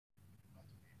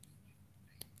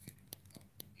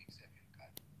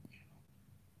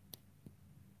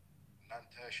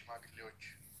ሽማግሌዎች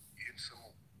ይህን ስሙ፣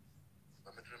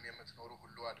 በምድርም የምትኖሩ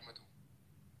ሁሉ አድምጡ።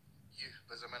 ይህ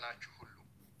በዘመናችሁ ሁሉ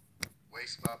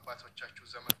ወይስ በአባቶቻችሁ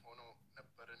ዘመን ሆኖ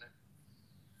ነበርን?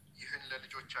 ይህን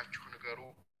ለልጆቻችሁ ንገሩ፣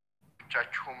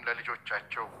 ልጆቻችሁም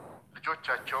ለልጆቻቸው፣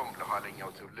 ልጆቻቸውም ለኋለኛው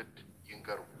ትውልድ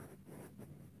ይንገሩ።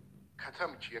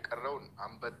 ከተምች የቀረውን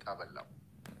አንበጣ በላው፣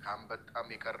 ከአንበጣም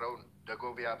የቀረውን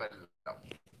ደጎቢያ በላው፣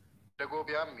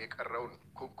 ደጎቢያም የቀረውን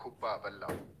ኩብኩባ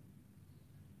በላው።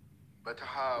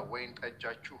 በተሃ ወይን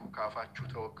ጠጃችሁ ካፋችሁ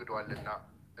ተወግዷልና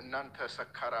እናንተ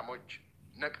ሰካራሞች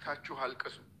ነቅታችሁ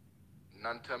አልቅሱ።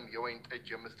 እናንተም የወይን ጠጅ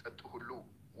የምትጠጡ ሁሉ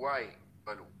ዋይ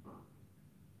በሉ።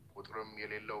 ቁጥርም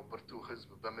የሌለው ብርቱ ሕዝብ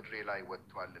በምድሬ ላይ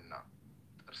ወጥቷልና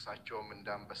ጥርሳቸውም እንደ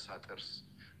አንበሳ ጥርስ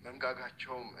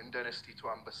መንጋጋቸውም እንደ ነስቲቱ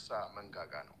አንበሳ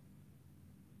መንጋጋ ነው።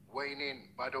 ወይኔን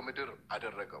ባዶ ምድር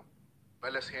አደረገው፣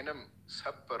 በለሴንም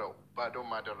ሰበረው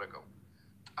ባዶም አደረገው።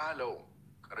 ጣለው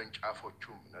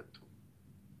ቅርንጫፎቹም ነጡ።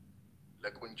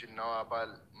 ለቁንጅናዋ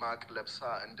ባል ማቅ ለብሳ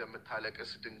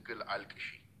እንደምታለቅስ ድንግል አልቅሺ።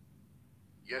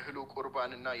 የእህሉ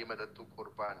ቁርባንና የመጠጡ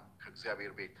ቁርባን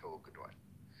ከእግዚአብሔር ቤት ተወግዷል።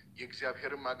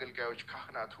 የእግዚአብሔርም አገልጋዮች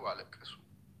ካህናቱ አለቀሱ።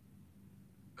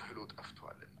 እህሉ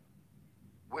ጠፍቷልና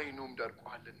ወይኑም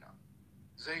ደርቋልና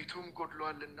ዘይቱም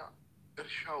ጎድሏልና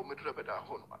እርሻው ምድረ በዳ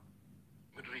ሆኗል።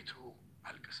 ምድሪቱ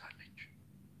አልቅሳለች።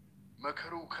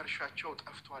 መከሩ ከእርሻቸው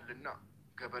ጠፍቷልና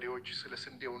ገበሬዎች ስለ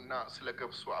ስንዴውና ስለ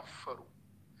ገብሱ አፈሩ።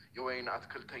 የወይን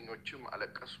አትክልተኞችም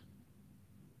አለቀሱ።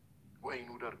 ወይኑ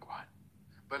ደርቋል፣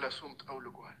 በለሱም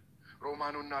ጠውልጓል።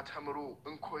 ሮማኑና ተምሩ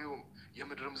እንኮዩም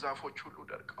የምድርም ዛፎች ሁሉ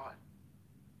ደርቀዋል።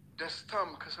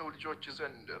 ደስታም ከሰው ልጆች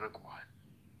ዘንድ ርቋል።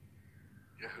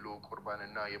 የእህሉ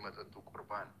ቁርባንና የመጠጡ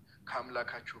ቁርባን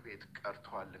ከአምላካችሁ ቤት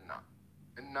ቀርቷልና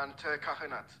እናንተ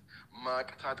ካህናት ማቅ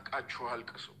ታጥቃችሁ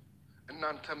አልቅሱ።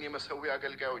 እናንተም የመሠዊያ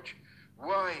አገልጋዮች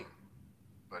ዋይ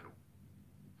በሉ።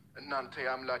 እናንተ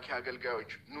የአምላኬ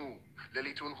አገልጋዮች ኑ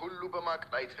ሌሊቱን ሁሉ በማቅ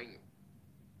ላይ ተኙ።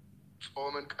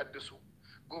 ጾምን ቀድሱ፣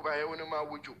 ጉባኤውንም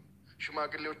አውጁ።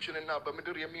 ሽማግሌዎችንና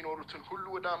በምድር የሚኖሩትን ሁሉ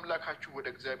ወደ አምላካችሁ ወደ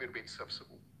እግዚአብሔር ቤት ሰብስቡ፣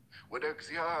 ወደ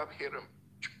እግዚአብሔርም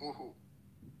ጩኹ።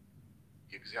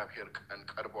 የእግዚአብሔር ቀን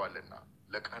ቀርቧልና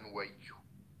ለቀኑ ወዩ።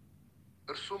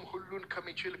 እርሱም ሁሉን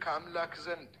ከሚችል ከአምላክ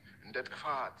ዘንድ እንደ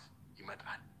ጥፋት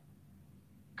ይመጣል።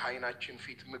 ከዓይናችን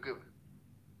ፊት ምግብ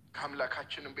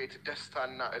ከአምላካችንም ቤት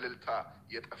ደስታና እልልታ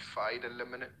የጠፋ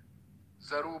አይደለምን?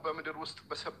 ዘሩ በምድር ውስጥ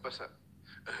በሰበሰ፣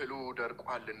 እህሉ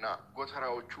ደርቋልና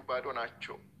ጎተራዎቹ ባዶ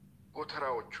ናቸው፣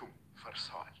 ጎተራዎቹም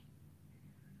ፈርሰዋል።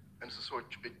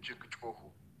 እንስሶች እጅግ ጮኹ፣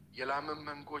 የላምም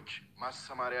መንጎች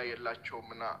ማሰማሪያ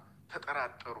የላቸውምና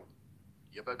ተጠራጠሩ።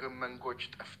 የበግም መንጎች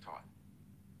ጠፍተዋል።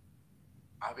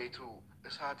 አቤቱ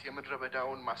እሳት የምድረ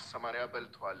በዳውን ማሰማሪያ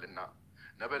በልቷልና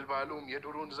ነበልባሉም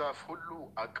የዱሩን ዛፍ ሁሉ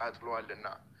አቃጥሏልና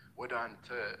ወደ አንተ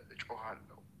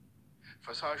እጮኻለሁ።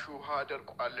 ፈሳሹ ውሃ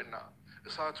ደርቋልና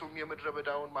እሳቱም የምድረ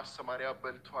በዳውን ማሰማሪያ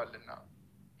በልቷልና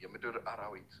የምድር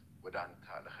አራዊት ወደ አንተ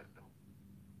አለኸለሁ።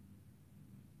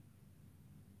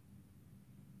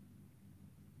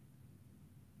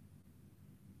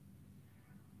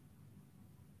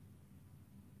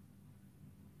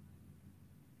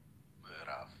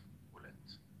 ምዕራፍ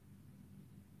 2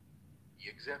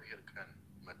 የእግዚአብሔር ቀን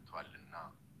መጥቷልና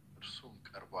እርሱም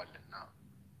ቀርቧልና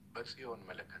በጽዮን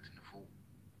መለከት ንፉ፣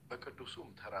 በቅዱሱም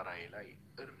ተራራዬ ላይ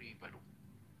እሪ በሉ።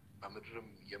 በምድርም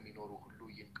የሚኖሩ ሁሉ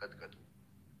ይንቀጥቀጡ።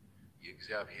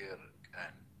 የእግዚአብሔር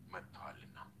ቀን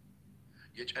መጥቷልና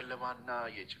የጨለማና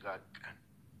የጭጋግ ቀን፣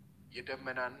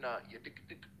 የደመናና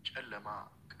የድቅድቅ ጨለማ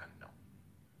ቀን ነው።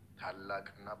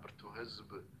 ታላቅና ብርቱ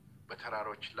ሕዝብ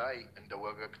በተራሮች ላይ እንደ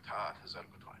ወገግታ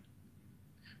ተዘርግቷል።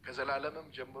 ከዘላለምም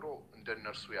ጀምሮ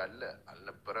እንደነርሱ ያለ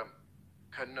አልነበረም።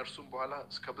 ከእነርሱም በኋላ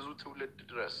እስከ ብዙ ትውልድ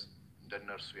ድረስ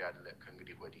እንደነርሱ ያለ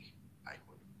ከእንግዲህ ወዲህ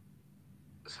አይሆንም።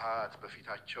 እሳት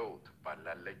በፊታቸው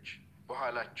ትባላለች፣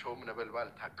 በኋላቸውም ነበልባል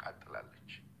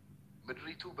ታቃጥላለች።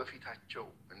 ምድሪቱ በፊታቸው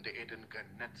እንደ ኤድን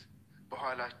ገነት፣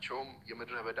 በኋላቸውም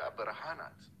የምድረ በዳ በረሃ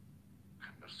ናት።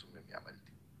 ከእነርሱም የሚያመልጥ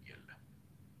የለም።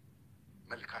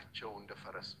 መልካቸው እንደ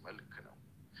ፈረስ መልክ ነው፣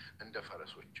 እንደ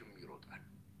ፈረሶችም ይሮጣሉ።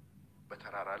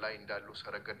 በተራራ ላይ እንዳሉ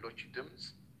ሰረገሎች ድምፅ፣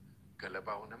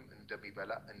 ገለባውንም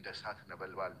እንደሚበላ እንደ እሳት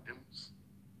ነበልባል ድምፅ፣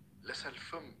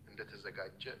 ለሰልፍም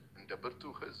እንደተዘጋጀ እንደ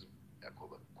ብርቱ ሕዝብ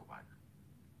ያኮበኩባሉ።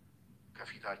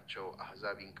 ከፊታቸው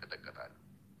አሕዛብ ይንቀጠቀጣሉ፣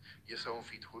 የሰውን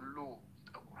ፊት ሁሉ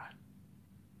ይጠቁራል።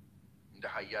 እንደ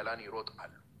ኃያላን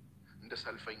ይሮጣሉ፣ እንደ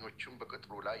ሰልፈኞችም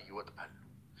በቅጥሩ ላይ ይወጣሉ።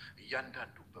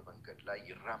 እያንዳንዱ በመንገድ ላይ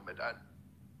ይራመዳል፣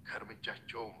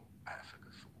 ከእርምጃቸውም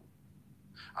አያፈገፍጉ።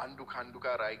 አንዱ ከአንዱ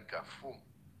ጋር አይጋፉም፣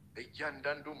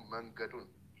 እያንዳንዱም መንገዱን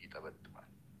ይጠበጥባል።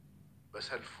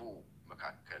 በሰልፉ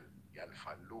መካከል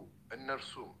ያልፋሉ፣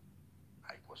 እነርሱም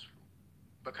አይቆስሉም።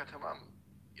 በከተማም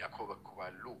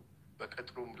ያኮበኩባሉ፣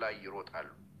 በቅጥሩም ላይ ይሮጣሉ፣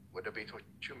 ወደ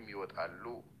ቤቶችም ይወጣሉ፣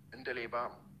 እንደ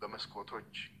ሌባም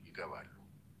በመስኮቶች ይገባሉ።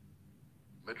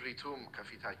 ምድሪቱም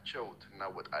ከፊታቸው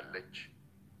ትናወጣለች፣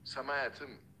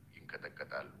 ሰማያትም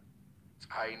ይንቀጠቀጣሉ፣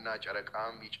 ፀሐይና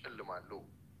ጨረቃም ይጨልማሉ፣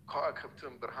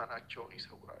 ከዋክብትም ብርሃናቸውን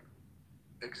ይሰውራሉ።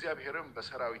 እግዚአብሔርም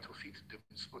በሰራዊቱ ፊት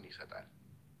ድምፁን ይሰጣል።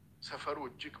 ሰፈሩ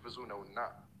እጅግ ብዙ ነውና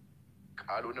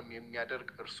ቃሉንም የሚያደርግ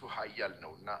እርሱ ኃያል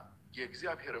ነውና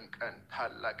የእግዚአብሔርም ቀን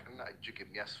ታላቅና እጅግ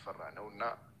የሚያስፈራ ነውና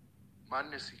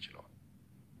ማንስ ይችለዋል?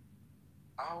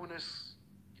 አሁንስ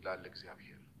ይላል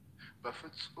እግዚአብሔር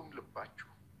በፍጹም ልባችሁ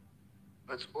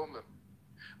በጾምም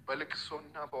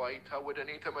በልቅሶና በዋይታ ወደ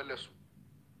እኔ ተመለሱ።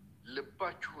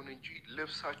 ልባችሁን እንጂ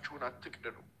ልብሳችሁን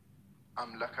አትቅደዱ።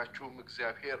 አምላካችሁም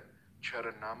እግዚአብሔር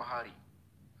ቸርና መሐሪ፣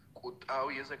 ቁጣው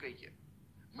የዘገየ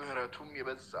ምሕረቱም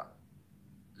የበዛ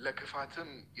ለክፋትም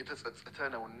የተጸጸተ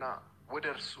ነውና ወደ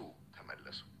እርሱ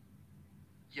ተመለሱ።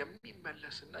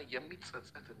 የሚመለስና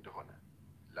የሚጸጸት እንደሆነ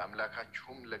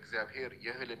ለአምላካችሁም ለእግዚአብሔር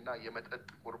የእህልና የመጠጥ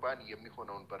ቁርባን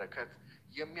የሚሆነውን በረከት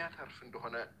የሚያተርፍ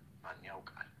እንደሆነ ማን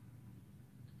ያውቃል?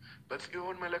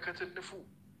 በጽዮን መለከትን ንፉ፣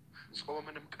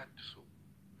 ጾምንም ቀድሱ፣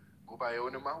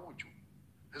 ጉባኤውንም አውጁ፣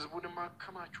 ሕዝቡንም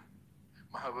አከማቹ፣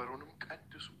 ማህበሩንም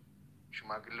ቀድሱ፣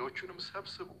 ሽማግሌዎቹንም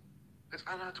ሰብስቡ፣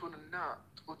 ሕፃናቱንና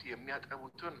ጡት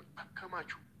የሚያጠቡትን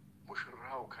አከማቹ።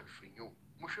 ሙሽራው ከልፍኙ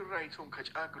ሙሽራይቱም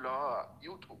ከጫጉላዋ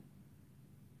ይውጡ።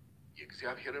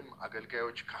 የእግዚአብሔርም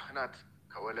አገልጋዮች ካህናት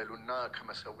ከወለሉና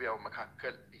ከመሰዊያው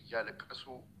መካከል እያለቀሱ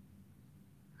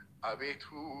አቤቱ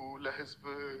ለሕዝብ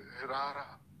ራራ፣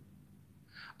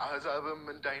 አሕዛብም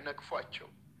እንዳይነቅፏቸው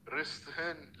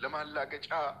ርስትህን ለማላገጫ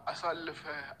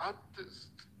አሳልፈህ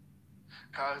አትስጥ።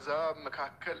 ከአሕዛብ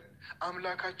መካከል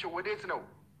አምላካቸው ወዴት ነው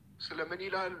ስለምን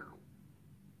ይላሉ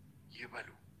ይበሉ።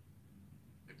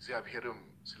 እግዚአብሔርም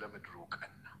ስለ ምድሩ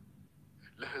ቀና፣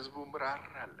 ለሕዝቡም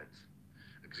ራራለት።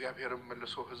 እግዚአብሔርም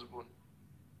መልሶ ሕዝቡን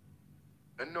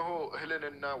እነሆ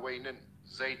እህልንና ወይንን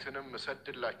ዘይትንም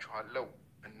እሰድላችኋለሁ፣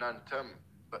 እናንተም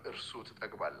በእርሱ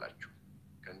ትጠግባላችሁ።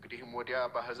 ከእንግዲህም ወዲያ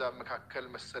በአሕዛብ መካከል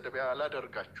መሰደቢያ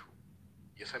አላደርጋችሁ።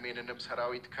 የሰሜንንም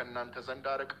ሰራዊት ከእናንተ ዘንድ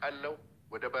አርቃለሁ፣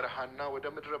 ወደ በረሃና ወደ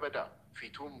ምድረ በዳ፣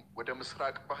 ፊቱም ወደ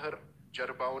ምስራቅ ባህር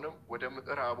ጀርባውንም ወደ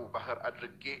ምዕራቡ ባህር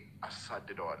አድርጌ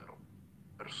አሳድደዋለሁ።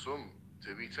 እርሱም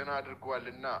ትዕቢትን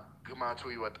አድርጓልና ግማቱ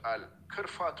ይወጣል፣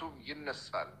 ክርፋቱም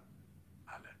ይነሳል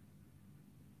አለ።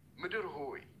 ምድር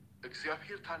ሆይ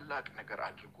እግዚአብሔር ታላቅ ነገር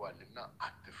አድርጓልና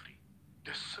አትፍሪ፣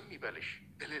 ደስም ይበልሽ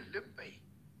እልልም በይ።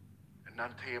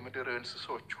 እናንተ የምድር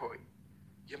እንስሶች ሆይ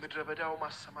የምድረ በዳው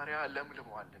ማሰማሪያ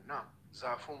ለምልሟልና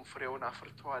ዛፉም ፍሬውን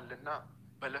አፍርተዋልና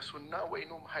በለሱና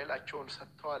ወይኑም ኃይላቸውን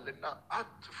ሰጥተዋልና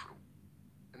አትፍሩ።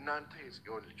 እናንተ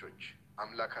የጽዮን ልጆች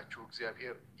አምላካችሁ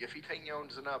እግዚአብሔር የፊተኛውን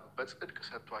ዝናብ በጽድቅ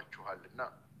ሰጥቷችኋልና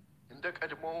እንደ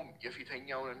ቀድሞውም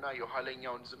የፊተኛውንና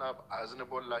የኋለኛውን ዝናብ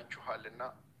አዝንቦላችኋልና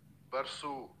በእርሱ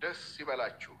ደስ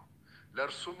ይበላችሁ፣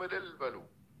 ለእርሱም እልል በሉ።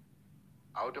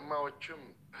 አውድማዎችም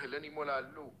እህልን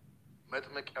ይሞላሉ፣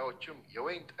 መጥመቂያዎችም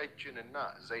የወይን ጠጅንና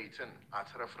ዘይትን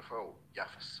አትረፍርፈው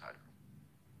ያፈሳሉ።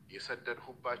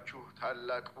 የሰደድሁባችሁ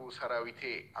ታላቁ ሰራዊቴ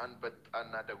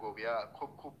አንበጣና ደጎቢያ፣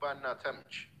 ኩብኩባና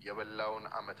ተምች የበላውን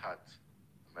ዓመታት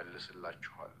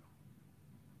እመልስላችኋለሁ።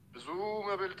 ብዙ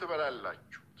መብል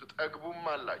ትበላላችሁ፣ ትጠግቡም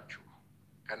አላችሁ።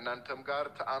 ከእናንተም ጋር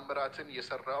ተአምራትን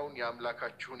የሠራውን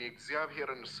የአምላካችሁን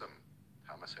የእግዚአብሔርን ስም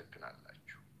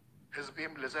ታመሰግናላችሁ።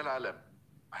 ሕዝቤም ለዘላለም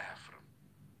አያፍርም።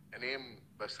 እኔም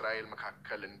በእስራኤል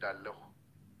መካከል እንዳለሁ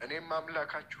እኔም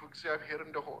አምላካችሁ እግዚአብሔር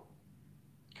እንደሆነ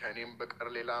ከእኔም በቀር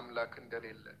ሌላ አምላክ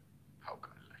እንደሌለ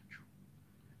ታውቃላችሁ።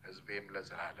 ሕዝቤም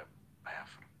ለዘላለም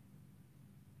አያፍርም።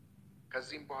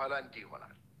 ከዚህም በኋላ እንዲህ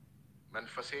ይሆናል፣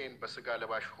 መንፈሴን በሥጋ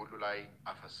ለባሽ ሁሉ ላይ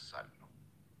አፈስሳለሁ።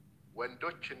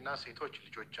 ወንዶችና ሴቶች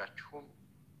ልጆቻችሁም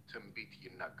ትንቢት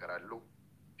ይናገራሉ፣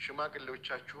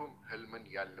 ሽማግሌዎቻችሁም ሕልምን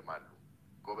ያልማሉ፣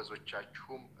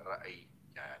 ጎበዞቻችሁም ራእይ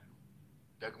ያያሉ።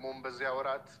 ደግሞም በዚያ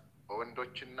ወራት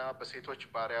በወንዶችና በሴቶች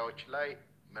ባሪያዎች ላይ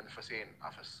መንፈሴን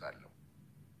አፈሳለሁ።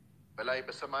 በላይ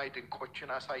በሰማይ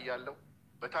ድንቆችን አሳያለሁ፣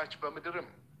 በታች በምድርም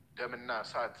ደምና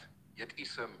እሳት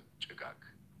የጢስም ጭጋግ።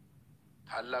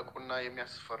 ታላቁና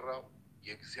የሚያስፈራው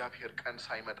የእግዚአብሔር ቀን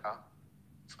ሳይመጣ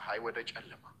ፀሐይ ወደ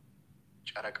ጨለማ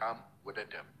ጨረቃም ወደ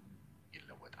ደም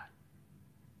ይለወጣል።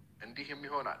 እንዲህም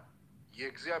ይሆናል፣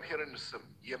 የእግዚአብሔርን ስም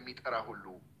የሚጠራ ሁሉ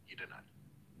ይድናል።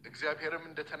 እግዚአብሔርም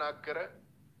እንደተናገረ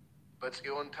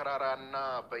በጽዮን ተራራና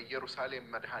በኢየሩሳሌም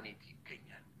መድኃኒት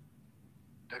ይገኛል።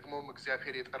 ደግሞም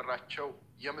እግዚአብሔር የጠራቸው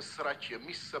የምስራች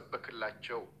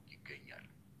የሚሰበክላቸው ይገኛል።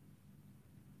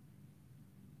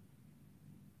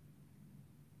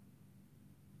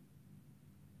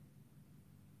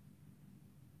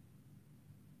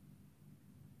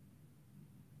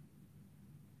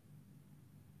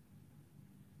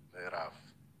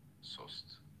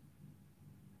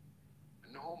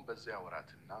 በዚያ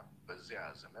ወራትና በዚያ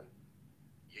ዘመን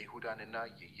የይሁዳንና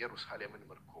የኢየሩሳሌምን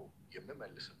ምርኮ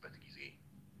የምመልስበት ጊዜ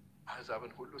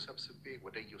አሕዛብን ሁሉ ሰብስቤ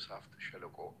ወደ ኢዮሳፍጥ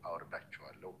ሸለቆ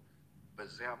አወርዳቸዋለሁ።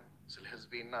 በዚያም ስለ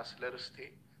ሕዝቤና ስለ ርስቴ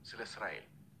ስለ እስራኤል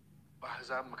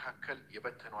በአሕዛብ መካከል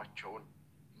የበተኗቸውን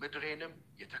ምድሬንም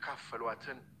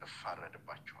የተካፈሏትን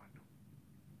እፋረድባቸዋለሁ።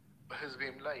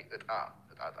 በሕዝቤም ላይ ዕጣ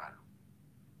ተጣጣሉ።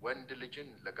 ወንድ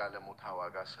ልጅን ለጋለሞታ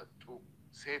ዋጋ ሰጡ፣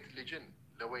 ሴት ልጅን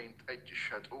ለወይን ጠጅ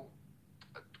ሸጡ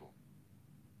ጠጡ።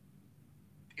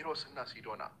 ጢሮስና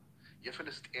ሲዶና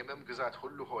የፍልስጤምም ግዛት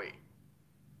ሁሉ ሆይ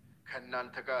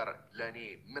ከእናንተ ጋር ለእኔ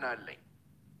ምን አለኝ?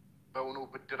 በውኑ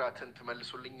ብድራትን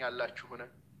ትመልሱልኛላችሁን?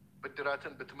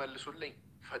 ብድራትን ብትመልሱልኝ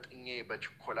ፈጥኜ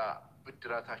በችኮላ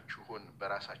ብድራታችሁን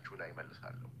በራሳችሁ ላይ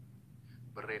መልሳለሁ።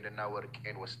 ብሬንና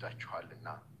ወርቄን ወስዳችኋልና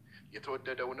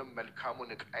የተወደደውንም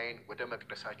መልካሙን ዕቃዬን ወደ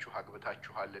መቅደሳችሁ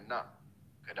አግብታችኋልና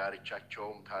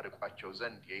ከዳርቻቸውም ታርቋቸው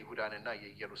ዘንድ የይሁዳንና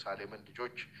የኢየሩሳሌምን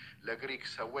ልጆች ለግሪክ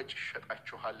ሰዎች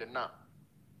ሸጣችኋልና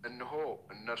እነሆ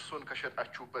እነርሱን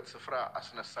ከሸጣችሁበት ስፍራ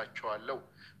አስነሳቸዋለሁ፣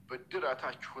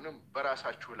 ብድራታችሁንም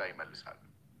በራሳችሁ ላይ መልሳለሁ።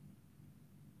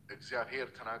 እግዚአብሔር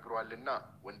ተናግሯልና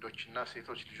ወንዶችና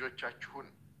ሴቶች ልጆቻችሁን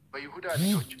በይሁዳ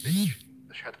ልጆች እጅ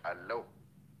እሸጣለሁ፣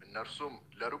 እነርሱም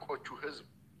ለሩቆቹ ሕዝብ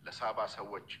ለሳባ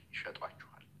ሰዎች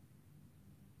ይሸጧችኋል።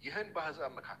 ይህን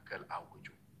በአሕዛብ መካከል አውጁ፣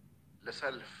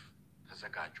 ለሰልፍ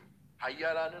ተዘጋጁ፣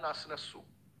 ኃያላንን አስነሱ፣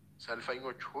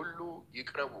 ሰልፈኞች ሁሉ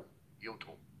ይቅረቡ ይውጡ።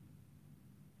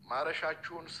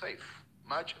 ማረሻችሁን ሰይፍ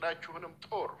ማጭዳችሁንም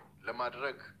ጦር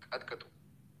ለማድረግ ቀጥቅጡ።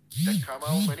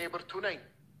 ደካማውም እኔ ብርቱ ነኝ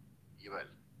ይበል።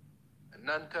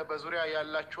 እናንተ በዙሪያ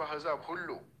ያላችሁ አሕዛብ ሁሉ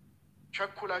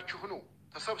ቸኩላችሁ ኑ፣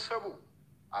 ተሰብሰቡ።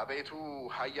 አቤቱ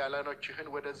ኃያላኖችህን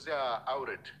ወደዚያ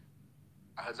አውርድ።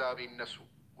 አሕዛብ ይነሱ፣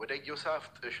 ወደ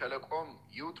ኢዮሳፍጥ ሸለቆም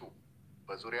ይውጡ።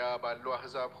 በዙሪያ ባሉ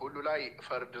አሕዛብ ሁሉ ላይ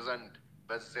እፈርድ ዘንድ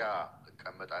በዚያ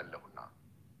እቀመጣለሁና።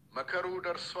 መከሩ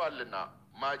ደርሷልና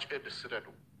ማጭድ ስደዱ፣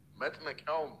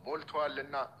 መጥመቂያውም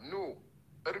ሞልቷልና ኑ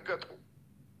እርገጡ።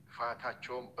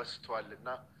 ክፋታቸውም በስቷልና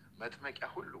መጥመቂያ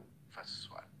ሁሉ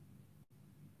ፈስሷል።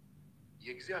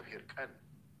 የእግዚአብሔር ቀን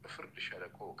በፍርድ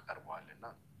ሸለቆ ቀርቧልና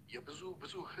የብዙ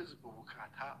ሕዝብ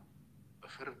ውካታ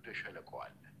በፍርድ ሸለቆ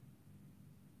አለ።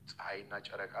 ፀሐይና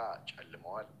ጨረቃ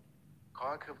ጨልመዋል፣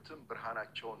 ከዋክብትም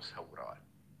ብርሃናቸውን ሰውረዋል።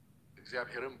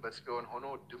 እግዚአብሔርም በጽዮን ሆኖ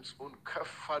ድምፁን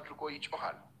ከፍ አድርጎ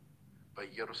ይጮኻል፣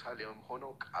 በኢየሩሳሌምም ሆኖ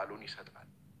ቃሉን ይሰጣል።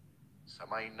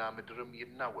 ሰማይና ምድርም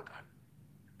ይናወጣል።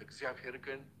 እግዚአብሔር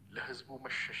ግን ለሕዝቡ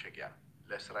መሸሸጊያ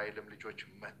ለእስራኤልም ልጆች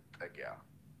መጠጊያ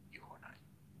ይሆናል።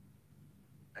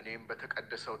 እኔም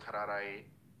በተቀደሰው ተራራዬ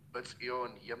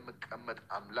በጽዮን የምቀመጥ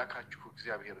አምላካችሁ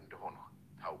እግዚአብሔር እንደሆንሁ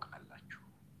ታውቃላችሁ።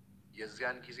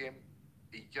 የዚያን ጊዜም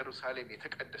ኢየሩሳሌም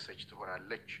የተቀደሰች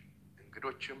ትሆናለች፣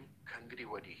 እንግዶችም ከእንግዲህ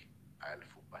ወዲህ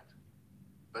አያልፉባት።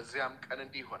 በዚያም ቀን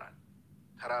እንዲህ ይሆናል፣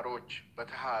 ተራሮች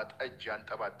በተሃ ጠጅ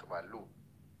ያንጠባጥባሉ፣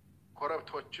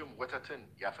 ኮረብቶችም ወተትን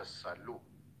ያፈሳሉ።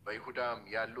 በይሁዳም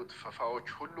ያሉት ፈፋዎች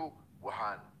ሁሉ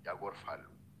ውሃን ያጎርፋሉ።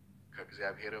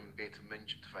 ከእግዚአብሔርም ቤት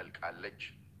ምንጭ ትፈልቃለች፣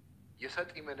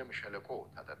 የሰጢምንም ሸለቆ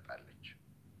ታጠጣለች።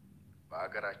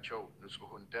 በአገራቸው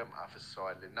ንጹሑን ደም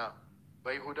አፍሰዋልና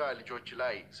በይሁዳ ልጆች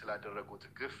ላይ ስላደረጉት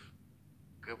ግፍ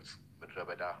ግብጽ ምድረ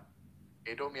በዳ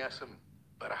ኤዶምያስም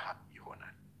በረሃ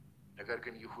ይሆናል። ነገር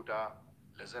ግን ይሁዳ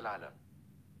ለዘላለም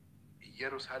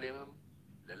ኢየሩሳሌምም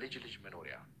ለልጅ ልጅ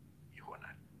መኖሪያ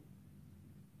ይሆናል።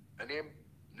 እኔም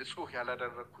ንጹሕ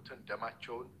ያላደረግኩትን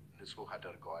ደማቸውን ንጹሕ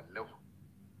አደርገዋለሁ፣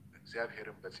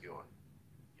 እግዚአብሔርም በጽዮን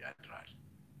ያድራል።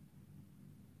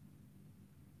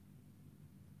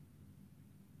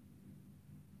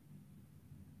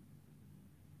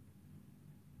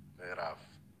 ምዕራፍ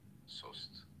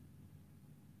 3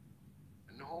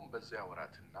 እነሆም በዚያ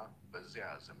ወራትና በዚያ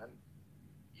ዘመን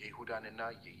የይሁዳንና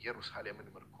የኢየሩሳሌምን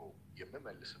ምርኮ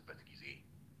የምመልስበት ጊዜ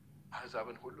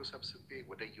አሕዛብን ሁሉ ሰብስቤ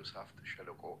ወደ ኢዮሳፍጥ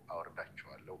ሸለቆ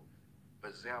አወርዳቸዋለሁ።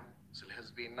 በዚያም ስለ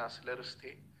ሕዝቤና ስለ ርስቴ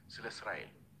ስለ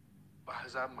እስራኤል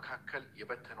በአሕዛብ መካከል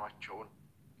የበተኗቸውን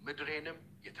ምድሬንም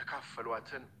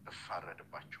የተካፈሏትን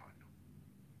እፋረድባቸዋለሁ።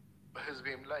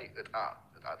 በሕዝቤም ላይ ዕጣ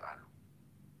ተጣጣሉ።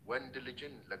 ወንድ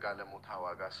ልጅን ለጋለሞታ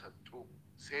ዋጋ ሰጡ፣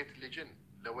 ሴት ልጅን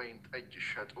ለወይን ጠጅ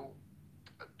ሸጡ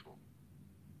ጠጡ።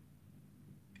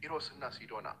 ጢሮስና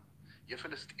ሲዶና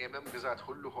የፍልስጤምም ግዛት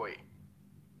ሁሉ ሆይ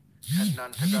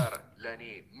ከእናንተ ጋር ለእኔ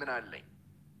ምን አለኝ?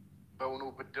 በውኑ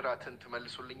ብድራትን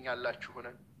ትመልሱልኛላችሁን?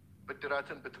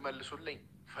 ብድራትን ብትመልሱልኝ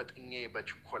ፈጥኜ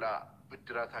በችኮላ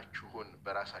ብድራታችሁን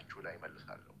በራሳችሁ ላይ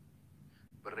መልሳለሁ።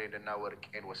 ብሬንና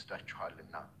ወርቄን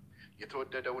ወስዳችኋልና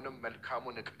የተወደደውንም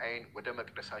መልካሙን ዕቃዬን ወደ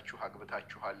መቅደሳችሁ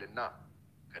አግብታችኋልና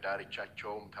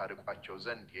ከዳርቻቸውም ታርቋቸው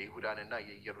ዘንድ የይሁዳንና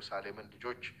የኢየሩሳሌምን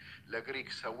ልጆች ለግሪክ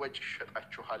ሰዎች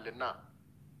ሸጣችኋልና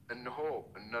እነሆ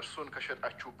እነርሱን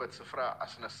ከሸጣችሁበት ስፍራ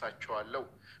አስነሳቸዋለሁ፣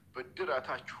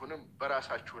 ብድራታችሁንም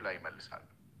በራሳችሁ ላይ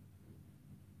መልሳለሁ።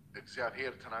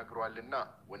 እግዚአብሔር ተናግሯልና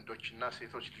ወንዶችና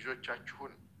ሴቶች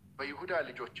ልጆቻችሁን በይሁዳ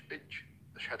ልጆች እጅ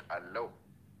እሸጣለሁ፣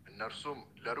 እነርሱም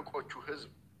ለሩቆቹ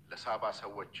ሕዝብ ለሳባ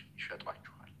ሰዎች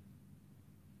ይሸጧችኋል።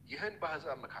 ይህን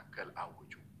በአሕዛብ መካከል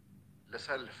አውጁ፣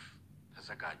 ለሰልፍ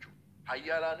ተዘጋጁ፣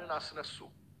 ኃያላንን አስነሱ፣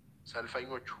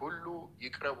 ሰልፈኞች ሁሉ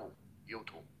ይቅረቡ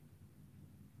ይውጡ።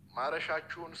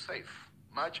 ማረሻችሁን ሰይፍ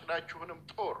ማጭዳችሁንም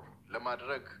ጦር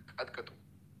ለማድረግ ቀጥቅጡ።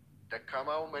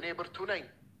 ደካማውም እኔ ብርቱ ነኝ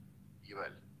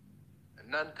ይበል።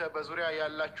 እናንተ በዙሪያ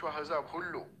ያላችሁ አሕዛብ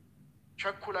ሁሉ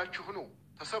ቸኩላችሁ ኑ፣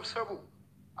 ተሰብሰቡ።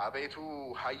 አቤቱ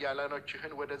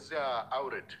ኃያላኖችህን ወደዚያ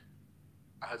አውርድ።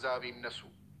 አሕዛብ ይነሱ፣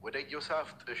 ወደ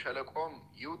ኢዮሳፍጥ ሸለቆም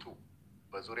ይውጡ።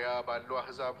 በዙሪያ ባሉ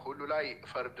አሕዛብ ሁሉ ላይ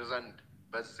እፈርድ ዘንድ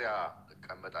በዚያ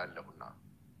እቀመጣለሁና።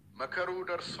 መከሩ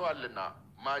ደርሷልና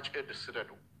ማጭድ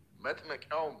ስደዱ፣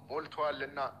 መጥመቂያውም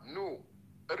ሞልቷልና ኑ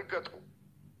እርገጡ።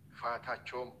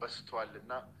 ክፋታቸውም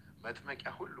በስቷልና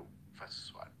መጥመቂያ ሁሉ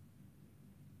ፈስሷል።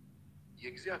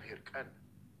 የእግዚአብሔር ቀን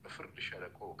በፍርድ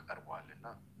ሸለቆ ቀርቧልና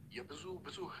የብዙ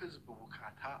ሕዝብ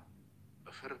ውካታ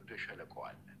በፍርድ ሸለቆ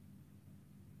አለ።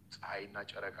 ፀሐይና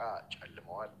ጨረቃ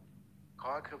ጨልመዋል፣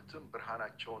 ከዋክብትም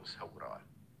ብርሃናቸውን ሰውረዋል።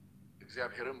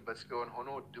 እግዚአብሔርም በጽዮን ሆኖ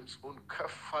ድምፁን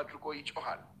ከፍ አድርጎ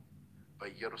ይጮኻል፣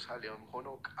 በኢየሩሳሌምም ሆኖ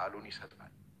ቃሉን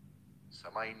ይሰጣል።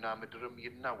 ሰማይና ምድርም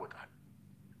ይናወጣል።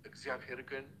 እግዚአብሔር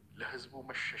ግን ለሕዝቡ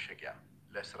መሸሸጊያ፣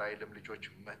 ለእስራኤልም ልጆች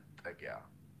መጠጊያ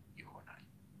ይሆናል።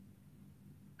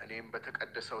 እኔም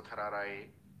በተቀደሰው ተራራዬ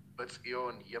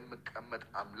በጽዮን የምቀመጥ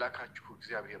አምላካችሁ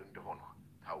እግዚአብሔር እንደሆንሁ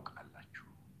ታውቃላችሁ።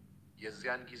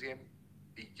 የዚያን ጊዜም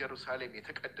ኢየሩሳሌም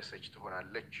የተቀደሰች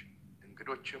ትሆናለች፣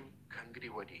 እንግዶችም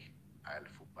ከእንግዲህ ወዲህ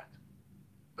አያልፉባትም።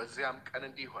 በዚያም ቀን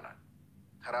እንዲህ ይሆናል፣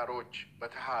 ተራሮች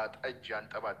በተሃ ጠጅ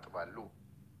ያንጠባጥባሉ፣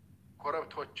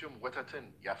 ኮረብቶችም ወተትን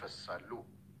ያፈሳሉ።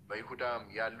 በይሁዳም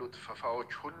ያሉት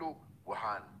ፈፋዎች ሁሉ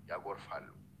ውሃን ያጎርፋሉ።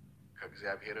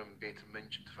 ከእግዚአብሔርም ቤት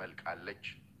ምንጭ ትፈልቃለች፣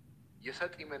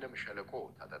 የሰጢምንም ሸለቆ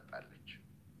ታጠጣለች።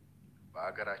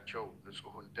 በአገራቸው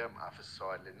ንጹሑን ደም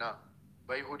አፍሰዋልና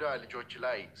በይሁዳ ልጆች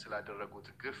ላይ ስላደረጉት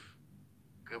ግፍ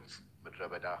ግብጽ ምድረ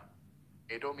በዳ፣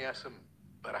 ኤዶምያስም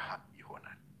በረሃ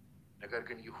ይሆናል። ነገር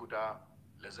ግን ይሁዳ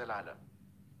ለዘላለም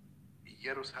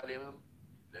ኢየሩሳሌምም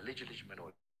ለልጅ ልጅ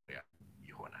መኖሪያ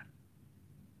ይሆናል።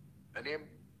 እኔም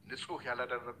ንጹሕ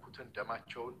ያላደረግኩትን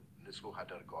ደማቸውን ንጹሕ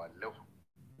አደርገዋለሁ።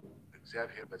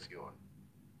 እግዚአብሔር በጽዮን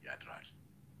ያድራል።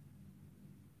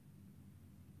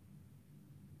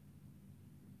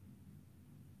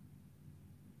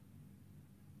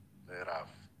 ምዕራፍ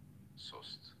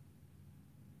 3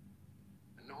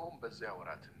 እነሆም በዚያ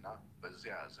ወራትና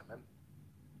በዚያ ዘመን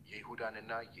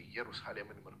የይሁዳንና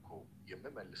የኢየሩሳሌምን ምርኮ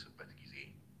የምመልስበት ጊዜ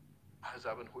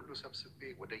አሕዛብን ሁሉ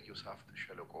ሰብስቤ ወደ ኢዮሳፍጥ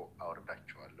ሸለቆ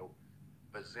አወርዳቸዋለሁ።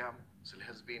 በዚያም ስለ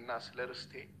ሕዝቤና ስለ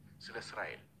ርስቴ ስለ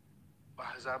እስራኤል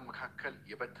በአሕዛብ መካከል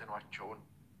የበተኗቸውን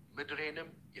ምድሬንም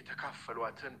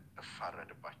የተካፈሏትን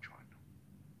እፋረድባቸዋለሁ።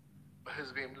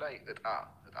 በሕዝቤም ላይ ዕጣ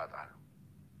ተጣጣሉ።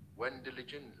 ወንድ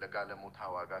ልጅን ለጋለሞታ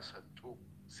ዋጋ ሰጡ፣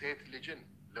 ሴት ልጅን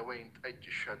ለወይን ጠጅ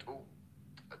ሸጡ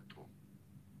ጠጡ።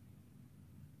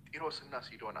 ጢሮስና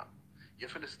ሲዶና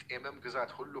የፍልስጤምም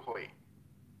ግዛት ሁሉ ሆይ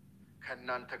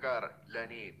ከእናንተ ጋር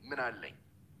ለእኔ ምን አለኝ?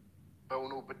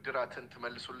 በውኑ ብድራትን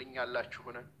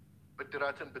ትመልሱልኛላችሁን?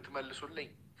 ብድራትን ብትመልሱልኝ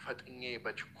ፈጥኜ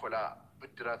በችኮላ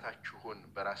ብድራታችሁን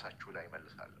በራሳችሁ ላይ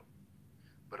መልሳለሁ።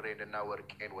 ብሬንና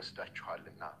ወርቄን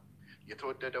ወስዳችኋልና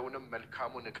የተወደደውንም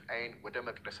መልካሙን ዕቃዬን ወደ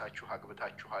መቅደሳችሁ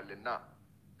አግብታችኋልና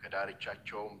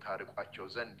ከዳርቻቸውም ታርቋቸው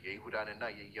ዘንድ የይሁዳንና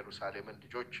የኢየሩሳሌምን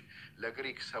ልጆች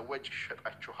ለግሪክ ሰዎች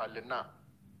ሸጣችኋልና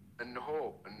እነሆ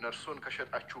እነርሱን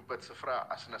ከሸጣችሁበት ስፍራ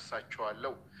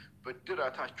አስነሳቸዋለሁ፣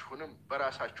 ብድራታችሁንም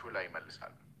በራሳችሁ ላይ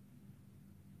መልሳለሁ።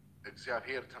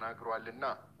 እግዚአብሔር ተናግሯልና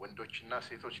ወንዶችና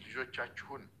ሴቶች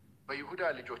ልጆቻችሁን በይሁዳ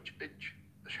ልጆች እጅ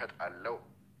እሸጣለሁ፣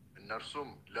 እነርሱም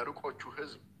ለሩቆቹ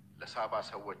ሕዝብ ለሳባ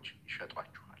ሰዎች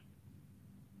ይሸጧችኋል።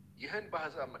 ይህን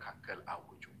በአሕዛብ መካከል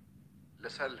አውጁ፣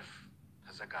 ለሰልፍ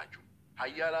ተዘጋጁ፣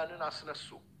 ኃያላንን አስነሱ፣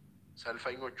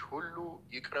 ሰልፈኞች ሁሉ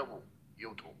ይቅረቡ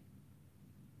ይውጡ።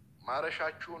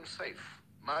 ማረሻችሁን ሰይፍ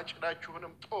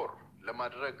ማጭዳችሁንም ጦር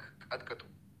ለማድረግ ቀጥቅጡ።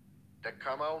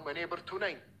 ደካማውም እኔ ብርቱ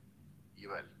ነኝ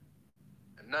ይበል።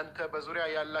 እናንተ በዙሪያ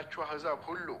ያላችሁ አሕዛብ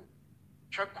ሁሉ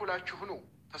ቸኩላችሁ ኑ፣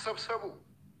 ተሰብሰቡ።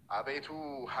 አቤቱ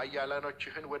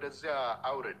ኃያላኖችህን ወደዚያ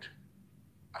አውርድ።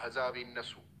 አሕዛብ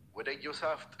ይነሱ፣ ወደ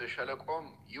ኢዮሳፍጥ ሸለቆም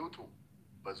ይውጡ።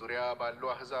 በዙሪያ ባሉ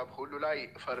አሕዛብ ሁሉ ላይ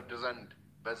እፈርድ ዘንድ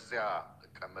በዚያ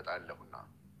እቀመጣለሁና።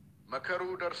 መከሩ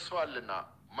ደርሷልና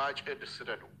ማጭድ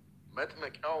ስደዱ፣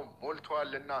 መጥመቂያውም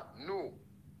ሞልቷልና ኑ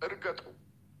እርገጡ።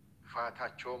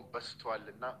 ክፋታቸውም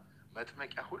በስቷልና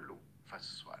መጥመቂያ ሁሉ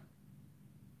ፈስሷል።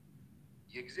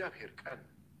 የእግዚአብሔር ቀን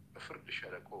በፍርድ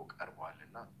ሸለቆ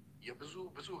ቀርቧልና የብዙ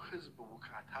ሕዝብ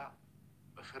ውካታ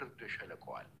በፍርድ ሸለቆ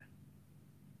አለ።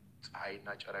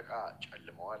 ፀሐይና ጨረቃ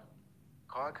ጨልመዋል፣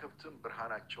 ከዋክብትም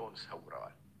ብርሃናቸውን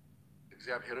ሰውረዋል።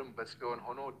 እግዚአብሔርም በጽዮን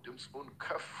ሆኖ ድምፁን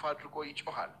ከፍ አድርጎ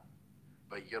ይጮሃል፣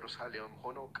 በኢየሩሳሌምም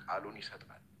ሆኖ ቃሉን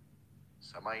ይሰጣል።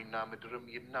 ሰማይና ምድርም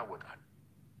ይናወጣል።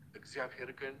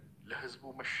 እግዚአብሔር ግን ለሕዝቡ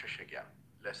መሸሸጊያ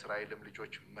ለእስራኤልም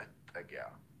ልጆች መጠጊያ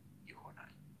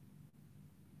ይሆናል።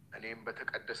 እኔም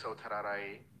በተቀደሰው ተራራዬ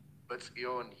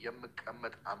በጽዮን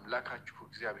የምቀመጥ አምላካችሁ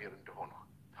እግዚአብሔር እንደሆነ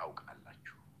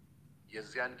ታውቃላችሁ።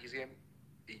 የዚያን ጊዜም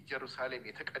ኢየሩሳሌም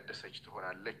የተቀደሰች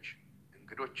ትሆናለች፣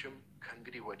 እንግዶችም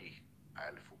ከእንግዲህ ወዲህ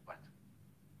አያልፉባት።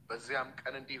 በዚያም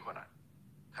ቀን እንዲህ ይሆናል፣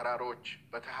 ተራሮች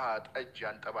በተሃ ጠጅ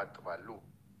ያንጠባጥባሉ፣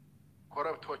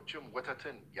 ኮረብቶችም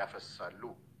ወተትን ያፈሳሉ።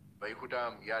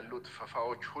 በይሁዳም ያሉት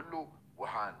ፈፋዎች ሁሉ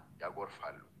ውሃን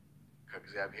ያጎርፋሉ።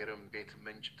 ከእግዚአብሔርም ቤት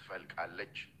ምንጭ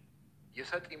ትፈልቃለች፣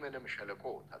 የሰጢምንም ሸለቆ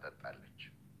ታጠጣለች።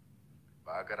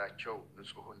 በአገራቸው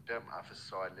ንጹሑን ደም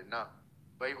አፍሰዋልና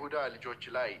በይሁዳ ልጆች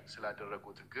ላይ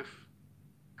ስላደረጉት ግፍ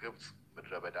ግብጽ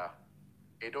ምድረ በዳ፣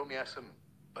 ኤዶምያስም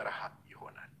በረሃ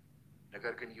ይሆናል።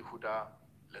 ነገር ግን ይሁዳ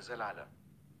ለዘላለም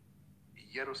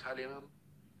ኢየሩሳሌምም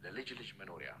ለልጅ ልጅ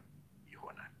መኖሪያ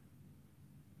ይሆናል።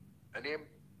 እኔም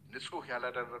ንጹሕ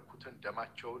ያላደረግኩትን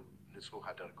ደማቸውን ንጹሕ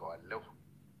አደርገዋለሁ፣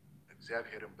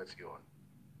 እግዚአብሔርም በጽዮን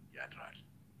ያድራል።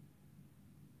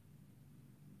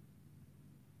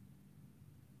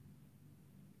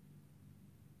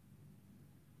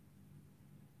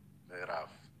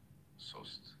 ምዕራፍ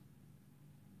 3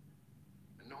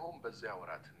 እነሆም በዚያ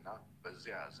ወራትና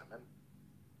በዚያ ዘመን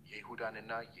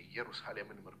የይሁዳንና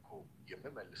የኢየሩሳሌምን ምርኮ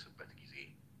የምመልስበት ጊዜ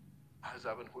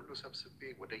አሕዛብን ሁሉ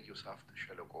ሰብስቤ ወደ ኢዮሳፍጥ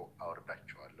ሸለቆ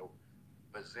አወርዳቸዋለሁ።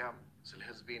 በዚያም ስለ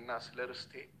ሕዝቤና ስለ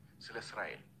ርስቴ ስለ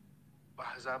እስራኤል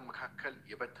በአሕዛብ መካከል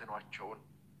የበተኗቸውን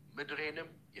ምድሬንም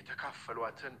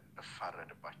የተካፈሏትን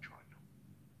እፋረድባቸዋለሁ።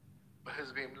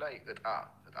 በሕዝቤም ላይ ዕጣ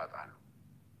ተጣጣሉ።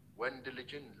 ወንድ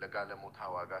ልጅን ለጋለሞታ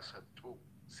ዋጋ ሰጡ፣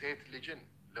 ሴት ልጅን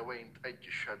ለወይን ጠጅ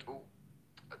ሸጡ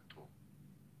ጠጡ።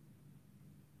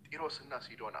 ጢሮስና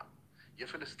ሲዶና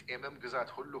የፍልስጤምም ግዛት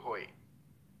ሁሉ ሆይ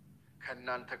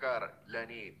ከእናንተ ጋር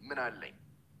ለእኔ ምን አለኝ?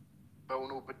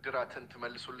 በውኑ ብድራትን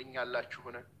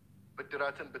ትመልሱልኛላችሁን?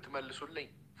 ብድራትን ብትመልሱልኝ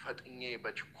ፈጥኜ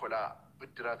በችኮላ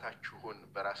ብድራታችሁን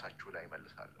በራሳችሁ ላይ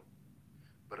መልሳለሁ።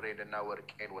 ብሬንና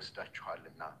ወርቄን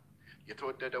ወስዳችኋልና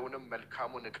የተወደደውንም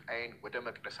መልካሙን ዕቃዬን ወደ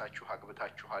መቅደሳችሁ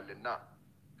አግብታችኋልና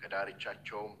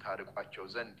ከዳርቻቸውም ታርቋቸው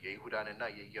ዘንድ የይሁዳንና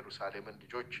የኢየሩሳሌምን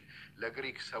ልጆች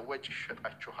ለግሪክ ሰዎች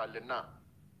ሸጣችኋልና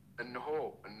እነሆ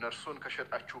እነርሱን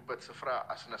ከሸጣችሁበት ስፍራ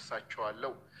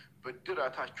አስነሳቸዋለሁ፣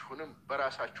 ብድራታችሁንም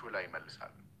በራሳችሁ ላይ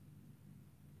መልሳለሁ።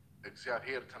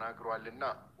 እግዚአብሔር ተናግሯልና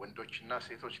ወንዶችና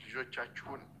ሴቶች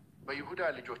ልጆቻችሁን በይሁዳ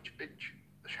ልጆች እጅ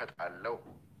እሸጣለሁ፣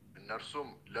 እነርሱም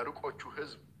ለሩቆቹ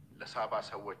ሕዝብ ለሳባ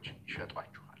ሰዎች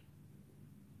ይሸጧችኋል።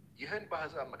 ይህን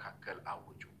በአሕዛብ መካከል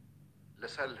አውጁ፣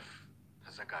 ለሰልፍ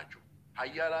ተዘጋጁ፣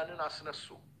 ኃያላንን አስነሱ፣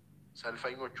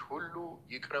 ሰልፈኞች ሁሉ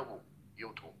ይቅረቡ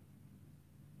ይውጡ።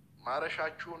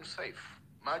 ማረሻችሁን ሰይፍ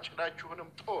ማጭዳችሁንም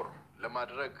ጦር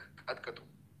ለማድረግ ቀጥቅጡ።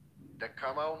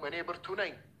 ደካማውም እኔ ብርቱ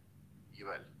ነኝ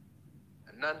ይበል።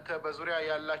 እናንተ በዙሪያ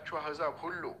ያላችሁ አሕዛብ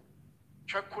ሁሉ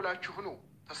ቸኩላችሁ ኑ፣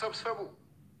 ተሰብሰቡ።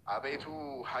 አቤቱ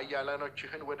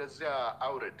ኃያላኖችህን ወደዚያ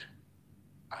አውርድ።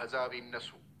 አሕዛብ ይነሱ፣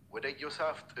 ወደ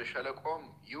ኢዮሳፍጥ ሸለቆም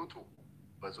ይውጡ።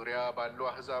 በዙሪያ ባሉ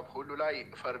አሕዛብ ሁሉ ላይ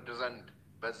እፈርድ ዘንድ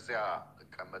በዚያ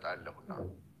እቀመጣለሁና።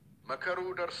 መከሩ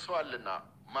ደርሷልና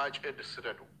ማጭድ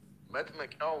ስደዱ፣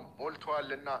 መጥመቂያው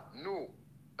ሞልቷልና ኑ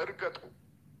እርገጡ።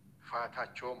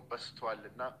 ክፋታቸውም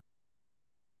በስቷልና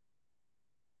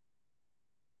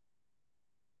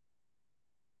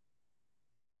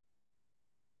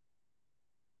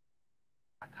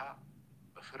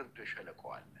በፍርድ ሸለቆ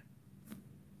አለ።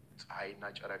 ፀሐይና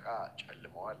ጨረቃ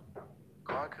ጨልመዋል፣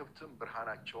 ከዋክብትም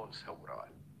ብርሃናቸውን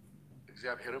ሰውረዋል።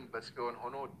 እግዚአብሔርም በጽዮን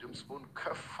ሆኖ ድምፁን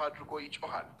ከፍ አድርጎ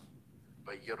ይጮሃል፣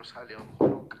 በኢየሩሳሌምም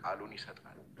ሆኖ ቃሉን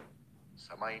ይሰጣል።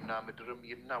 ሰማይና ምድርም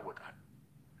ይናወጣል።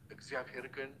 እግዚአብሔር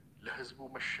ግን ለሕዝቡ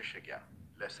መሸሸጊያ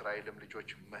ለእስራኤልም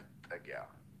ልጆች መጠጊያ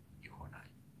ይሆናል።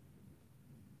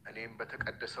 እኔም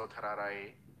በተቀደሰው ተራራዬ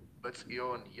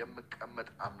በጽዮን የምቀመጥ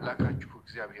አምላካችሁ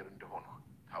እግዚአብሔር እንደሆነ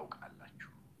ታውቃላችሁ።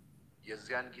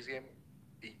 የዚያን ጊዜም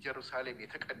ኢየሩሳሌም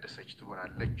የተቀደሰች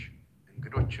ትሆናለች፣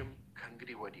 እንግዶችም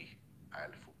ከእንግዲህ ወዲህ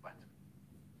አያልፉባትም።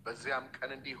 በዚያም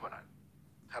ቀን እንዲህ ይሆናል፣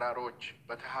 ተራሮች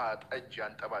በተሃ ጠጅ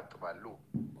ያንጠባጥባሉ፣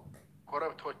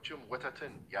 ኮረብቶችም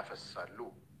ወተትን ያፈሳሉ።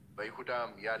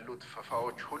 በይሁዳም ያሉት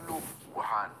ፈፋዎች ሁሉ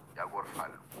ውሃን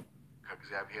ያጎርፋሉ።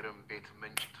 ከእግዚአብሔርም ቤት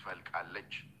ምንጭ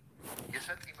ትፈልቃለች፣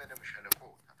 የሰጢምንም ሸለቆ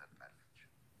ታጠጣለች።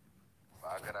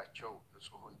 በአገራቸው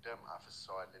ንጹሕን ደም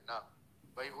አፍስሰዋልና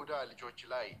በይሁዳ ልጆች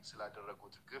ላይ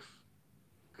ስላደረጉት ግፍ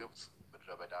ግብጽ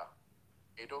ምድረ በዳ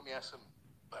ኤዶምያስም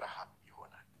በረሃ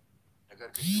ይሆናል።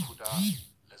 ነገር ግን ይሁዳ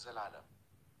ለዘላለም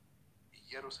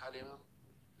ኢየሩሳሌምም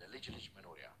ለልጅ ልጅ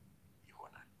መኖሪያ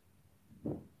ይሆናል።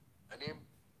 እኔም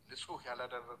ንጹሕ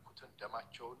ያላደረኩትን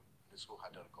ደማቸውን ንጹሕ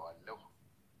አደርገዋለሁ፣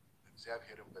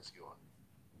 እግዚአብሔርም በጽዮን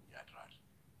ያድራል።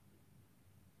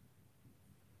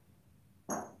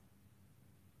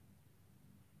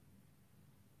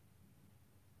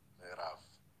 ምዕራፍ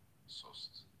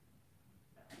 3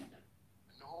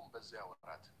 እነሆም በዚያ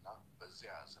ወራትና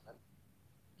በዚያ ዘመን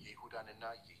የይሁዳንና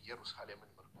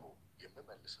የኢየሩሳሌምን ምርኮ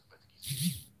የምመልስበት ጊዜ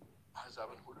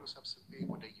አሕዛብን ሁሉ ሰብስቤ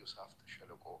ወደ ኢዮሳፍጥ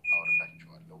ሸለቆ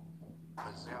አወርዳቸዋለሁ።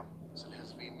 በዚያም ስለ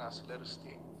ሕዝቤና ስለ ርስቴ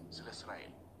ስለ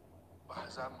እስራኤል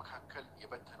በአሕዛብ መካከል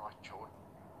የበተኗቸውን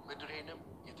ምድሬንም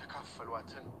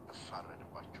የተካፈሏትን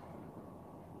እፋረድባቸዋለሁ።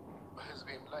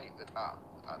 በሕዝቤም ላይ ዕጣ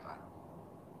እጣጣለሁ።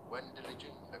 ወንድ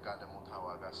ልጅን ለጋለሞታ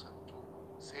ዋጋ ሰጡ፣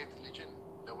 ሴት ልጅን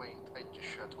ለወይን ጠጅ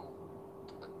ሸጡ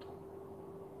ጠጡ።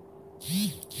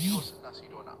 ጢሮስና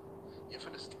ሲዶና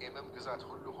የፍልስጤምም ግዛት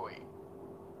ሁሉ ሆይ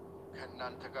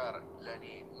ከእናንተ ጋር ለእኔ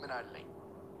ምን አለኝ?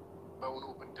 በውኑ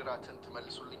ብድራትን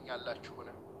ትመልሱልኛላችሁን?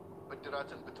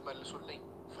 ብድራትን ብትመልሱልኝ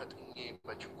ፈጥኜ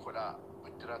በችኮላ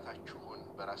ብድራታችሁን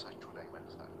በራሳችሁ ላይ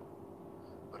መልሳለሁ።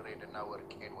 ብሬንና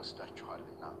ወርቄን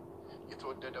ወስዳችኋልና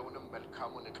የተወደደውንም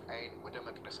መልካሙን ዕቃዬን ወደ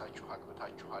መቅደሳችሁ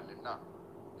አግብታችኋልና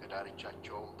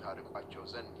ከዳርቻቸውም ታርቋቸው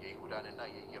ዘንድ የይሁዳንና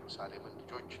የኢየሩሳሌምን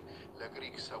ልጆች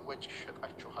ለግሪክ ሰዎች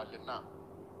ሸጣችኋልና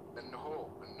እነሆ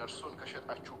እነርሱን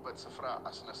ከሸጣችሁበት ስፍራ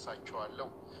አስነሳቸዋለሁ፣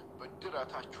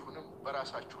 ብድራታችሁንም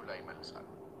በራሳችሁ ላይ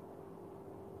መልሳለሁ።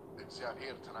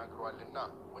 እግዚአብሔር ተናግሯልና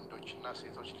ወንዶችና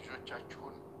ሴቶች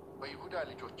ልጆቻችሁን በይሁዳ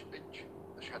ልጆች እጅ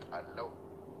እሸጣለሁ፣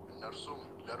 እነርሱም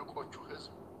ለሩቆቹ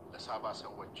ሕዝብ ለሳባ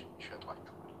ሰዎች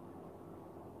ይሸጧችኋል።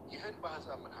 ይህን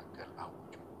በአሕዛብ መካከል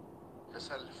አውጁ፣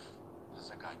 ለሰልፍ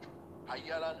ተዘጋጁ፣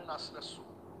 ኃያላንን አስነሱ፣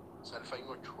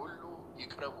 ሰልፈኞች ሁሉ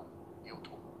ይቅረቡ ይውጡ።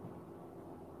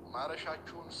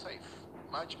 ማረሻችሁን ሰይፍ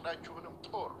ማጭዳችሁንም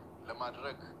ጦር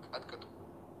ለማድረግ ቀጥቅጡ።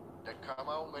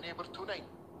 ደካማው እኔ ብርቱ ነኝ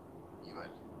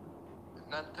ይበል።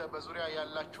 እናንተ በዙሪያ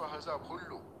ያላችሁ አሕዛብ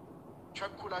ሁሉ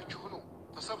ቸኩላችሁ ኑ፣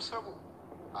 ተሰብሰቡ።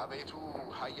 አቤቱ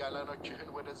ኃያላኖችህን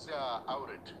ወደዚያ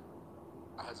አውርድ።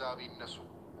 አሕዛብ ይነሱ፣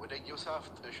 ወደ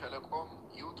ኢዮሳፍጥ ሸለቆም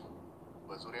ይውጡ።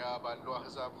 በዙሪያ ባሉ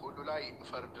አሕዛብ ሁሉ ላይ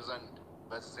እፈርድ ዘንድ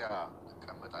በዚያ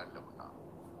እቀመጣለሁና።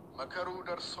 መከሩ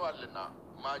ደርሷልና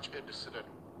ማጭድ ስደዱ፣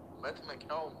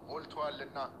 መጥመቂያውም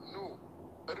ሞልቷልና ኑ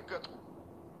እርገጡ።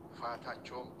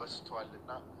 ክፋታቸውም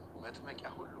በዝቷልና መጥመቂያ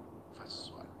ሁሉ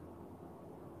ፈስሷል።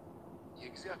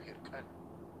 የእግዚአብሔር ቀን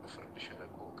በፍርድ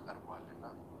ሸለቆ ቀርቧልና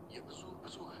የብዙ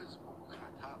ሕዝብ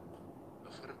ውካታ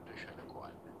በፍርድ ሸለቆ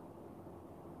አለ።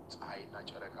 ፀሐይና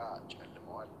ጨረቃ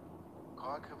ጨልመዋል፣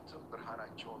 ከዋክብትም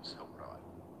ብርሃናቸውን ሰውረዋል።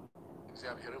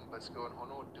 እግዚአብሔርም በጽዮን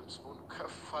ሆኖ ድምፁን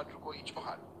ከፍ አድርጎ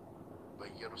ይጮኻል፣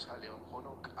 በኢየሩሳሌምም ሆኖ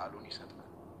ቃሉን ይሰጣል።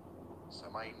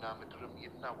 ሰማይና ምድርም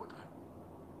ይናወጣል።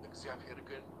 እግዚአብሔር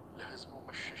ግን ለሕዝቡ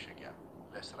መሸሸጊያ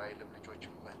ለእስራኤልም ልጆች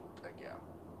መጠጊያ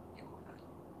ይሆናል።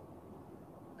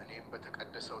 እኔም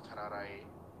በተቀደሰው ተራራዬ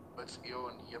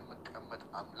በጽዮን የምቀመጥ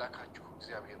አምላካችሁ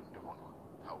እግዚአብሔር እንደሆነ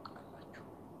ታውቃላችሁ።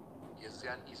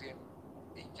 የዚያን ጊዜም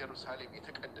ኢየሩሳሌም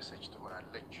የተቀደሰች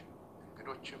ትሆናለች፣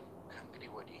 እንግዶችም ከእንግዲህ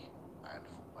ወዲህ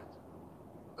አያልፉባት።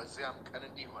 በዚያም ቀን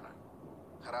እንዲህ ይሆናል፣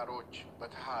 ተራሮች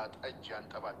በተሃ ጠጅ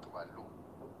ያንጠባጥባሉ፣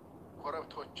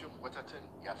 ኮረብቶችም ወተትን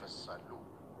ያፈሳሉ።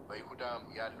 በይሁዳም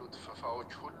ያሉት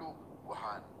ፈፋዎች ሁሉ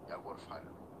ውሃን ያጎርፋሉ።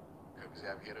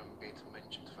 ከእግዚአብሔርም ቤት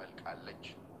ምንጭ ትፈልቃለች፣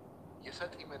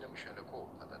 የሰጢምንም ሸለቆ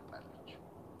ታጠጣለች።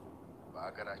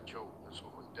 በአገራቸው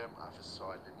ንጹሕን ደም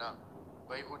አፍስሰዋልና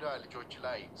በይሁዳ ልጆች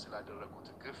ላይ ስላደረጉት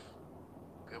ግፍ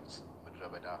ግብጽ ምድረ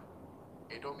በዳ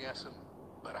ኤዶምያስም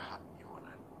በረሃ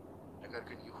ይሆናል። ነገር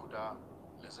ግን ይሁዳ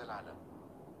ለዘላለም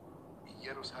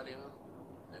ኢየሩሳሌምም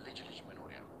ለልጅ ልጅ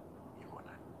መኖሪያ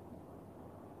ይሆናል።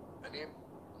 እኔም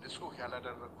ንጹሕ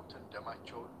ያላደረኩትን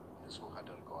ደማቸውን ንጹሕ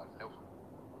አደርገዋለሁ፣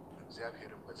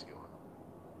 እግዚአብሔርም በጽዮን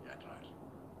ያድራል።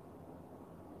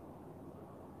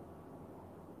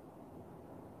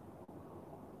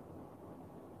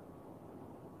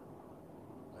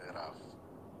 ምዕራፍ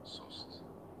 3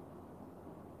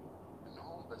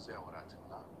 እነሆም በዚያ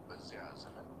ወራትና በዚያ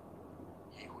ዘመን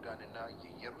የይሁዳንና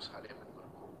የኢየሩሳሌምን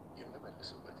ምርኮ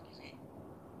የምመልስበት ጊዜ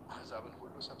አሕዛብን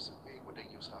ሁሉ ሰብስቤ ወደ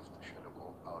ኢዮሳፍጥ ሸለቆ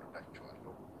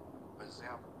አወርዳቸዋለሁ።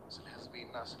 በዚያም ስለ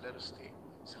ሕዝቤና ስለ ርስቴ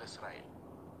ስለ እስራኤል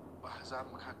በአሕዛብ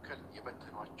መካከል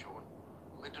የበተኗቸውን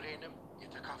ምድሬንም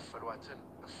የተካፈሏትን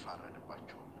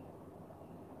እፋረድባቸዋለሁ።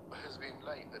 በሕዝቤም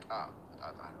ላይ ዕጣ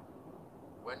እጣጣለሁ።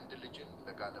 ወንድ ልጅን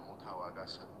ለጋለሞታ ዋጋ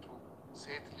ሰጡ፣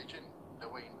 ሴት ልጅን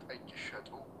ለወይን ጠጅ ሸጡ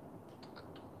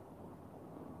ጠጡ።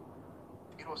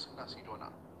 ጢሮስና ሲዶና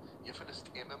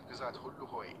የፍልስጤምም ግዛት ሁሉ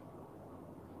ሆይ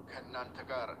ከእናንተ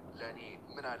ጋር ለእኔ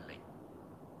ምን አለኝ?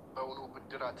 በውኑ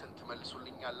ብድራትን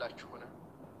ትመልሱልኛላችሁን?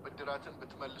 ብድራትን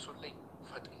ብትመልሱልኝ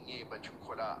ፈጥኜ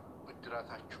በችኮላ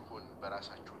ብድራታችሁን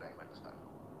በራሳችሁ ላይ መልሳለሁ።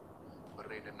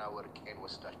 ብሬንና ወርቄን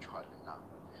ወስዳችኋልና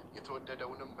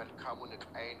የተወደደውንም መልካሙን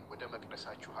ዕቃዬን ወደ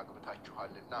መቅደሳችሁ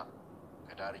አግብታችኋልና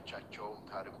ከዳርቻቸውም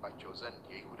ታርቋቸው ዘንድ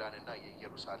የይሁዳንና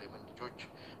የኢየሩሳሌምን ልጆች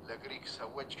ለግሪክ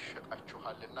ሰዎች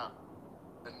ሸጣችኋልና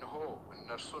እነሆ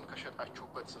እነርሱን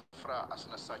ከሸጣችሁበት ስፍራ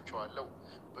አስነሳቸዋለሁ፣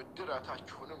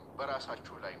 ብድራታችሁንም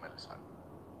በራሳችሁ ላይ መልሳለሁ።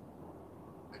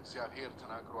 እግዚአብሔር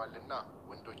ተናግሯልና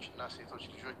ወንዶችና ሴቶች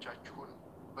ልጆቻችሁን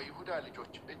በይሁዳ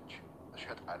ልጆች እጅ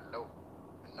እሸጣለሁ፣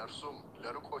 እነርሱም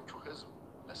ለርቆቹ ሕዝብ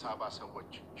ለሳባ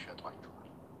ሰዎች ይሸጧችኋል።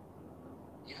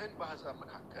 ይህን በአሕዛብ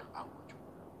መካከል አውጁ፣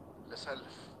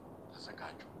 ለሰልፍ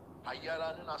ተዘጋጁ፣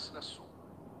 ኃያላንን አስነሱ፣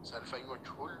 ሰልፈኞች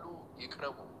ሁሉ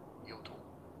ይቅረቡ ይውጡ።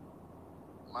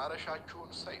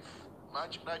 ማረሻችሁን ሰይፍ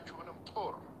ማጭዳችሁንም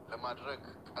ጦር ለማድረግ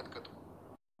ቀጥቅጡ።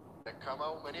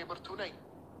 ደካማው እኔ ብርቱ ነኝ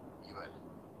ይበል።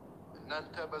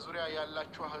 እናንተ በዙሪያ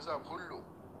ያላችሁ አሕዛብ ሁሉ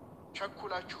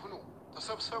ቸኩላችሁ ኑ፣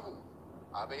 ተሰብሰቡ።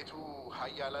 አቤቱ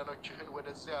ኃያላኖችህን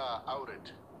ወደዚያ አውርድ።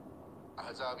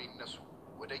 አሕዛብ ይነሱ፣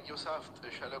 ወደ ኢዮሳፍጥ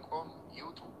ሸለቆም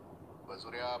ይውጡ።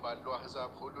 በዙሪያ ባሉ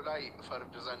አሕዛብ ሁሉ ላይ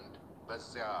እፈርድ ዘንድ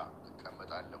በዚያ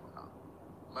እቀመጣለሁና።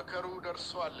 መከሩ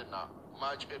ደርሷልና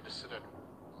ማጭድ ስደዱ፣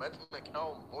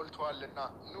 መጥመቂያውም ሞልቷልና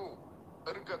ኑ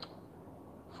እርገጡ።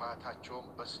 ክፋታቸውም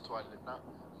በስቷልና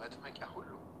መጥመቂያ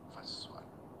ሁሉ ፈስሷል።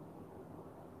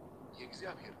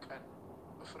 የእግዚአብሔር ቀን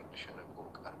በፍርድ ሸለቆ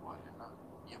ቀርቧልና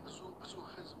የብዙ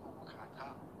ሕዝብ ውካታ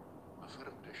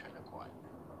በፍርድ ሸለቆ አለ።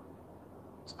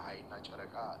 ፀሐይና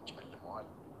ጨረቃ ጨልመዋል፣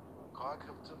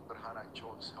 ከዋክብትም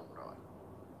ብርሃናቸውን ሰውረዋል።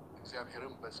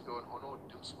 እግዚአብሔርም በጽዮን ሆኖ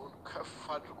ድምፁን ከፍ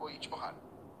አድርጎ ይጮኻል፣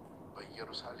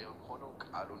 በኢየሩሳሌምም ሆኖ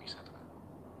ቃሉን ይሰጣል።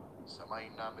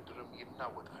 ሰማይና ምድርም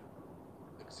ይናወጣል።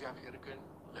 እግዚአብሔር ግን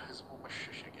ለሕዝቡ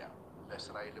መሸሸጊያ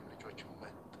ለእስራኤልም ልጆች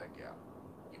መጠጊያ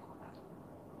ይሆናል።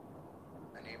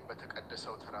 እኔም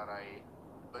በተቀደሰው ተራራዬ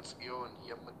በጽዮን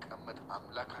የምቀመጥ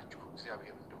አምላካችሁ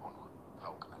እግዚአብሔር እንደሆንሁ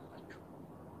ታውቃላችሁ።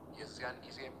 የዚያን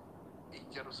ጊዜም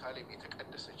ኢየሩሳሌም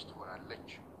የተቀደሰች ትሆናለች፣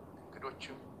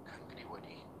 እንግዶችም ከእንግዲህ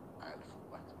ወዲህ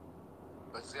አያልፉባትም።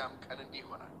 በዚያም ቀን እንዲህ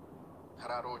ይሆናል፣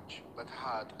 ተራሮች በተሃ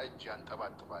ጠጅ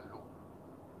ያንጠባጥባሉ፣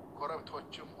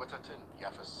 ኮረብቶችም ወተትን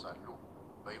ያፈሳሉ።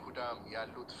 በይሁዳም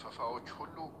ያሉት ፈፋዎች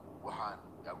ሁሉ ውሃን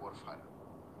ያጎርፋሉ።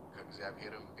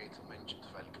 ከእግዚአብሔርም ቤት ምንጭ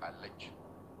ትፈልቃለች፣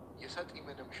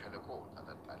 የሰጢምንም ሸለቆ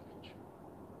ታጠጣለች።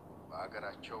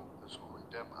 በአገራቸው ንጹሑን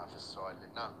ደም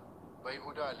አፍስሰዋልና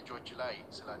በይሁዳ ልጆች ላይ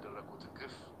ስላደረጉት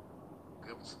ግፍ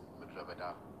ግብፅ ምድረ በዳ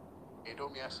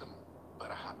ኤዶምያስም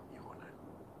በረሃ ይሆናል።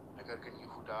 ነገር ግን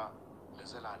ይሁዳ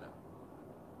ለዘላለም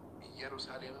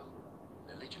ኢየሩሳሌምም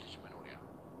ለልጅ ልጅ መኖሪያ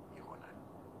ይሆናል።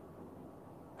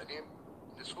 እኔም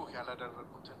ንጹሕ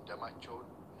ያላደረጉትን ደማቸውን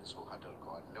ንጹሕ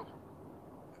አደርገዋለሁ፣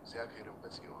 እግዚአብሔርም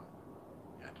በጽዮን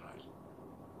ያድራል።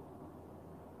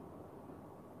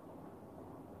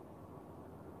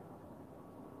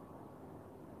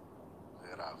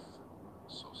 ምዕራፍ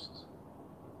 3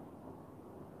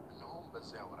 እነሆም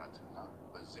በዚያ ወራትና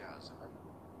በዚያ ዘመን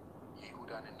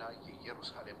የይሁዳንና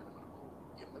የኢየሩሳሌምን ምርኮ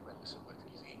የምመልስበት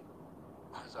ጊዜ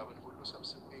አሕዛብን ሁሉ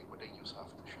ሰብስቤ ወደ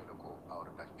ኢዮሳፍጥ ሸለቆ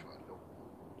አወርዳቸዋለሁ።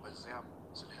 በዚያም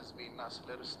ስለ ሕዝቤና ስለ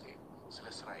ርስቴ ስለ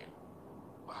እስራኤል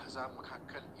በአሕዛብ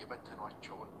መካከል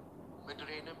የበተኗቸውን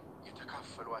ምድሬንም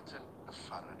የተካፈሏትን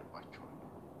እፋረድባቸዋለሁ።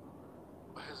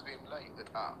 በሕዝቤም ላይ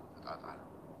ዕጣ እጣጣለሁ።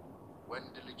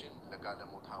 ወንድ ልጅን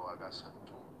ለጋለሞታ ዋጋ ሰጡ፣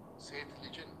 ሴት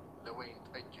ልጅን ለወይን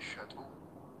ጠጅ ሸጡ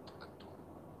ጠጡ።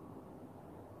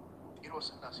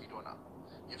 ጢሮስና ሲዶና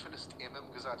የፍልስጤምም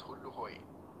ግዛት ሁሉ ሆይ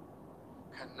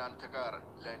ከእናንተ ጋር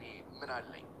ለእኔ ምን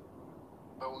አለኝ?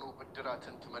 በውኑ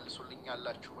ብድራትን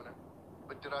ትመልሱልኛላችሁን?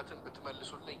 ብድራትን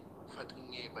ብትመልሱልኝ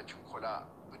ፈጥኜ በችኮላ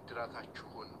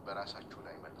ብድራታችሁን በራሳችሁ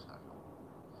ላይ መልሳለሁ።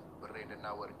 ብሬንና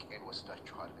ወርቄን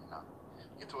ወስዳችኋልና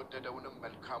የተወደደውንም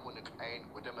መልካሙን ዕቃዬን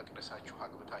ወደ መቅደሳችሁ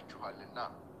አግብታችኋልና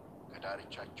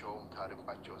ከዳርቻቸውም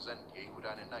ታርቋቸው ዘንድ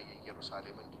የይሁዳንና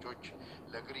የኢየሩሳሌምን ልጆች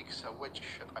ለግሪክ ሰዎች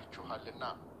ሸጣችኋልና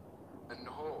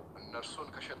እነሆ እነርሱን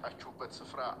ከሸጣችሁበት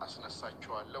ስፍራ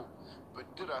አስነሳቸዋለሁ፣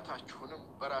 ብድራታችሁንም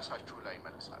በራሳችሁ ላይ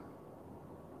መልሳለሁ።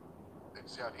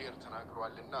 እግዚአብሔር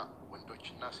ተናግሯልና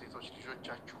ወንዶችና ሴቶች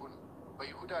ልጆቻችሁን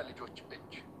በይሁዳ ልጆች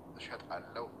እጅ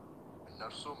እሸጣለሁ፣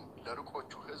 እነርሱም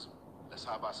ለርቆቹ ሕዝብ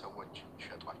ለሳባ ሰዎች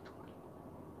ይሸጧችኋል።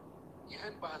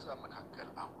 ይህን በአሕዛብ መካከል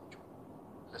አውጁ፣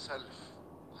 ለሰልፍ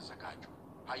ተዘጋጁ፣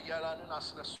 ኃያላንን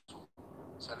አስነሱ፣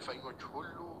 ሰልፈኞች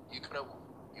ሁሉ ይቅረቡ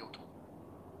ይውጡ።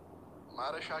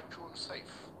 ማረሻችሁን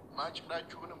ሰይፍ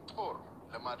ማጭዳችሁንም ጦር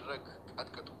ለማድረግ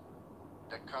ቀጥቅጡ።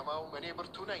 ደካማው እኔ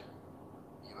ብርቱ ነኝ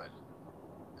ይበል።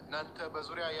 እናንተ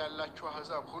በዙሪያ ያላችሁ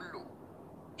አሕዛብ ሁሉ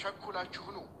ቸኩላችሁ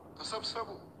ኑ፣ ተሰብሰቡ።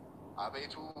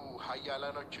 አቤቱ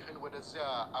ኃያላኖችህን ወደዚያ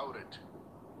አውርድ።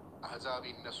 አሕዛብ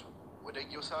ይነሱ፣ ወደ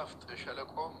ኢዮሳፍጥ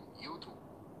ሸለቆም ይውጡ።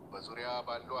 በዙሪያ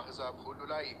ባሉ አሕዛብ ሁሉ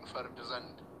ላይ እፈርድ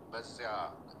ዘንድ በዚያ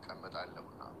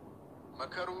እቀመጣለሁና።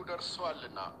 መከሩ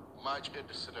ደርሷልና ማጭድ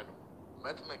ስደዱ፣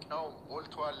 መጥመቂያውም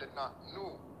ሞልቷልና ኑ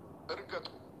እርገጡ።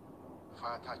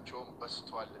 ፋታቸውም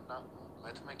በስቷልና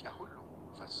መጥመቂያ ሁሉ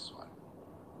ፈስሷል።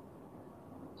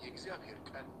 የእግዚአብሔር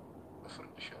ቀን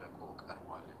በፍርድ ሸለቆ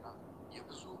ቀርቧልና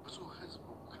የብዙ ሕዝብ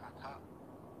ውካታ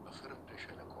በፍርድ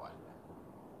ሸለቆ አለ።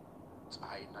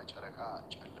 ፀሐይና ጨረቃ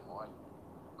ጨልመዋል፣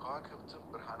 ከዋክብትም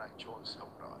ብርሃናቸውን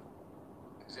ሰውረዋል።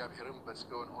 እግዚአብሔርም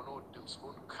በጽዮን ሆኖ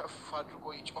ድምፁን ከፍ አድርጎ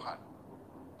ይጮኻል፣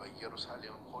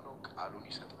 በኢየሩሳሌምም ሆኖ ቃሉን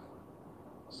ይሰጣል።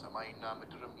 ሰማይና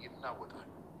ምድርም ይናወጣል።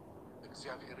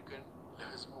 እግዚአብሔር ግን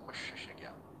ለሕዝቡ መሸሸጊያ፣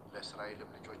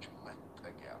 ለእስራኤልም ልጆች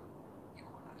መጠጊያ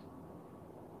ይሆናል።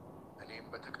 እኔም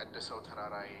በተቀደሰው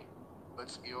ተራራዬ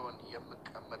በጽዮን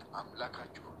የምቀመጥ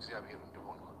አምላካችሁ እግዚአብሔር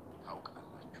እንደሆንሁ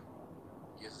ታውቃላችሁ።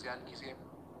 የዚያን ጊዜም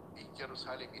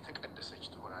ኢየሩሳሌም የተቀደሰች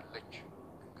ትሆናለች፣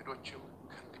 እንግዶችም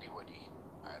ከእንግዲህ ወዲህ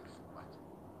አያልፉባት።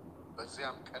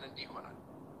 በዚያም ቀን እንዲህ ይሆናል፣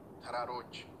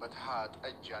 ተራሮች በተሃ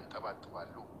ጠጅ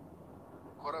ያንጠባጥባሉ፣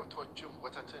 ኮረብቶችም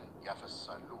ወተትን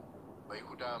ያፈሳሉ።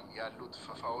 በይሁዳም ያሉት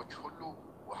ፈፋዎች ሁሉ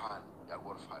ውሃን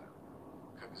ያጎርፋሉ።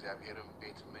 ከእግዚአብሔርም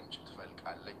ቤት ምንጭ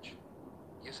ትፈልቃለች፣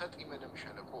 የሰጢምንም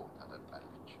ሸለቆ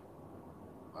ታጠጣለች።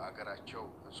 በአገራቸው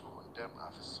ንጹሕን ደም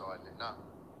አፍሰዋልና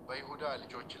በይሁዳ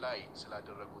ልጆች ላይ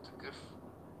ስላደረጉት ግፍ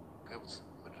ግብፅ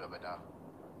ምድረ በዳ፣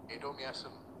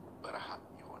 ኤዶምያስም በረሃ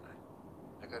ይሆናል።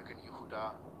 ነገር ግን ይሁዳ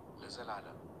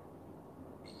ለዘላለም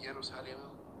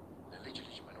ኢየሩሳሌምም ለልጅ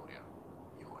ልጅ መኖሪያ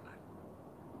ይሆናል።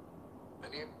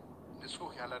 እኔም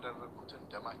ንጹሕ ያላደረጉትን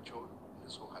ደማቸውን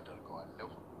ንጹሕ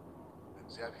አደርገዋለሁ፣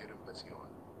 እግዚአብሔርም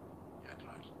በጽዮን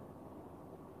ያድራል።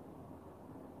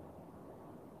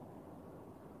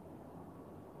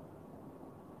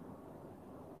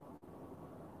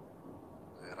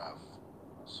 ምዕራፍ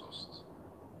 3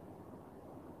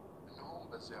 እነሆም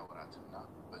በዚያ ወራትና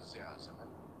በዚያ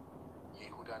ዘመን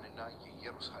የይሁዳንና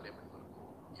የኢየሩሳሌምን ምርኮ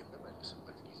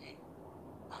የምመልስበት ጊዜ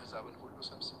አሕዛብን ሁሉ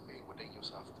ሰብስቤ ወደ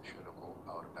ኢዮሳፍጥ ሸለቆ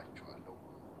አወርዳቸዋለሁ።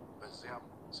 በዚያም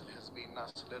ስለ ሕዝቤና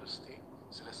ስለ ርስቴ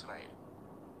ስለ እስራኤል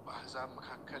በአሕዛብ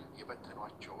መካከል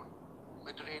የበተኗቸውን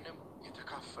ምድሬንም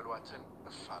የተካፈሏትን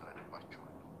እፋረድባቸዋለሁ።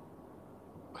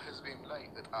 በሕዝቤም ላይ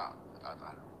ዕጣ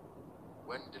እጣጣሉ።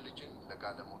 ወንድ ልጅን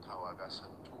ለጋለሞታ ዋጋ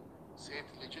ሰጡ፣ ሴት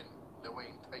ልጅን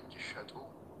ለወይን ጠጅ ሸጡ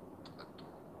ጠጡ።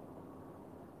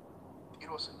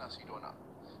 ጢሮስና ሲዶና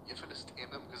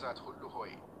የፍልስጤምም ግዛት ሁሉ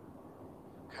ሆይ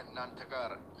ከእናንተ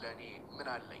ጋር ለእኔ ምን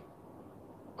አለኝ?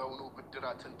 በውኑ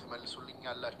ብድራትን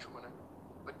ትመልሱልኛላችሁን?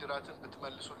 ብድራትን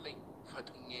ብትመልሱልኝ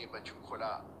ፈጥኜ በችኮላ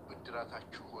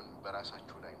ብድራታችሁን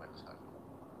በራሳችሁ ላይ መልሳለሁ።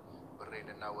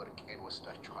 ብሬንና ወርቄን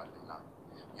ወስዳችኋልና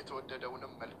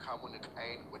የተወደደውንም መልካሙን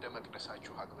ዕቃዬን ወደ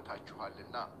መቅደሳችሁ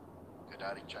አግብታችኋልና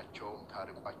ከዳርቻቸውም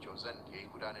ታርቋቸው ዘንድ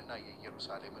የይሁዳንና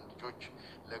የኢየሩሳሌምን ልጆች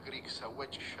ለግሪክ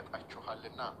ሰዎች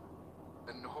ሸጣችኋልና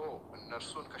እነሆ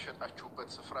እነርሱን ከሸጣችሁበት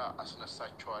ስፍራ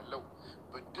አስነሳቸዋለሁ፣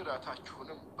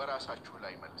 ብድራታችሁንም በራሳችሁ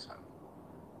ላይ መልሳለሁ።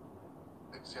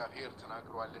 እግዚአብሔር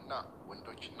ተናግሯልና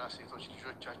ወንዶችና ሴቶች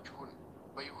ልጆቻችሁን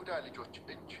በይሁዳ ልጆች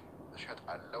እጅ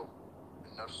እሸጣለሁ፣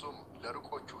 እነርሱም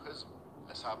ለሩቆቹ ሕዝብ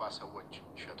ለሳባ ሰዎች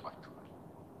ይሸጧችኋል።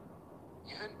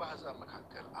 ይህን በአሕዛብ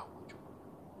መካከል አውጁ፣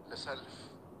 ለሰልፍ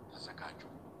ተዘጋጁ፣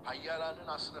 ኃያላንን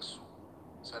አስነሱ፣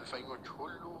 ሰልፈኞች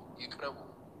ሁሉ ይቅረቡ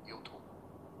ይውጡ።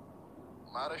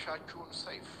 ማረሻችሁን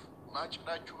ሰይፍ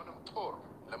ማጭዳችሁንም ጦር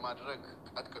ለማድረግ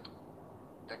ቀጥቅጡ።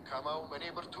 ደካማው እኔ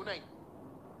ብርቱ ነኝ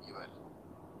ይበል።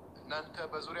 እናንተ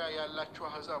በዙሪያ ያላችሁ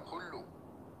አሕዛብ ሁሉ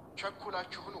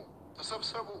ቸኩላችሁ ኑ፣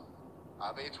 ተሰብሰቡ።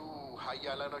 አቤቱ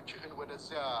ኃያላኖችህን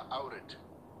ወደዚያ አውርድ።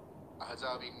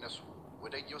 አሕዛብ ይነሱ፣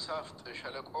 ወደ ኢዮሳፍጥ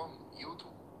ሸለቆም ይውጡ።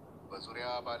 በዙሪያ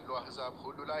ባሉ አሕዛብ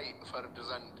ሁሉ ላይ እፈርድ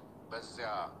ዘንድ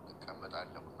በዚያ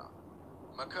እቀመጣለሁና።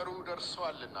 መከሩ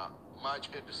ደርሷልና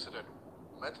ማጭድ ስደዱ፣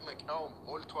 መጥመቂያውም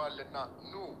ሞልቷልና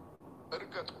ኑ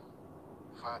እርገጡ።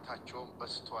 ፋታቸውም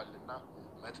በስቷልና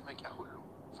መጥመቂያ ሁሉ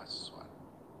ፈስሷል።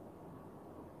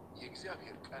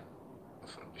 የእግዚአብሔር ቀን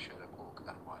በፍርድ ሸለቆ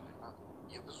ቀርቧልና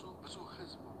የብዙ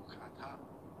ሕዝብ ውካታ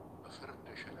በፍርድ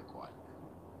ሸለቆ አለ።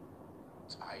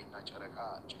 ፀሐይና ጨረቃ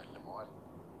ጨልመዋል፣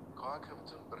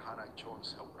 ከዋክብትም ብርሃናቸውን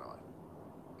ሰውረዋል።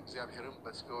 እግዚአብሔርም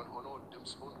በጽዮን ሆኖ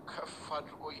ድምፁን ከፍ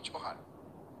አድርጎ ይጮሃል፣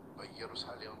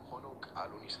 በኢየሩሳሌምም ሆኖ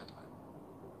ቃሉን ይሰጣል።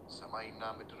 ሰማይና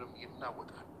ምድርም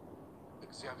ይናወጣል።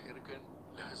 እግዚአብሔር ግን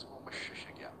ለሕዝቡ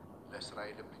መሸሸጊያ፣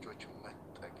 ለእስራኤልም ልጆች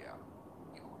መጠጊያ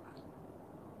ይሆናል።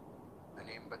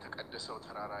 እኔም በተቀደሰው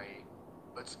ተራራዬ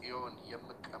በጽዮን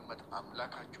የምቀመጥ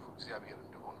አምላካችሁ እግዚአብሔር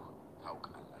እንደሆንሁ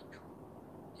ታውቃላችሁ።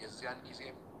 የዚያን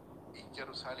ጊዜም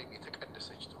ኢየሩሳሌም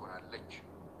የተቀደሰች ትሆናለች፣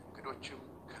 እንግዶችም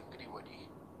ከእንግዲህ ወዲህ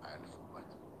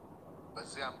አያልፉባትም።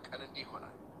 በዚያም ቀን እንዲህ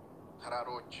ይሆናል፣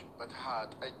 ተራሮች በተሃ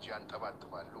ጠጅ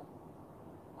ያንጠባጥባሉ፣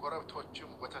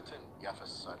 ኮረብቶችም ወተትን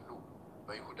ያፈሳሉ።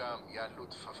 በይሁዳም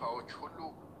ያሉት ፈፋዎች ሁሉ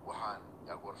ውሃን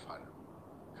ያጎርፋሉ።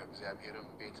 ከእግዚአብሔርም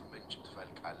ቤት ምንጭ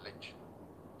ትፈልቃለች፣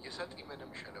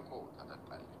 የሰጢምንም ሸለቆ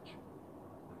ታጠጣለች።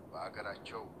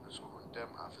 በአገራቸው ንጹሕን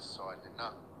ደም አፍስሰዋልና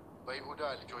በይሁዳ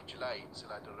ልጆች ላይ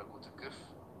ስላደረጉት ግፍ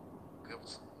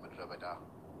ግብጽ ምድረ በዳ፣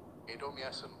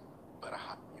 ኤዶምያስም በረሃ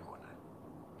ይሆናል።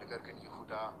 ነገር ግን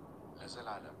ይሁዳ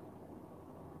ለዘላለም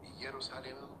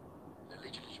ኢየሩሳሌምም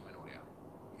ለልጅ ልጅ መኖሪያ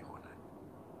ይሆናል።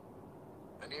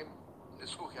 እኔም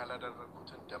ንጹሕ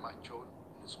ያላደረግኩትን ደማቸውን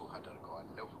ንጹሕ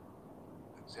አደርገዋለሁ፣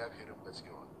 እግዚአብሔርም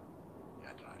በጽዮን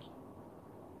ያድራል።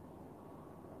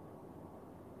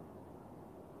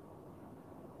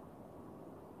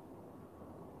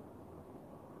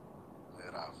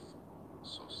 ምዕራፍ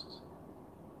 3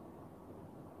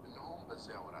 እነሆም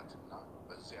በዚያ ወራትና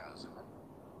በዚያ ዘመን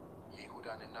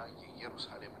የይሁዳንና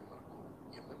የኢየሩሳሌምን ምርኮ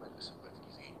የምመልስበት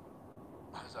ጊዜ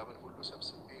አሕዛብን ሁሉ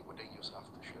ሰብስቤ ወደ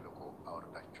ኢዮሳፍጥ ሸለቆ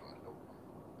አወርዳቸዋለሁ።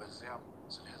 በዚያም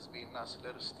ስለ ሕዝቤና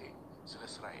ስለ ርስቴ ስለ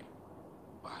እስራኤል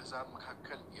በአሕዛብ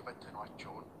መካከል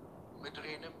የበተኗቸውን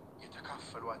ምድሬንም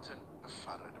የተካፈሏትን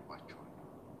እፋረድባቸዋለሁ።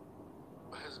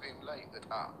 በሕዝቤም ላይ ዕጣ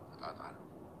እጣጣሉ።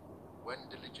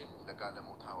 ወንድ ልጅን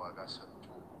ለጋለሞታ ዋጋ ሰጡ፣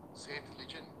 ሴት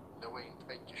ልጅን ለወይን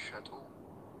ጠጅ ሸጡ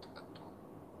ጠጡ።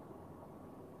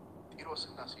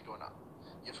 ጢሮስና ሲዶና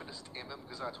የፍልስጤምም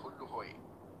ግዛት ሁሉ ሆይ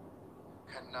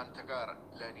ከእናንተ ጋር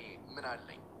ለእኔ ምን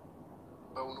አለኝ?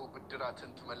 በውኑ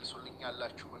ብድራትን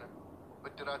ትመልሱልኛላችሁን?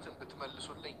 ብድራትን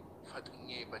ብትመልሱልኝ ፈጥኜ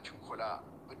በችኮላ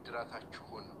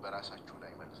ብድራታችሁን በራሳችሁ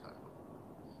ላይ መልሳለሁ።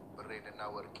 ብሬንና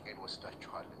ወርቄን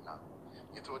ወስዳችኋልና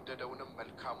የተወደደውንም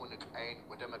መልካሙን ዕቃዬን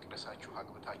ወደ መቅደሳችሁ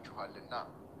አግብታችኋልና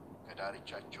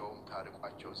ከዳርቻቸውም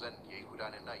ታርቋቸው ዘንድ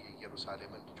የይሁዳንና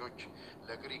የኢየሩሳሌምን ልጆች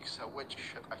ለግሪክ ሰዎች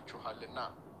ሸጣችኋልና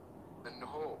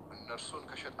እነሆ እነርሱን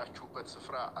ከሸጣችሁበት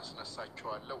ስፍራ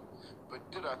አስነሳቸዋለሁ፣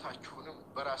 ብድራታችሁንም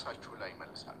በራሳችሁ ላይ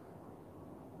መልሳለሁ።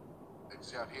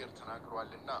 እግዚአብሔር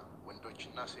ተናግሯልና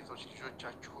ወንዶችና ሴቶች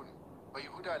ልጆቻችሁን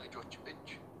በይሁዳ ልጆች እጅ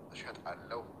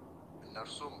እሸጣለሁ፣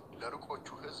 እነርሱም ለሩቆቹ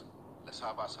ሕዝብ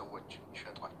ለሳባ ሰዎች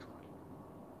ይሸጧችኋል።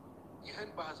 ይህን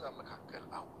በአሕዛብ መካከል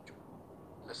አውጁ፣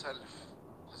 ለሰልፍ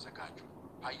ተዘጋጁ፣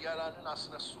 ኃያላንን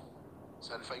አስነሱ፣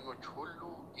 ሰልፈኞች ሁሉ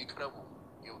ይቅረቡ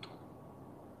ይውጡ።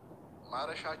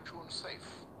 ማረሻችሁን ሰይፍ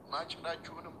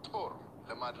ማጭዳችሁንም ጦር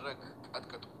ለማድረግ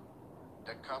ቀጥቅጡ።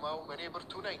 ደካማው እኔ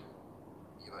ብርቱ ነኝ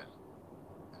ይበል።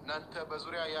 እናንተ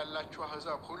በዙሪያ ያላችሁ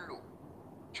አሕዛብ ሁሉ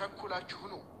ቸኩላችሁ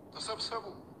ኑ፣ ተሰብሰቡ።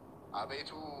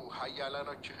 አቤቱ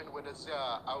ኃያላኖችህን ወደዚያ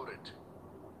አውርድ።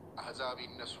 አሕዛብ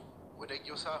ይነሱ፣ ወደ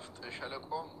ኢዮሳፍጥ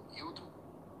ሸለቆም ይውጡ።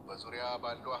 በዙሪያ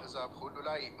ባሉ አሕዛብ ሁሉ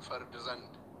ላይ እፈርድ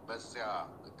ዘንድ በዚያ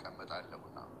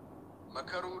እቀመጣለሁና።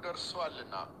 መከሩ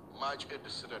ደርሷልና ማጭድ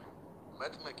ስደዱ፣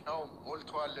 መጥመቂያውም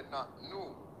ሞልቷልና ኑ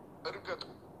እርገጡ።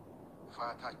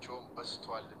 ክፋታቸውም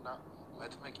በዝቷልና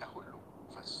መጥመቂያ ሁሉ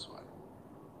ፈስሷል።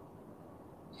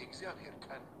 የእግዚአብሔር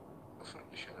ቀን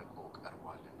በፍርድ ሸለቆ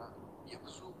ቀርቧልና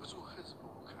የብዙ ሕዝብ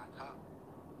ውካታ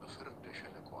በፍርድ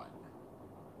ሸለቆ አለ።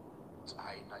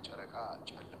 ፀሐይና ጨረቃ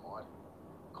ጨልመዋል፣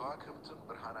 ከዋክብትም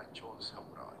ብርሃናቸውን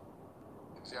ሰውረዋል።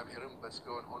 እግዚአብሔርም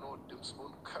በጽዮን ሆኖ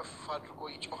ድምፁን ከፍ አድርጎ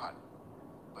ይጮሃል፣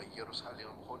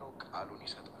 በኢየሩሳሌምም ሆኖ ቃሉን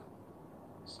ይሰጣል።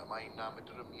 ሰማይና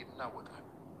ምድርም ይናወጣል።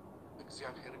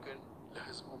 እግዚአብሔር ግን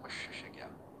ለሕዝቡ መሸሸጊያ፣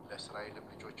 ለእስራኤልም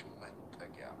ልጆች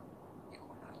መጠጊያ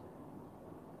ይሆናል።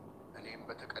 እኔም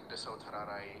በተቀደሰው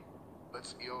ተራራዬ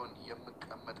በጽዮን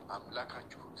የምቀመጥ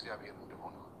አምላካችሁ እግዚአብሔር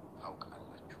እንደሆንሁ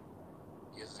ታውቃላችሁ።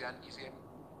 የዚያን ጊዜም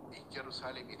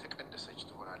ኢየሩሳሌም የተቀደሰች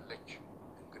ትሆናለች፣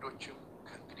 እንግዶችም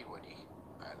ከእንግዲህ ወዲህ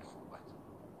አያልፉባትም።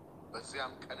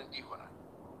 በዚያም ቀን እንዲህ ይሆናል፣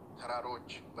 ተራሮች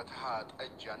በተሃ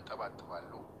ጠጅ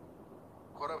ያንጠባጥባሉ፣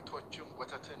 ኮረብቶችም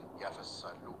ወተትን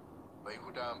ያፈሳሉ።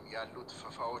 በይሁዳም ያሉት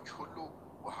ፈፋዎች ሁሉ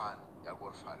ውሃን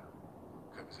ያጎርፋሉ።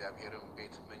 ከእግዚአብሔርም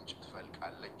ቤት ምንጭ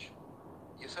ትፈልቃለች፣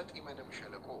 የሰጢምንም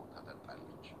ሸለቆ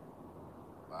ታጠጣለች።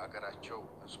 በአገራቸው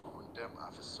ንጹሕን ደም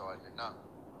አፍስሰዋልና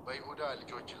በይሁዳ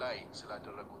ልጆች ላይ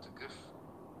ስላደረጉት ግፍ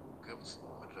ግብጽ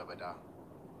ምድረ በዳ፣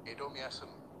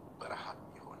 ኤዶምያስም በረሃ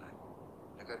ይሆናል።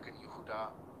 ነገር ግን ይሁዳ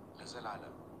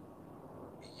ለዘላለም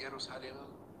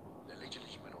ኢየሩሳሌምም ለልጅ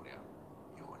ልጅ መኖሪያ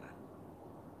ይሆናል።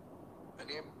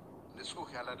 እኔም ንጹሕ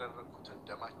ያላደረግኩትን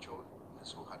ደማቸውን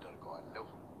ንጹሕ አደርገዋለሁ፣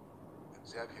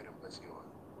 እግዚአብሔርም በጽዮን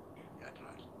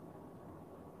ያድራል።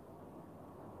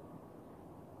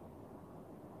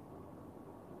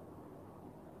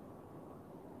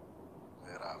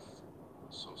 ምዕራፍ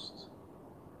 3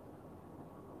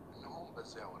 እነሆም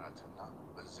በዚያ ወራትና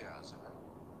በዚያ ዘመን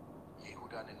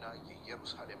የይሁዳንና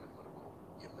የኢየሩሳሌምን ምርኮ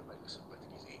የምመልስበት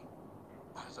ጊዜ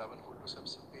አሕዛብን ሁሉ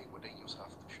ሰብስቤ ወደ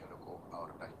ኢዮሳፍጥ ሸለቆ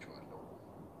አወርዳቸዋለሁ።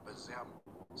 በዚያም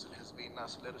ስለ ሕዝቤና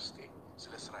ስለ ርስቴ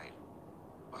ስለ እስራኤል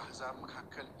በአሕዛብ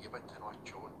መካከል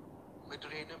የበተኗቸውን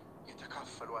ምድሬንም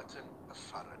የተካፈሏትን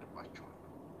እፋረድባቸዋለሁ።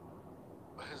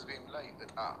 በሕዝቤም ላይ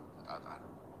ዕጣ ተጣጣሉ።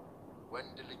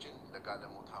 ወንድ ልጅን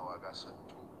ለጋለሞታ ዋጋ ሰጡ፣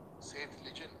 ሴት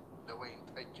ልጅን ለወይን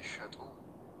ጠጅ ሸጡ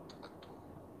ጠጡ።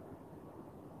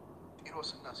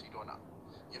 ጢሮስና ሲዶና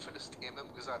የፍልስጤምም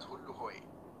ግዛት ሁሉ ሆይ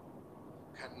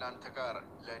ከእናንተ ጋር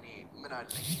ለእኔ ምን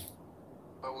አለኝ?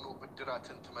 በውኑ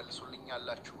ብድራትን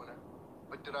ትመልሱልኛላችሁን?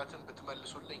 ብድራትን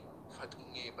ብትመልሱልኝ ፈጥኜ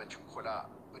በችኮላ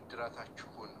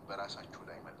ብድራታችሁን በራሳችሁ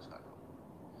ላይ መልሳለሁ።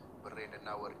 ብሬንና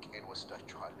ወርቄን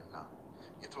ወስዳችኋልና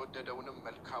የተወደደውንም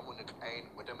መልካሙን ዕቃዬን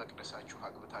ወደ መቅደሳችሁ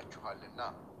አግብታችኋልና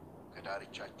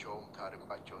ከዳርቻቸውም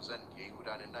ታርቋቸው ዘንድ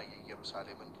የይሁዳንና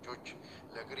የኢየሩሳሌምን ልጆች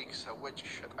ለግሪክ ሰዎች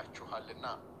ሸጣችኋልና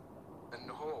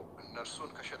እነሆ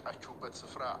እነርሱን ከሸጣችሁበት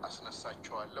ስፍራ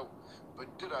አስነሳቸዋለሁ፣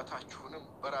 ብድራታችሁንም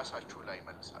በራሳችሁ ላይ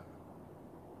መልሳለሁ።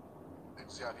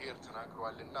 እግዚአብሔር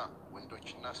ተናግሯልና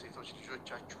ወንዶችና ሴቶች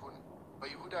ልጆቻችሁን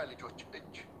በይሁዳ ልጆች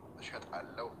እጅ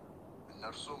እሸጣለሁ፣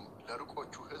 እነርሱም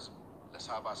ለሩቆቹ ሕዝብ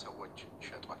ለሳባ ሰዎች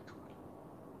ይሸጧችኋል።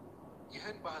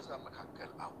 ይህን በአሕዛብ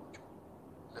መካከል አውጁ፣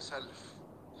 ለሰልፍ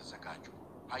ተዘጋጁ፣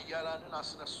 ኃያላንን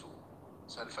አስነሱ፣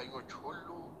 ሰልፈኞች ሁሉ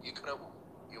ይቅረቡ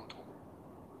ይውጡ።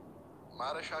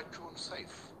 ማረሻችሁን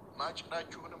ሰይፍ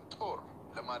ማጭዳችሁንም ጦር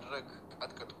ለማድረግ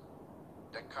ቀጥቅጡ።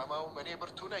 ደካማውም እኔ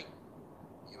ብርቱ ነኝ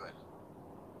ይበል።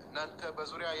 እናንተ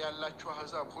በዙሪያ ያላችሁ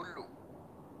አሕዛብ ሁሉ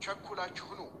ቸኩላችሁ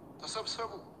ኑ፣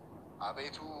 ተሰብሰቡ።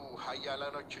 አቤቱ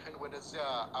ኃያላኖችህን ወደዚያ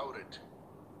አውርድ።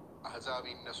 አሕዛብ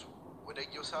ይነሱ፣ ወደ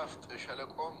ኢዮሳፍጥ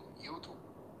ሸለቆም ይውጡ።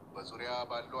 በዙሪያ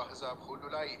ባሉ አሕዛብ ሁሉ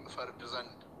ላይ እፈርድ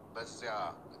ዘንድ በዚያ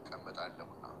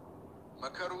እቀመጣለሁና።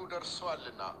 መከሩ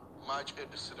ደርሷልና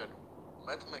ማጭድ ስደዱ፣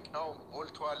 መጥመቂያውም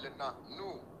ሞልቷልና ኑ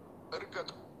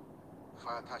እርገጡ።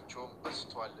 ክፋታቸውም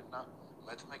በዝቷልና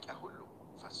መጥመቂያ ሁሉ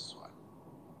ፈስሷል።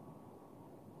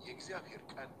 የእግዚአብሔር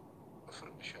ቀን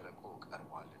በፍርድ ሸለቆ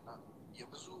ቀርቧልና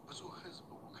የብዙ ሕዝብ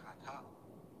ውካታ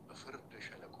በፍርድ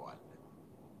ሸለቆ አለ።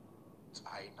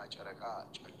 ፀሐይና ጨረቃ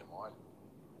ጨልመዋል፣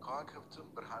 ከዋክብትም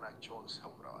ብርሃናቸውን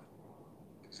ሰውረዋል።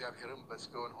 እግዚአብሔርም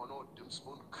በጽዮን ሆኖ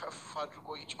ድምፁን ከፍ አድርጎ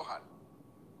ይጮኻል፣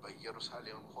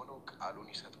 በኢየሩሳሌምም ሆኖ ቃሉን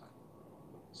ይሰጣል።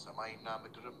 ሰማይና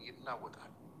ምድርም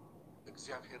ይናወጣል።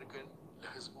 እግዚአብሔር ግን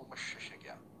ለሕዝቡ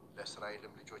መሸሸጊያ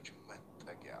ለእስራኤልም ልጆች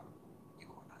መጠጊያ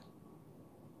ይሆናል።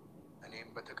 እኔም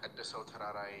በተቀደሰው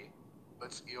ተራራዬ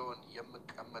በጽዮን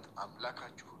የምቀመጥ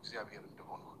አምላካችሁ እግዚአብሔር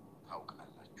እንደሆንሁ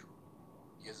ታውቃላችሁ።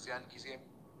 የዚያን ጊዜም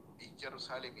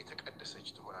ኢየሩሳሌም የተቀደሰች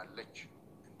ትሆናለች፣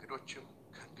 እንግዶችም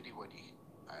ከእንግዲህ ወዲህ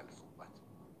አያልፉባት።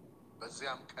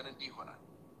 በዚያም ቀን እንዲህ ይሆናል፣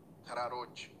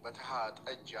 ተራሮች በተሃ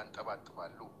ጠጅ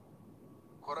ያንጠባጥባሉ፣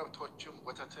 ኮረብቶችም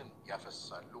ወተትን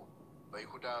ያፈሳሉ።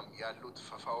 በይሁዳም ያሉት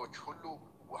ፈፋዎች ሁሉ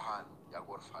ውሃን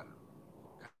ያጎርፋሉ።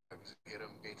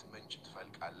 ከእግዚአብሔርም ቤት ምንጭ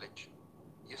ትፈልቃለች፣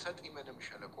 የሰጢምንም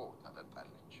ሸለቆ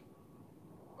ታጠጣለች።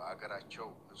 በአገራቸው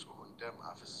ንጹሑን ደም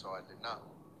አፍሰዋልና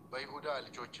በይሁዳ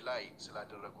ልጆች ላይ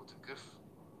ስላደረጉት ግፍ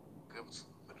ግብፅ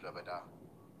ምድረ በዳ፣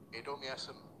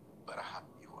 ኤዶምያስም በረሃ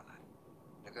ይሆናል።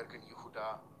 ነገር ግን ይሁዳ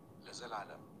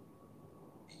ለዘላለም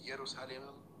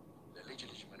ኢየሩሳሌምም ለልጅ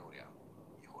ልጅ መኖሪያ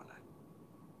ይሆናል።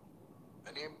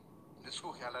 እኔም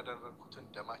ንጹሕ ያላደረግኩትን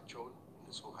ደማቸውን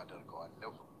ንጹሕ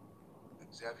አደርገዋለሁ፣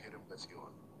 እግዚአብሔርም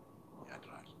በጽዮን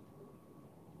ያድራል።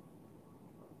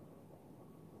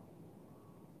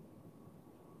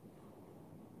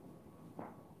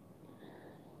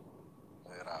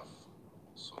 ምዕራፍ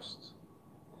 3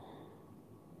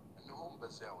 እነሆም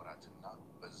በዚያ ወራትና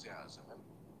በዚያ ዘመን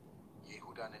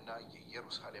የይሁዳንና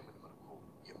የኢየሩሳሌምን ምርኮ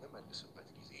የምመልስበት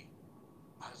ጊዜ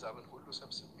አሕዛብን ሁሉ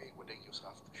ሰብስቤ ወደ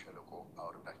ኢዮሳፍጥ ሸለቆ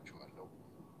አወርዳቸዋለሁ።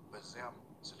 በዚያም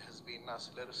ስለ ሕዝቤና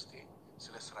ስለ ርስቴ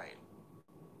ስለ እስራኤል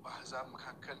በአሕዛብ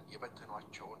መካከል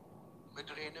የበተኗቸውን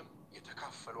ምድሬንም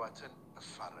የተካፈሏትን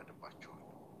እፋረድባቸዋለሁ።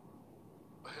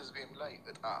 በሕዝቤም ላይ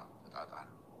ዕጣ ተጣጣሉ።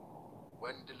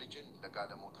 ወንድ ልጅን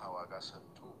ለጋለሞታ ዋጋ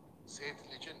ሰጡ፣ ሴት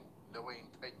ልጅን ለወይን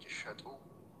ጠጅ ሸጡ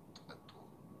ጠጡ።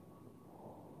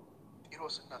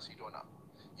 ጢሮስና ሲዶና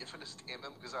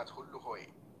የፍልስጤምም ግዛት ሁሉ ሆይ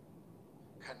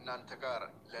ከእናንተ ጋር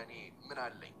ለእኔ ምን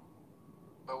አለኝ?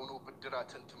 በውኑ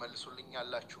ብድራትን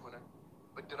ትመልሱልኛላችሁን?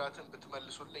 ብድራትን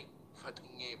ብትመልሱልኝ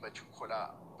ፈጥኜ በችኮላ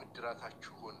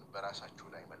ብድራታችሁን በራሳችሁ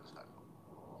ላይ መልሳለሁ።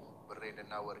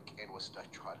 ብሬንና ወርቄን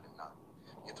ወስዳችኋልና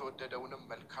የተወደደውንም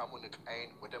መልካሙን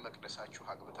ዕቃዬን ወደ መቅደሳችሁ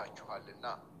አግብታችኋልና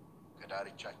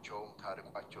ከዳርቻቸውም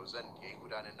ታርቋቸው ዘንድ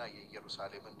የይሁዳንና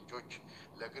የኢየሩሳሌምን ልጆች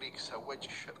ለግሪክ ሰዎች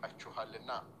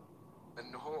ሸጣችኋልና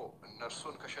እነሆ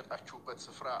እነርሱን ከሸጣችሁበት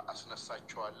ስፍራ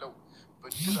አስነሳቸዋለሁ፣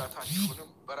 ብድራታችሁንም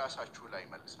በራሳችሁ ላይ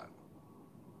መልሳለሁ።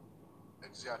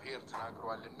 እግዚአብሔር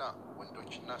ተናግሯልና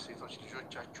ወንዶችና ሴቶች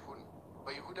ልጆቻችሁን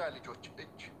በይሁዳ ልጆች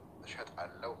እጅ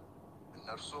እሸጣለሁ፣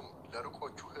 እነርሱም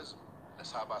ለርቆቹ ሕዝብ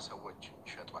ለሳባ ሰዎች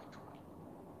ይሸጧችኋል።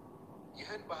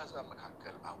 ይህን በአሕዛብ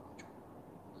መካከል አውጁ፣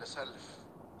 ለሰልፍ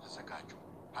ተዘጋጁ፣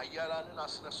 ኃያላንን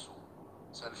አስነሱ፣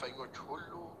 ሰልፈኞች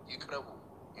ሁሉ ይቅረቡ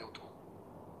ይውጡ።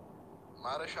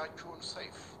 ማረሻችሁን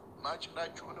ሰይፍ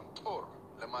ማጭዳችሁንም ጦር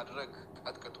ለማድረግ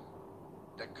ቀጥቅጡ።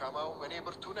 ደካማው እኔ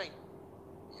ብርቱ ነኝ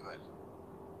ይበል።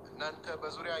 እናንተ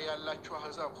በዙሪያ ያላችሁ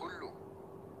አሕዛብ ሁሉ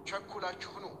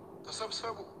ቸኩላችሁ ኑ፣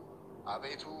 ተሰብሰቡ።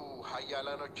 አቤቱ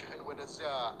ኃያላኖችህን ወደዚያ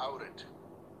አውርድ።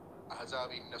 አሕዛብ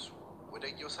ይነሱ፣ ወደ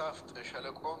ኢዮሳፍጥ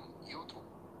ሸለቆም ይውጡ።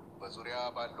 በዙሪያ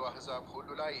ባሉ አሕዛብ ሁሉ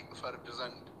ላይ እፈርድ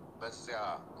ዘንድ በዚያ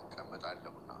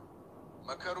እቀመጣለሁና።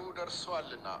 መከሩ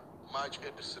ደርሷልና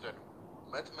ማጭድ ስደዱ፣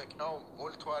 መጥመቂያው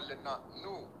ሞልቷልና ኑ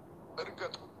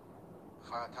እርገጡ።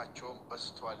 ክፋታቸውም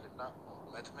በዝቷልና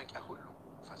መጥመቂያ ሁሉ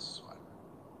ፈስሷል።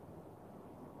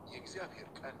 የእግዚአብሔር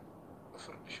ቀን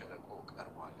በፍርድ ሸለቆ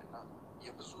ቀርቧልና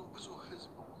የብዙ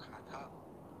ሕዝብ ውካታ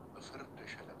በፍርድ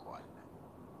ሸለቆ አለ።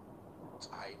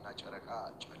 ፀሐይና ጨረቃ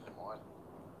ጨልመዋል፣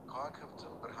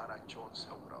 ከዋክብትም ብርሃናቸውን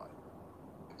ሰውረዋል።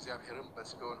 እግዚአብሔርም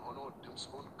በጽዮን ሆኖ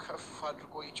ድምፁን ከፍ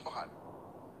አድርጎ ይጮኻል፣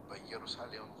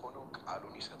 በኢየሩሳሌም ሆኖ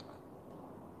ቃሉን ይሰጣል።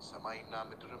 ሰማይና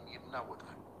ምድርም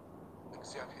ይናወጣል።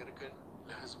 እግዚአብሔር ግን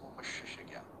ለሕዝቡ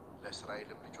መሸሸጊያ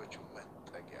ለእስራኤልም ልጆች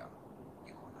መጠጊያ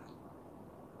ይሆናል።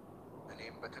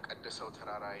 እኔም በተቀደሰው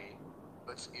ተራራዬ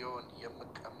በጽዮን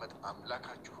የምቀመጥ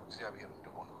አምላካችሁ እግዚአብሔር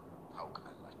እንደሆንሁ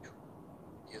ታውቃላችሁ።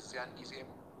 የዚያን ጊዜም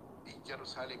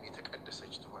ኢየሩሳሌም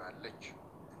የተቀደሰች ትሆናለች፣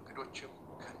 እንግዶችም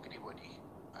ከእንግዲህ ወዲህ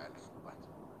አያልፉባት።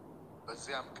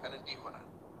 በዚያም ቀን እንዲህ ይሆናል፣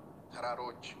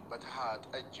 ተራሮች በተሃ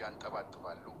ጠጅ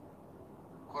ያንጠባጥባሉ፣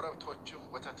 ኮረብቶችም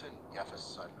ወተትን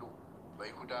ያፈሳሉ።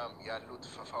 በይሁዳም ያሉት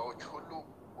ፈፋዎች ሁሉ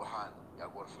ውሃን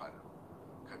ያጎርፋሉ።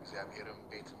 ከእግዚአብሔርም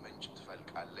ቤት ምንጭ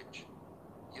ትፈልቃለች፣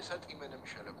 የሰጢምንም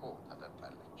ሸለቆ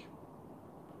ታጠጣለች።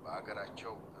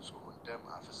 በአገራቸው ንጹሑን ደም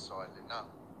አፍሰዋልና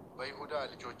በይሁዳ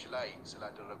ልጆች ላይ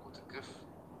ስላደረጉት ግፍ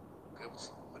ግብፅ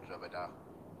ምድረ በዳ፣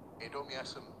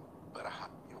 ኤዶምያስም በረሃ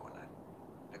ይሆናል።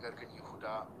 ነገር ግን ይሁዳ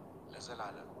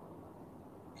ለዘላለም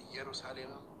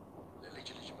ኢየሩሳሌምም ለልጅ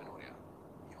ልጅ መኖሪያ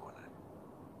ይሆናል።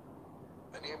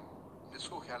 እኔም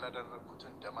ንጹሕ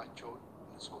ያላደረግኩትን ደማቸውን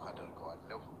ንጹሕ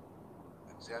አደርገዋለሁ፣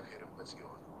 እግዚአብሔርም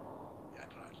በጽዮን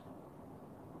ያድራል።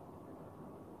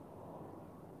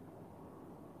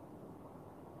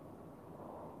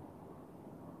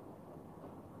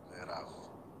 ምዕራፍ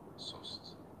 3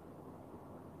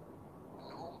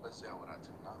 እነሆም በዚያ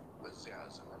ወራትና በዚያ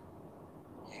ዘመን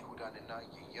የይሁዳንና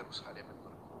የኢየሩሳሌምን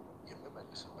ምርኮ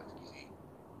የምመልስበት ጊዜ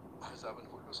አሕዛብን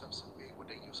ሁሉ ሰብስቤ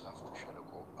ወደ ኢዮሳፍጥ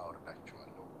ሸለቆ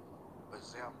አወርዳቸዋለሁ።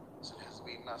 በዚያም ስለ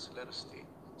ሕዝቤና ስለ ርስቴ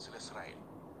ስለ እስራኤል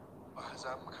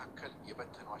በአሕዛብ መካከል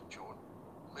የበተኗቸውን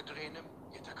ምድሬንም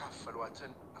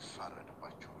የተካፈሏትን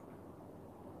እፋረድባቸዋለሁ።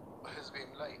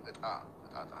 በሕዝቤም ላይ ዕጣ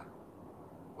እጣጣሉ።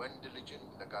 ወንድ ልጅን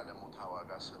ለጋለሞታ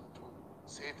ዋጋ ሰጡ፣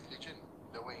 ሴት ልጅን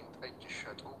ለወይን ጠጅ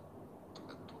ሸጡ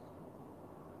ጠጡ።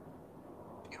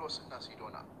 ጢሮስና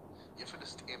ሲዶና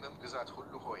የፍልስጤምም ግዛት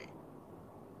ሁሉ ሆይ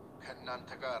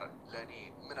ከእናንተ ጋር ለእኔ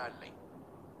ምን አለኝ?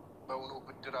 በውኑ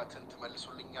ብድራትን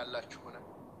ትመልሱልኛላችሁን?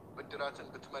 ብድራትን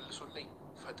ብትመልሱልኝ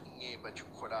ፈጥኜ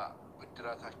በችኮላ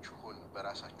ብድራታችሁን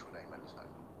በራሳችሁ ላይ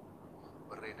መልሳለሁ።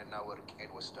 ብሬንና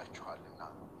ወርቄን ወስዳችኋልና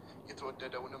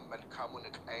የተወደደውንም መልካሙን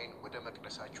ዕቃዬን ወደ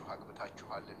መቅደሳችሁ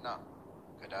አግብታችኋልና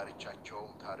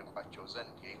ከዳርቻቸውም ታርቋቸው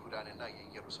ዘንድ የይሁዳንና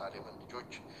የኢየሩሳሌምን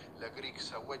ልጆች ለግሪክ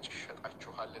ሰዎች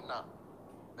ሸጣችኋልና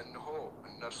እነሆ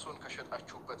እነርሱን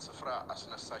ከሸጣችሁበት ስፍራ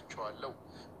አስነሳቸዋለሁ፣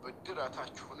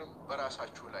 ብድራታችሁንም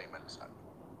በራሳችሁ ላይ መልሳለሁ።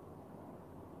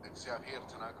 እግዚአብሔር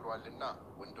ተናግሯልና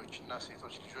ወንዶችና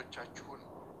ሴቶች ልጆቻችሁን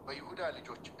በይሁዳ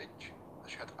ልጆች እጅ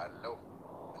እሸጣለሁ፣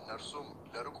 እነርሱም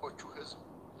ለርቆቹ ሕዝብ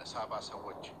ለሳባ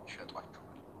ሰዎች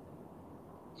ይሸጧችኋል።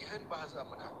 ይህን በአሕዛብ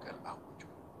መካከል አውጁ፣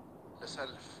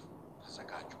 ለሰልፍ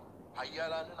ተዘጋጁ፣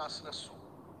 ኃያላንን አስነሱ፣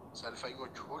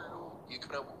 ሰልፈኞች ሁሉ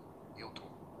ይቅረቡ ይውጡ።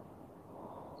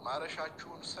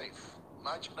 ማረሻችሁን ሰይፍ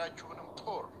ማጭዳችሁንም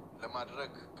ጦር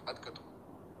ለማድረግ ቀጥቅጡ።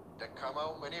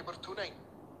 ደካማው እኔ ብርቱ ነኝ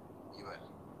ይበል።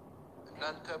 እኔ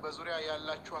እናንተ በዙሪያ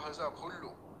ያላችሁ አሕዛብ ሁሉ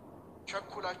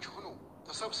ቸኩላችሁ ኑ፣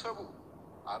 ተሰብሰቡ።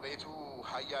 አቤቱ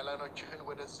ኃያላኖችህን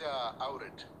ወደዚያ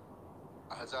አውርድ።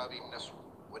 አሕዛብ ይነሱ፣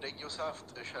 ወደ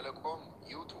ኢዮሳፍጥ ሸለቆም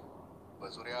ይውጡ።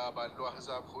 በዙሪያ ባሉ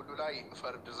አሕዛብ ሁሉ ላይ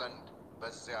እፈርድ ዘንድ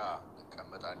በዚያ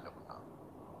እቀመጣለሁና።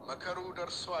 መከሩ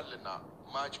ደርሷልና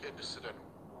ማጭድ ስደዱ፣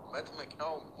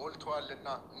 መጥመቂያውም ሞልቷልና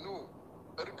ኑ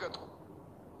እርገጡ።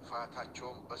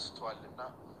 ክፋታቸውም በዝቷልና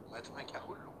መጥመቂያ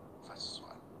ሁሉ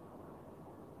ፈስሷል።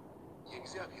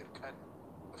 የእግዚአብሔር ቀን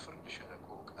በፍርድ ሸለቆ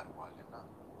ቀርቧልና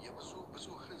የብዙ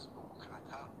ሕዝብ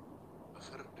ውካታ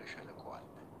በፍርድ ሸለቆ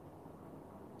አለ።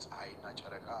 ፀሐይና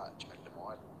ጨረቃ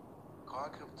ጨልመዋል፣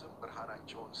 ከዋክብትም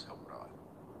ብርሃናቸውን ሰውረዋል።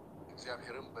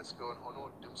 እግዚአብሔርም በጽዮን ሆኖ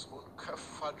ድምፁን ከፍ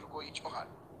አድርጎ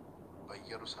ይጮኻል፣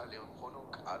 በኢየሩሳሌምም ሆኖ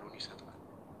ቃሉን ይሰጣል።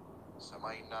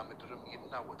 ሰማይና ምድርም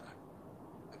ይናወጣል።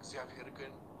 እግዚአብሔር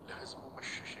ግን ለሕዝቡ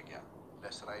መሸሸጊያ፣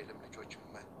 ለእስራኤልም ልጆች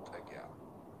መጠጊያ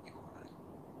ይሆናል።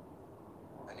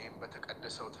 እኔም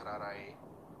በተቀደሰው ተራራዬ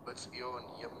በጽዮን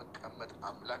የምቀመጥ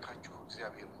አምላካችሁ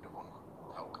እግዚአብሔር እንደሆንሁ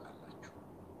ታውቃላችሁ።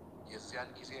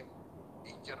 የዚያን ጊዜም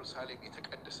ኢየሩሳሌም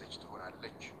የተቀደሰች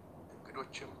ትሆናለች፣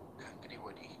 እንግዶችም ከእንግዲህ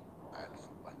ወዲህ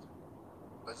አያልፉባትም።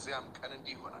 በዚያም ቀን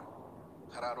እንዲህ ይሆናል፣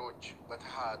 ተራሮች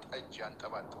በተሃ ጠጅ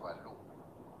ያንጠባጥባሉ፣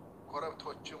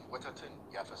 ኮረብቶችም ወተትን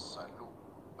ያፈሳሉ።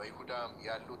 በይሁዳም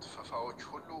ያሉት ፈፋዎች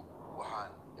ሁሉ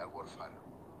ውሃን ያጎርፋሉ።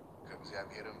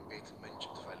 ከእግዚአብሔርም ቤት ምንጭ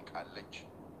ትፈልቃለች፣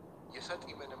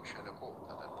 የሰጢምንም ሸለቆ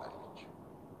ታጠጣለች።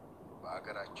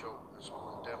 በአገራቸው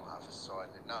ንጹሑን ደም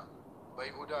አፍስሰዋልና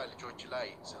በይሁዳ ልጆች ላይ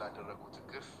ስላደረጉት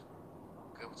ግፍ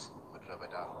ግብፅ ምድረ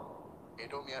በዳ፣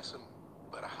 ኤዶምያስም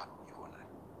በረሃ ይሆናል።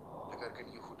 ነገር ግን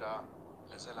ይሁዳ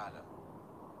ለዘላለም፣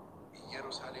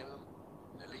 ኢየሩሳሌምም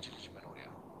ለልጅ ልጅ መኖሪያ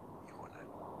ይሆናል።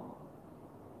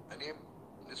 እኔም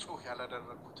ንጹሕ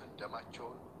ያላደረግኩትን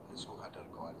ደማቸውን ንጹሕ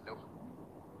አደርገዋለሁ፣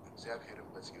 እግዚአብሔርም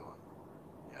በጽዮን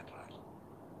ያድራል።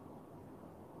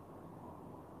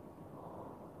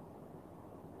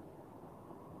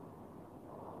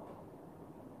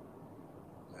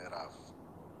 ምዕራፍ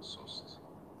 3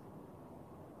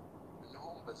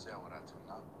 እነሆም በዚያ ወራትና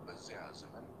በዚያ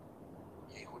ዘመን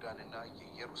የይሁዳንና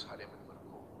የኢየሩሳሌምን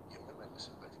ምርኮ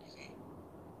የምመልስበት ጊዜ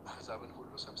አሕዛብን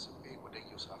ሁሉ ሰብስቤ ወደ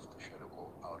ኢዮሳፍጥ ሸለቆ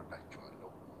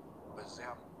አወርዳቸዋለሁ።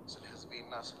 በዚያም ስለ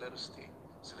ሕዝቤና ስለ ርስቴ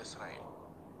ስለ እስራኤል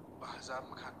በአሕዛብ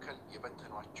መካከል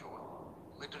የበተኗቸውን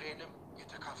ምድሬንም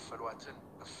የተካፈሏትን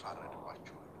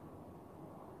እፋረድባቸዋለሁ።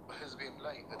 በሕዝቤም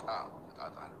ላይ ዕጣ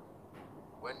እጣጣሉ።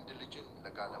 ወንድ ልጅን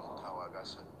ለጋለሞታ ዋጋ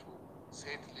ሰጡ፣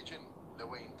 ሴት ልጅን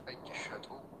ለወይን ጠጅ ሸጡ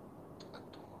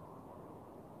ጠጡ።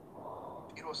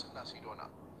 ጢሮስና ሲዶና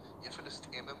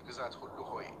የፍልስጤምም ግዛት ሁሉ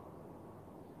ሆይ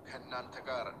ከእናንተ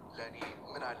ጋር ለእኔ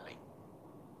ምን አለኝ?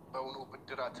 በውኑ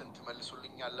ብድራትን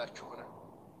ትመልሱልኛላችሁን?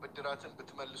 ብድራትን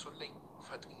ብትመልሱልኝ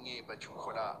ፈጥኜ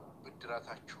በችኮላ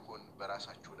ብድራታችሁን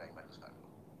በራሳችሁ ላይ መልሳለሁ።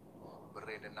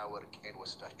 ብሬንና ወርቄን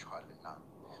ወስዳችኋልና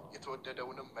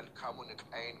የተወደደውንም መልካሙን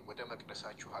ዕቃዬን ወደ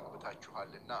መቅደሳችሁ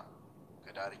አግብታችኋልና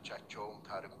ከዳርቻቸውም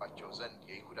ታርቋቸው ዘንድ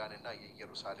የይሁዳንና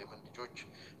የኢየሩሳሌምን ልጆች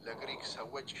ለግሪክ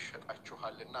ሰዎች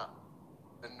ሸጣችኋልና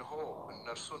እነሆ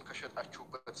እነርሱን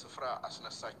ከሸጣችሁበት ስፍራ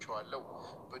አስነሳችኋለሁ፣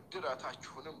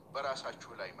 ብድራታችሁንም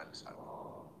በራሳችሁ ላይ መልሳለሁ።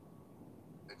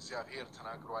 እግዚአብሔር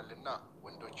ተናግሯልና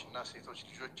ወንዶችና ሴቶች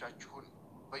ልጆቻችሁን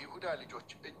በይሁዳ ልጆች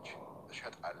እጅ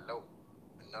እሸጣለሁ፣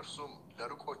 እነርሱም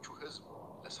ለርቆቹ ሕዝብ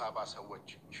ለሳባ ሰዎች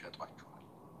ይሸጧችኋል።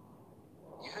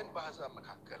 ይህን በአሕዛብ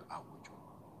መካከል አውጁ፣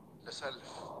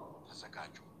 ለሰልፍ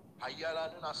ተዘጋጁ፣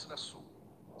 ኃያላንን አስነሱ።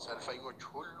 ሰልፈኞች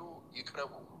ሁሉ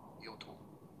ይቅረቡ ይውጡ።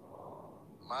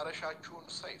 ማረሻችሁን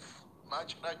ሰይፍ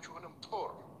ማጭዳችሁንም ጦር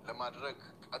ለማድረግ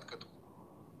ቀጥቅጡ።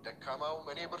 ደካማውም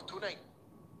እኔ ብርቱ ነኝ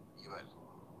ይበል።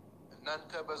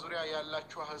 እናንተ በዙሪያ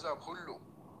ያላችሁ አሕዛብ ሁሉ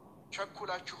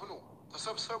ቸኩላችሁ ኑ፣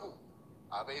 ተሰብሰቡ።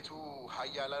 አቤቱ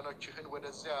ኃያላኖችህን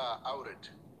ወደዚያ አውርድ።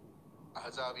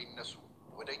 አሕዛብ ይነሱ፣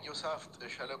 ወደ ኢዮሳፍጥ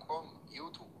ሸለቆም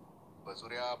ይውጡ።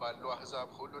 በዙሪያ ባሉ አሕዛብ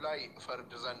ሁሉ ላይ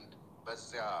እፈርድ ዘንድ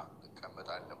በዚያ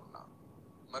እቀመጣለሁና።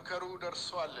 መከሩ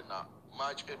ደርሷልና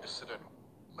ማጭድ ስደዱ፣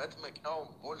 መጥመቂያውም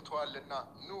ሞልቷልና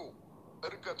ኑ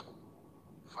እርገጡ።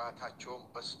 ክፋታቸውም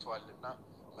በዝቷልና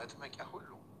መጥመቂያ ሁሉ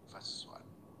ፈስሷል።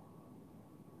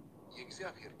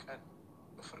 የእግዚአብሔር ቀን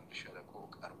በፍርድ ሸለቆ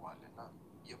ቀርቧልና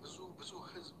የብዙ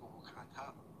ሕዝብ ውካታ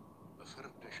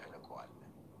በፍርድ ሸለቆ አለ።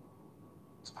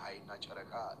 ፀሐይና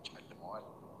ጨረቃ ጨልመዋል፣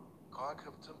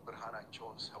 ከዋክብትም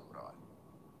ብርሃናቸውን ሰውረዋል።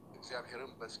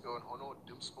 እግዚአብሔርም በጽዮን ሆኖ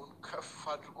ድምፁን ከፍ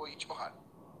አድርጎ ይጮኻል፣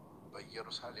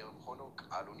 በኢየሩሳሌምም ሆኖ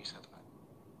ቃሉን ይሰጣል።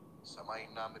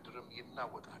 ሰማይና ምድርም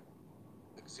ይናወጣል።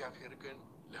 እግዚአብሔር ግን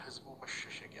ለሕዝቡ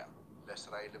መሸሸጊያ፣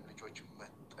 ለእስራኤልም ልጆች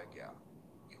መጠጊያ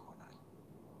ይሆናል።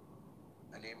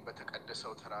 እኔም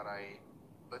በተቀደሰው ተራራዬ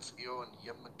በጽዮን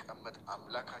የምቀመጥ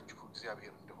አምላካችሁ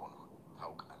እግዚአብሔር እንደሆነ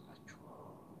ታውቃላችሁ።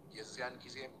 የዚያን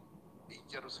ጊዜም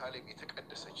ኢየሩሳሌም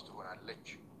የተቀደሰች ትሆናለች፣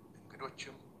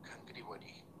 እንግዶችም ከእንግዲህ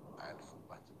ወዲህ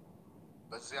አያልፉባትም።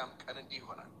 በዚያም ቀን እንዲህ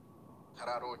ይሆናል፣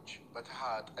 ተራሮች በተሃ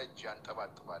ጠጅ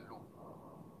ያንጠባጥባሉ፣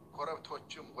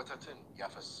 ኮረብቶችም ወተትን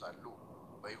ያፈሳሉ፣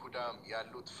 በይሁዳም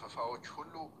ያሉት ፈፋዎች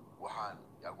ሁሉ ውሃን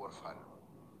ያጎርፋሉ።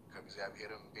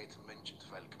 ከእግዚአብሔርም ቤት ምንጭ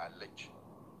ትፈልቃለች፣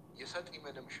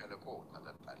 የሰጢምንም ሸለቆ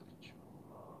ታጠጣለች።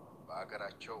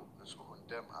 በአገራቸው ንጹሕን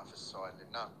ደም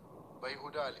አፍስሰዋልና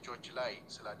በይሁዳ ልጆች ላይ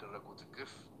ስላደረጉት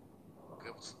ግፍ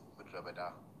ግብጽ ምድረ በዳ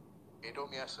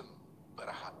ኤዶምያስም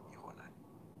በረሃ ይሆናል።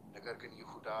 ነገር ግን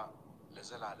ይሁዳ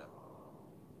ለዘላለም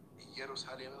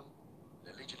ኢየሩሳሌምም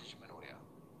ለልጅ ልጅ መኖሪያ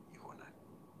ይሆናል።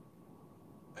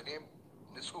 እኔም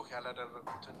ንጹሕ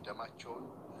ያላደረጉትን ደማቸውን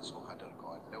ንጹሕ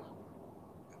አደርገዋለሁ፣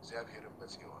 እግዚአብሔርም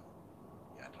በጽዮን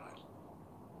ያድራል።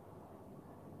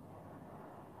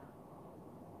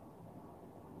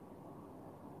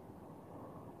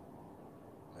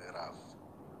 ምዕራፍ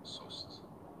 3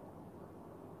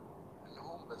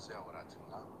 እነሆም በዚያ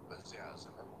ወራትና በዚያ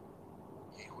ዘመን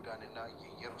የይሁዳንና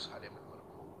የኢየሩሳሌምን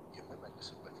ምርኮ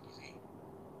የምመልስበት ጊዜ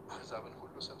አሕዛብን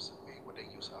ሁሉ ሰብስቤ ወደ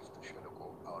ኢዮሳፍጥ ሸለቆ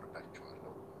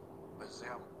አወርዳቸዋለሁ።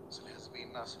 በዚያም ስለ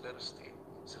ሕዝቤና ስለ ርስቴ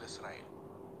ስለ እስራኤል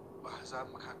በአሕዛብ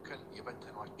መካከል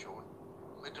የበተኗቸውን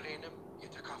ምድሬንም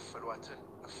የተካፈሏትን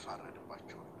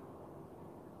እፋረድባቸዋለሁ።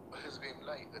 በሕዝቤም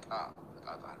ላይ ዕጣ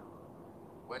እጣጣሉ።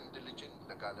 ወንድ ልጅን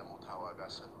ለጋለሞታ ዋጋ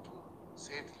ሰጡ፣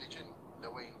 ሴት ልጅን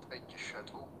ለወይን ጠጅ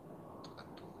ሸጡ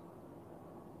ጠጡ።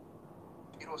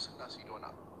 ጢሮስና ሲዶና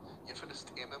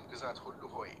የፍልስጤምም ግዛት ሁሉ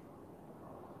ሆይ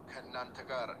ከእናንተ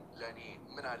ጋር ለእኔ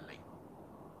ምን አለኝ?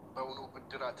 በውኑ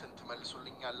ብድራትን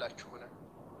ትመልሱልኛላችሁን?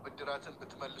 ብድራትን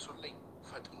ብትመልሱልኝ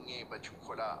ፈጥኜ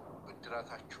በችኮላ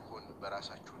ብድራታችሁን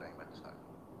በራሳችሁ ላይ መልሳለሁ።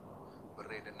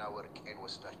 ብሬንና ወርቄን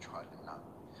ወስዳችኋልና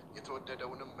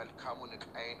የተወደደውንም መልካሙን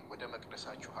ዕቃዬን ወደ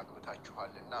መቅደሳችሁ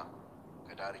አግብታችኋልና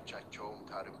ከዳርቻቸውም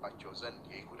ታርቋቸው ዘንድ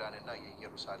የይሁዳንና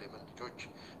የኢየሩሳሌምን ልጆች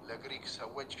ለግሪክ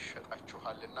ሰዎች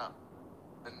ሸጣችኋልና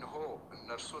እነሆ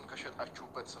እነርሱን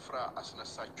ከሸጣችሁበት ስፍራ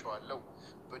አስነሳቸዋለሁ፣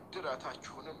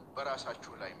 ብድራታችሁንም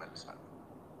በራሳችሁ ላይ መልሳለሁ።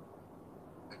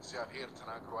 እግዚአብሔር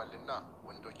ተናግሯልና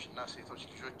ወንዶችና ሴቶች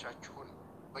ልጆቻችሁን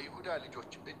በይሁዳ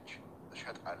ልጆች እጅ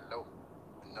እሸጣለሁ፣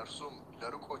 እነርሱም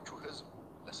ለሩቆቹ ሕዝብ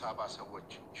ለሳባ ሰዎች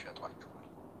ይሸጧችኋል።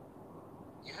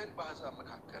 ይህን በአሕዛብ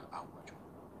መካከል አውጁ፣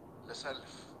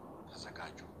 ለሰልፍ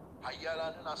ተዘጋጁ፣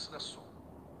 ኃያላንን አስነሱ፣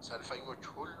 ሰልፈኞች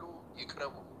ሁሉ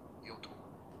ይቅረቡ ይውጡ።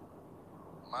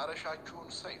 ማረሻችሁን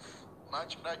ሰይፍ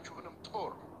ማጭዳችሁንም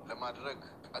ጦር ለማድረግ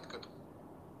ቀጥቅጡ።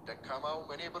 ደካማው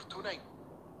እኔ ብርቱ ነኝ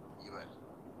ይበል።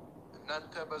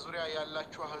 እናንተ በዙሪያ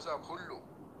ያላችሁ አሕዛብ ሁሉ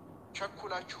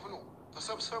ቸኩላችሁ ኑ፣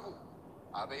 ተሰብሰቡ።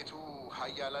 አቤቱ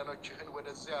ኃያላኖችህን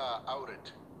ወደዚያ አውርድ።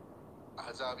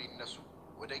 አሕዛብ ይነሱ፣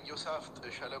 ወደ ኢዮሳፍጥ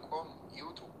ሸለቆም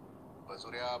ይውጡ።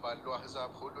 በዙሪያ ባሉ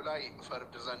አሕዛብ ሁሉ ላይ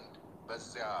እፈርድ ዘንድ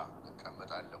በዚያ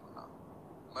እቀመጣለሁና።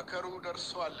 መከሩ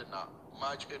ደርሷልና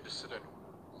ማጭድ ስደዱ፣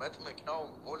 መጥመቂያው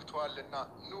ሞልቷልና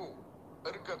ኑ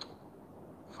እርገጡ።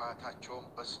 ፋታቸውም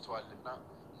በስቷልና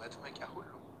መጥመቂያ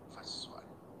ሁሉ ፈስሷል።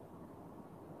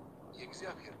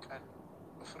 የእግዚአብሔር ቀን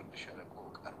በፍርድ ሸለቆ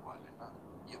ቀርቧልና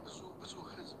የብዙ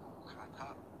ሕዝብ ውካታ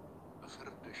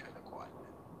በፍርድ ሸለቆ አለ።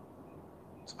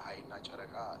 ፀሐይና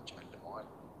ጨረቃ ጨልመዋል፣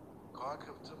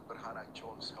 ከዋክብትም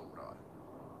ብርሃናቸውን ሰውረዋል።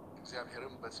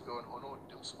 እግዚአብሔርም በጽዮን ሆኖ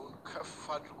ድምፁን ከፍ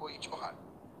አድርጎ ይጮኻል፣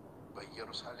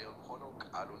 በኢየሩሳሌም ሆኖ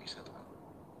ቃሉን ይሰጣል።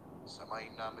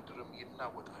 ሰማይና ምድርም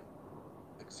ይናወጣል።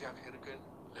 እግዚአብሔር ግን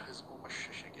ለሕዝቡ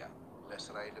መሸሸጊያ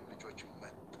ለእስራኤልም ልጆች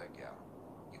መጠጊያ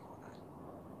ይሆናል።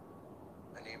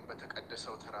 እኔም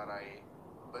በተቀደሰው ተራራዬ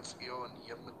በጽዮን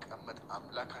የምቀመጥ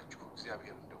አምላካችሁ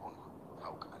እግዚአብሔር እንደሆንሁ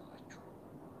ታውቃላችሁ።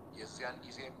 የዚያን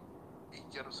ጊዜም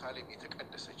ኢየሩሳሌም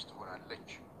የተቀደሰች ትሆናለች፣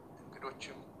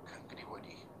 እንግዶችም ከእንግዲህ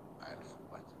ወዲህ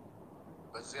አያልፉባትም።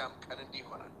 በዚያም ቀን እንዲህ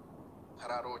ይሆናል፣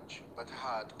 ተራሮች በተሃ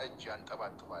ጠጅ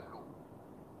ያንጠባጥባሉ፣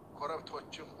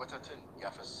 ኮረብቶችም ወተትን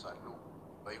ያፈሳሉ፣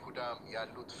 በይሁዳም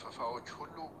ያሉት ፈፋዎች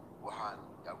ሁሉ ውሃን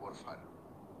ያጎርፋሉ።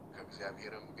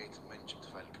 ከእግዚአብሔርም ቤት ምንጭ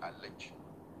ትፈልቃለች፣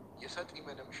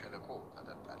 የሰጢምንም ሸለቆ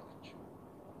ታጠጣለች።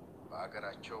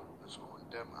 በአገራቸው ንጹሕን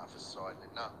ደም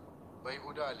አፍስሰዋልና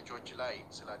በይሁዳ ልጆች ላይ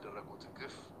ስላደረጉት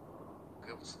ግፍ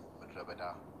ግብጽ ምድረ በዳ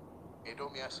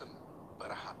ኤዶምያስም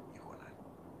በረሃ ይሆናል።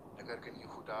 ነገር ግን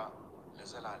ይሁዳ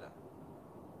ለዘላለም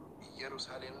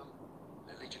ኢየሩሳሌምም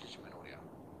ለልጅ ልጅ መኖሪያ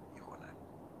ይሆናል።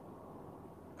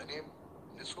 እኔም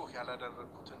ንጹሕ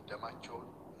ያላደረግኩትን ደማቸውን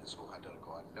ንጹሕ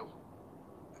አደርገዋለሁ፣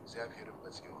 እግዚአብሔርም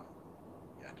በጽዮን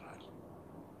ያድራል።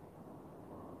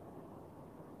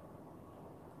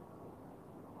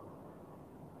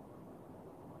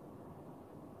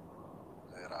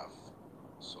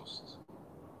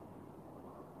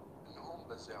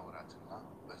 በዚያ ወራትና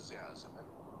በዚያ ዘመን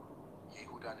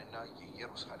የይሁዳንና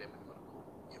የኢየሩሳሌምን ምርኮ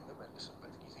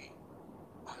የምመልስበት ጊዜ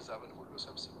አሕዛብን ሁሉ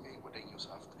ሰብስቤ ወደ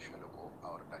ኢዮሳፍጥ ሸለቆ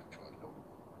አወርዳቸዋለሁ።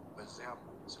 በዚያም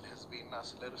ስለ ሕዝቤና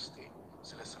ስለ ርስቴ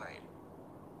ስለ እስራኤል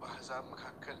በአሕዛብ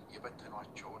መካከል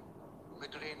የበተኗቸውን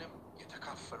ምድሬንም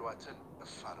የተካፈሏትን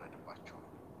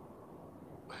እፋረድባቸዋለሁ።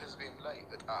 በሕዝቤም ላይ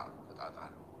ዕጣ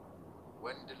ተጣጣሉ።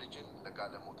 ወንድ ልጅን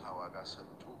ለጋለሞታ ዋጋ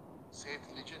ሰጡ፣ ሴት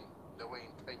ልጅን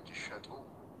ለወይን ጠጅ ሸጡ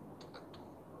ጠጡ።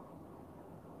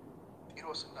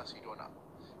 ጢሮስና ሲዶና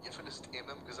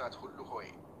የፍልስጤምም ግዛት ሁሉ ሆይ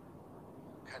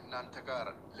ከእናንተ ጋር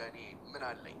ለእኔ ምን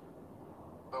አለኝ?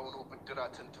 በውኑ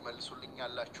ብድራትን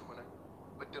ትመልሱልኛላችሁን?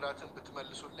 ብድራትን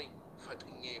ብትመልሱልኝ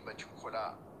ፈጥኜ በችኮላ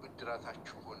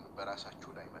ብድራታችሁን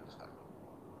በራሳችሁ ላይ መልሳለሁ።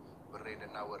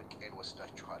 ብሬንና ወርቄን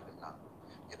ወስዳችኋልና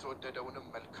የተወደደውንም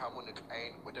መልካሙን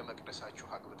ዕቃዬን ወደ መቅደሳችሁ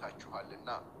አግብታችኋልና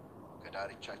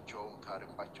ከዳርቻቸውም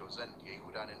ታርቋቸው ዘንድ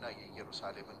የይሁዳንና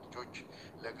የኢየሩሳሌምን ልጆች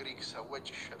ለግሪክ ሰዎች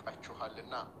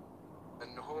ሸጣችኋልና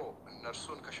እነሆ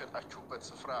እነርሱን ከሸጣችሁበት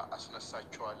ስፍራ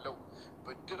አስነሳቸዋለሁ፣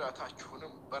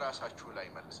 ብድራታችሁንም በራሳችሁ ላይ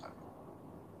መልሳለሁ።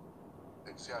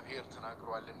 እግዚአብሔር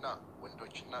ተናግሯልና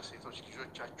ወንዶችና ሴቶች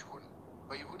ልጆቻችሁን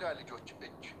በይሁዳ ልጆች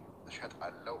እጅ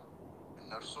እሸጣለሁ፣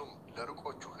 እነርሱም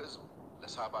ለሩቆቹ ሕዝብ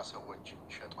ለሳባ ሰዎች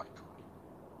ይሸጧችኋል።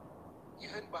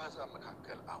 ይህን በአሕዛብ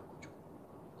መካከል አውጁ፣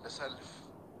 ለሰልፍ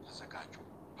ተዘጋጁ፣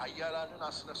 ኃያላንን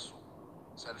አስነሱ፣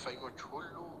 ሰልፈኞች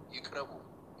ሁሉ ይቅረቡ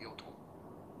ይውጡ።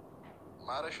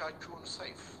 ማረሻችሁን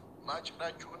ሰይፍ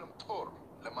ማጭዳችሁንም ጦር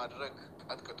ለማድረግ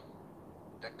ቀጥቅጡ።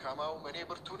 ደካማው እኔ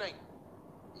ብርቱ ነኝ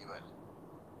ይበል።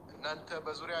 እናንተ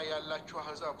በዙሪያ ያላችሁ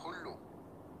አሕዛብ ሁሉ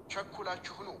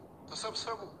ቸኩላችሁ ኑ፣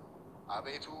 ተሰብሰቡ።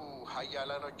 አቤቱ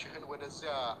ኃያላኖችህን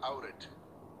ወደዚያ አውርድ።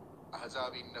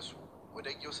 አሕዛብ ይነሱ፣ ወደ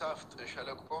ኢዮሳፍጥ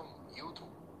ሸለቆም ይውጡ።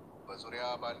 በዙሪያ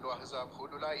ባሉ አሕዛብ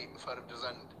ሁሉ ላይ እፈርድ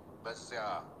ዘንድ በዚያ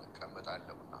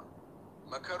እቀመጣለሁና።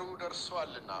 መከሩ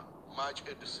ደርሷልና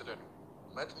ማጭድ ስደዱ፣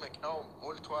 መጥመቂያውም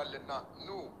ሞልቶአልና ኑ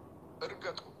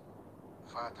እርገጡ።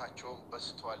 ጥፋታቸውም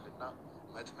በዝቶአልና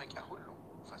መጥመቂያ ሁሉ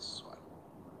ፈስሷል።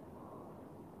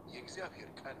 የእግዚአብሔር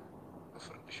ቀን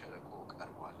በፍርድ ሸለቆ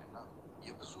ቀርቧልና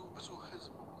የብዙ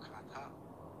ሕዝብ ውካታ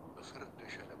በፍርድ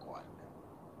ሸለቆ አለ።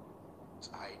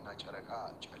 ፀሐይና ጨረቃ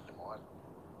ጨልመዋል፣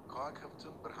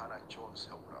 ከዋክብትም ብርሃናቸውን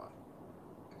ሰውረዋል።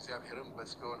 እግዚአብሔርም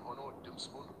በጽዮን ሆኖ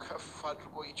ድምፁን ከፍ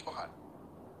አድርጎ ይጮኻል፣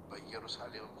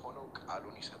 በኢየሩሳሌምም ሆኖ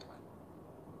ቃሉን ይሰጣል።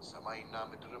 ሰማይና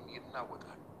ምድርም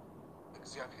ይናወጣል።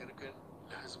 እግዚአብሔር ግን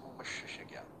ለሕዝቡ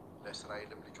መሸሸጊያ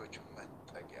ለእስራኤልም ልጆች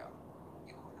መጠጊያ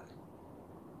ይሆናል።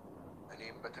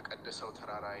 እኔም በተቀደሰው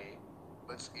ተራራዬ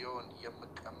በጽዮን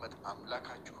የምቀመጥ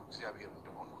አምላካችሁ እግዚአብሔር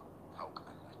እንደሆንሁ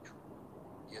ታውቃላችሁ።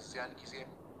 የዚያን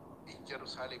ጊዜም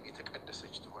ኢየሩሳሌም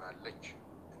የተቀደሰች ትሆናለች፣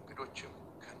 እንግዶችም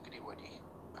ከእንግዲህ ወዲህ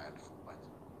አያልፉባት።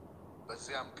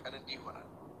 በዚያም ቀን እንዲህ ይሆናል፣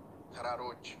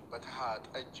 ተራሮች በተሃ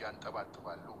ጠጅ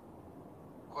ያንጠባጥባሉ፣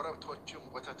 ኮረብቶችም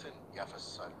ወተትን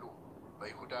ያፈሳሉ።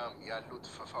 በይሁዳም ያሉት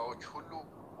ፈፋዎች ሁሉ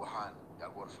ውሃን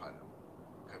ያጎርፋሉ።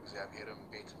 ከእግዚአብሔርም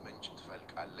ቤት ምንጭ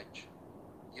ትፈልቃለች፣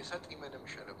 የሰጢምንም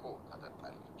ሸለቆ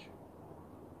ታጠጣለች።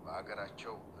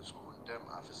 በአገራቸው ንጹሑን ደም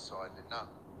አፍስሰዋልና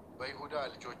በይሁዳ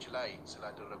ልጆች ላይ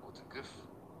ስላደረጉት ግፍ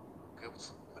ግብፅ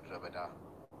ምድረ በዳ፣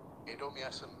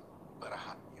 ኤዶምያስም በረሃ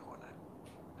ይሆናል።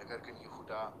 ነገር ግን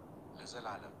ይሁዳ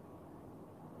ለዘላለም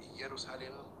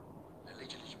ኢየሩሳሌምም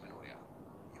ለልጅ ልጅ መኖሪያ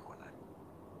ይሆናል።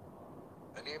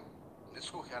 እኔም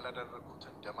ንጹሕ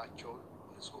ያላደረጉትን ደማቸውን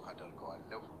ንጹሕ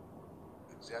አደርገዋለሁ፣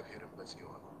 እግዚአብሔርም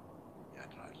በጽዮን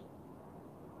ያድራል።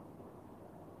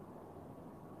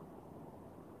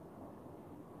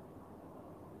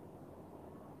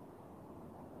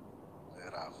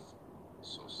 ምዕራፍ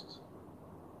 3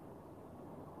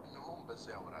 እነሆም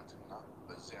በዚያ ወራትና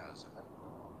በዚያ ዘመን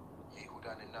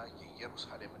የይሁዳንና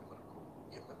የኢየሩሳሌምን ምርኮ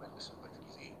የምመልስበት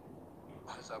ጊዜ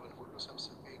አሕዛብን ሁሉ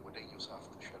ሰብስቤ ወደ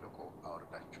ኢዮሳፍጥ ሸለቆ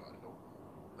አወርዳቸዋለሁ።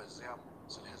 በዚያም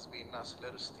ስለ ሕዝቤና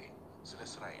ስለ ርስቴ ስለ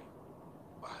እስራኤል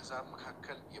በአሕዛብ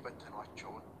መካከል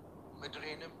የበተኗቸውን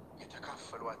ምድሬንም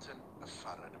የተካፈሏትን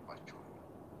እፋረድባቸዋለሁ።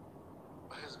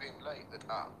 በሕዝቤም ላይ ዕጣ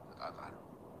ተጣጣሉ።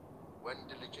 ወንድ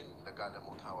ልጅን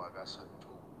ለጋለሞታ ዋጋ ሰጡ፣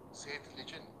 ሴት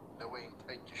ልጅን ለወይን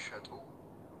ጠጅ ሸጡ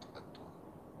ጠጡ።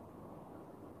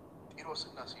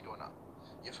 ጢሮስና ሲዶና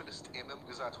የፍልስጤምም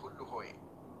ግዛት ሁሉ ሆይ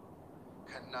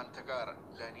ከእናንተ ጋር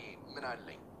ለእኔ ምን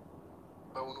አለኝ?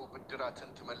 በውኑ ብድራትን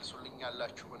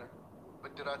ትመልሱልኛላችሁን?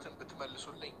 ብድራትን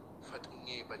ብትመልሱልኝ ፈጥኜ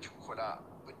በችኮላ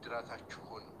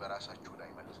ብድራታችሁን በራሳችሁ ላይ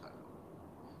መልሳለሁ።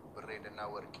 ብሬንና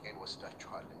ወርቄን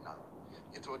ወስዳችኋልና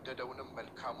የተወደደውንም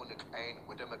መልካሙን ዕቃዬን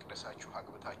ወደ መቅደሳችሁ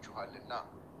አግብታችኋልና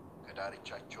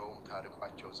ከዳርቻቸውም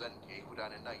ታርቋቸው ዘንድ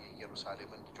የይሁዳንና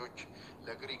የኢየሩሳሌምን ልጆች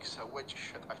ለግሪክ ሰዎች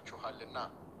ሸጣችኋልና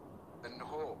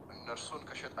እነሆ እነርሱን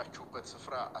ከሸጣችሁበት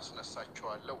ስፍራ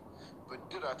አስነሳቸዋለሁ፣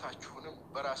 ብድራታችሁንም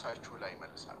በራሳችሁ ላይ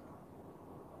መልሳለሁ።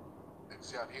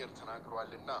 እግዚአብሔር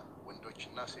ተናግሯልና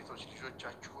ወንዶችና ሴቶች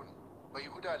ልጆቻችሁን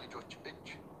በይሁዳ ልጆች እጅ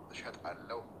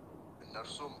እሸጣለሁ፣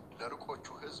 እነርሱም ለሩቆቹ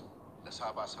ሕዝብ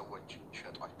ለሳባ ሰዎች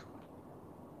ይሸጧችኋል።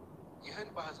 ይህን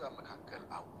በአሕዛብ መካከል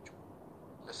አውጁ፣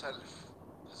 ለሰልፍ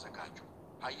ተዘጋጁ፣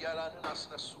 ኃያላንን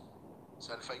አስነሱ፣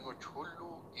 ሰልፈኞች ሁሉ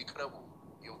ይቅረቡ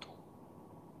ይውጡ።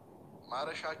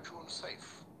 ማረሻችሁን ሰይፍ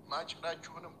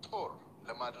ማጭዳችሁንም ጦር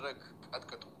ለማድረግ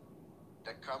ቀጥቅጡ።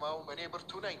 ደካማው እኔ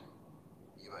ብርቱ ነኝ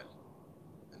ይበል።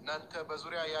 እናንተ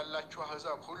በዙሪያ ያላችሁ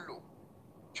አሕዛብ ሁሉ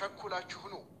ቸኩላችሁ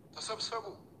ኑ፣ ተሰብሰቡ።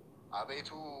 አቤቱ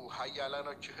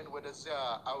ኃያላኖችህን ወደዚያ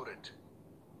አውርድ።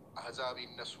 አሕዛብ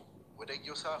ይነሱ፣ ወደ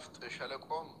ኢዮሳፍጥ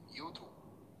ሸለቆም ይውጡ።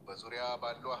 በዙሪያ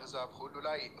ባሉ አሕዛብ ሁሉ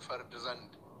ላይ እፈርድ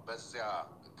ዘንድ በዚያ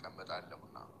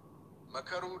እቀመጣለሁና።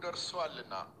 መከሩ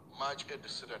ደርሷልና ማጭድ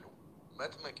ስደዱ፣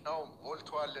 መጥመቂያውም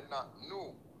ሞልቷልና ኑ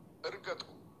እርገጡ።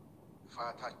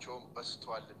 ክፋታቸውም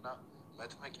በዝቷልና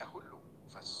መጥመቂያ ሁሉ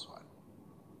ፈስሷል።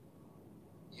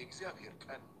 የእግዚአብሔር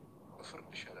ቀን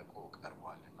በፍርድ ሸለቆ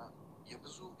ቀርቧልና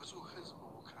የብዙ ሕዝብ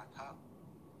ውካታ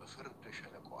በፍርድ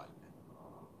ሸለቆ አለ።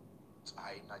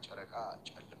 ፀሐይና ጨረቃ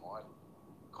ጨልመዋል፣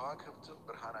 ከዋክብትም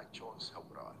ብርሃናቸውን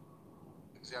ሰውረዋል።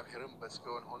 እግዚአብሔርም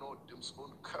በጽዮን ሆኖ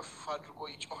ድምፁን ከፍ አድርጎ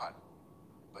ይጮኻል፣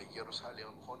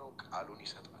 በኢየሩሳሌምም ሆኖ ቃሉን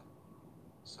ይሰጣል።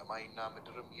 ሰማይና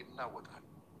ምድርም ይናወጣል።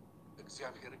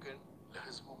 እግዚአብሔር ግን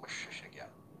ለሕዝቡ መሸሸጊያ፣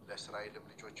 ለእስራኤልም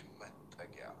ልጆች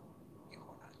መጠጊያ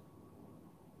ይሆናል።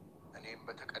 እኔም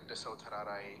በተቀደሰው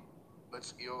ተራራዬ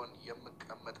በጽዮን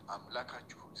የምቀመጥ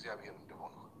አምላካችሁ እግዚአብሔር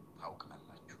እንደሆንሁ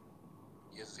ታውቃላችሁ።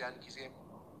 የዚያን ጊዜም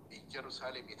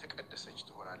ኢየሩሳሌም የተቀደሰች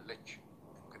ትሆናለች፣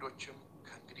 እንግዶችም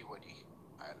ከእንግዲህ ወዲህ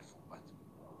አያልፉባትም።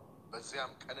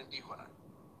 በዚያም ቀን እንዲህ ይሆናል፣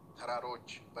 ተራሮች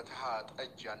በተሃ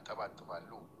ጠጅ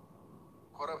ያንጠባጥባሉ፣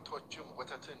 ኮረብቶችም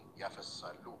ወተትን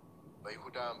ያፈሳሉ።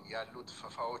 በይሁዳም ያሉት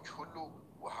ፈፋዎች ሁሉ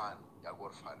ውሃን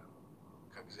ያጎርፋሉ።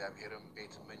 ከእግዚአብሔርም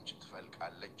ቤት ምንጭ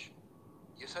ትፈልቃለች፣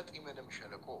 የሰጢምንም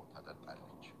ሸለቆ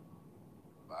ታጠጣለች።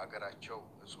 በአገራቸው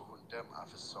ንጹሑን ደም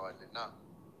አፍሰዋልና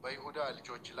በይሁዳ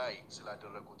ልጆች ላይ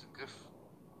ስላደረጉት ግፍ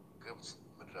ግብፅ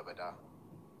ምድረ በዳ፣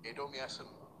 ኤዶምያስም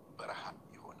በረሃ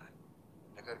ይሆናል።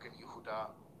 ነገር ግን ይሁዳ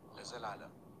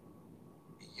ለዘላለም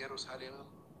ኢየሩሳሌምም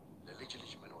ለልጅ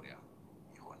ልጅ መኖሪያ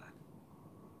ይሆናል።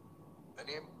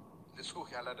 እኔም ንጹሕ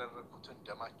ያላደረግኩትን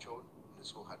ደማቸውን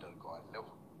ንጹሕ አደርገዋለሁ፣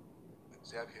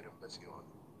 እግዚአብሔርም በጽዮን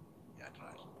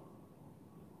ያድራል።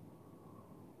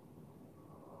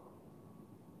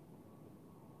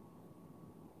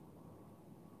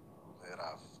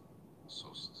 ምዕራፍ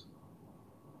 3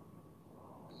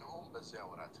 እነሆም በዚያ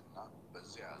ወራትና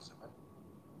በዚያ ዘመን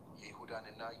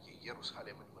የይሁዳንና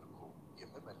የኢየሩሳሌምን ምርኮ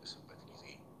የምመልስበት ጊዜ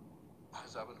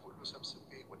አሕዛብን ሁሉ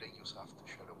ሰብስቤ ወደ ኢዮሳፍጥ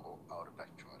ሸለቆ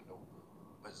አወርዳቸዋለሁ።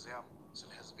 በዚያም ስለ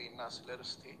ሕዝቤና ስለ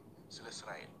ርስቴ ስለ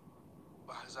እስራኤል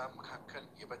በአሕዛብ መካከል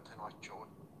የበተኗቸውን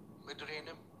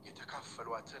ምድሬንም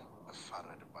የተካፈሏትን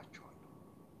እፋረድባቸዋለሁ።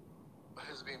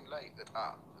 በሕዝቤም ላይ ዕጣ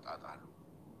ተጣጣሉ።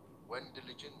 ወንድ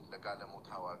ልጅን ለጋለሞታ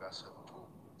ዋጋ ሰጡ፣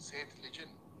 ሴት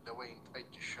ልጅን ለወይን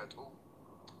ጠጅ ሸጡ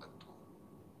ጠጡ።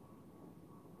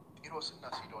 ጢሮስና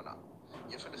ሲዶና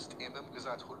የፍልስጤምም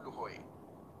ግዛት ሁሉ ሆይ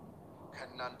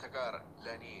ከእናንተ ጋር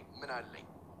ለእኔ ምን አለኝ?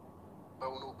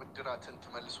 በውኑ ብድራትን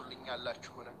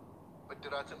ትመልሱልኛላችሁን?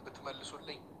 ብድራትን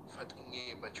ብትመልሱልኝ ፈጥኜ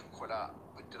በችኮላ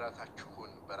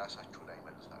ብድራታችሁን በራሳችሁ ላይ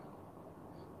መልሳለሁ።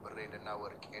 ብሬንና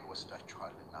ወርቄን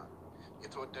ወስዳችኋልና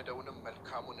የተወደደውንም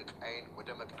መልካሙን ዕቃዬን ወደ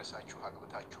መቅደሳችሁ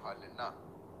አግብታችኋልና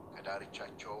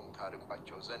ከዳርቻቸውም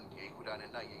ታርቋቸው ዘንድ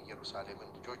የይሁዳንና የኢየሩሳሌምን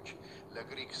ልጆች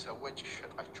ለግሪክ ሰዎች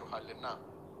ሸጣችኋልና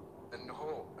እነሆ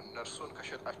እነርሱን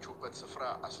ከሸጣችሁበት ስፍራ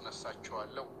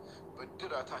አስነሳቸዋለሁ፣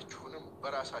 ብድራታችሁንም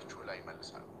በራሳችሁ ላይ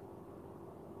መልሳለሁ።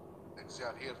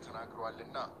 እግዚአብሔር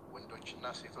ተናግሯልና ወንዶችና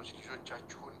ሴቶች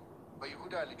ልጆቻችሁን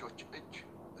በይሁዳ ልጆች እጅ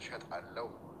እሸጣለሁ፣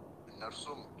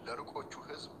 እነርሱም ለሩቆቹ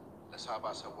ሕዝብ ለሳባ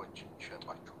ሰዎች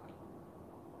ይሸጧችኋል።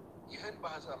 ይህን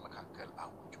በአሕዛብ መካከል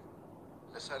አውጁ፣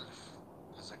 ለሰልፍ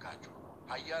ተዘጋጁ፣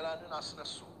 ኃያላንን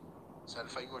አስነሱ፣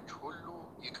 ሰልፈኞች ሁሉ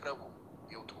ይቅረቡ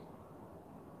ይውጡ።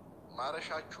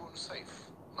 ማረሻችሁን ሰይፍ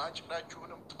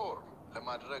ማጭዳችሁንም ጦር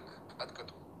ለማድረግ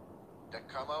ቀጥቅጡ።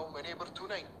 ደካማው እኔ ብርቱ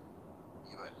ነኝ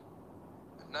ይበል።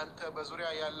 እናንተ በዙሪያ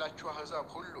ያላችሁ አሕዛብ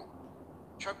ሁሉ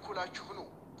ቸኩላችሁ ኑ፣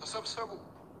 ተሰብሰቡ።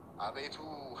 አቤቱ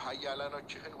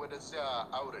ኃያላኖችህን ወደዚያ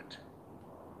አውርድ።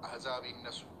 አሕዛብ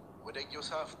ይነሱ፣ ወደ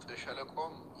ኢዮሳፍጥ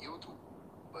ሸለቆም ይውጡ።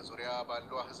 በዙሪያ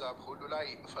ባሉ አሕዛብ ሁሉ ላይ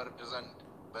እፈርድ ዘንድ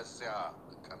በዚያ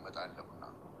እቀመጣለሁና።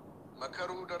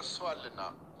 መከሩ ደርሷልና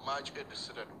ማጭድ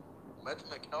ስደዱ፣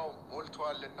 መጥመቂያው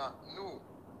ሞልቷልና ኑ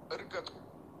እርገጡ።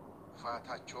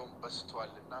 ፋታቸውም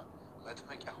በስቷልና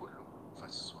መጥመቂያ ሁሉ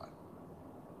ፈስሷል።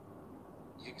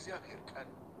 የእግዚአብሔር ቀን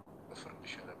በፍርድ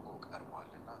ሸለቆ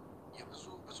ቀርቧልና የብዙ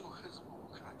ሕዝብ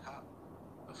ውካታ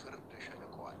በፍርድ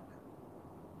ሸለቆ አለ።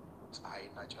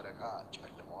 ፀሐይና ጨረቃ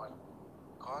ጨልመዋል፣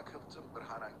 ከዋክብትም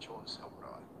ብርሃናቸውን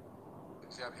ሰውረዋል።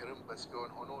 እግዚአብሔርም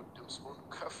በጽዮን ሆኖ ድምፁን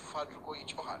ከፍ አድርጎ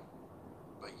ይጮኻል፣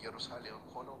 በኢየሩሳሌም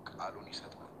ሆኖ ቃሉን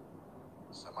ይሰጣል።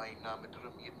 ሰማይና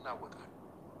ምድርም ይናወጣል።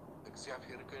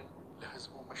 እግዚአብሔር ግን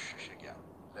ለሕዝቡ መሸሸጊያ፣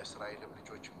 ለእስራኤልም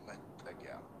ልጆች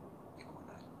መጠጊያ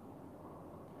ይሆናል።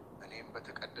 እኔም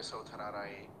በተቀደሰው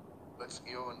ተራራዬ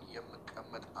በጽዮን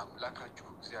የምቀመጥ አምላካችሁ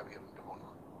እግዚአብሔር እንደሆነ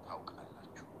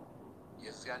ታውቃላችሁ።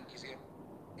 የዚያን ጊዜም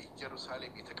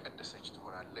ኢየሩሳሌም የተቀደሰች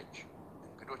ትሆናለች፣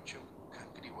 እንግዶችም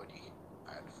ከእንግዲህ ወዲህ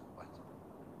አያልፉባት።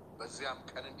 በዚያም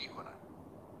ቀን እንዲህ ይሆናል፣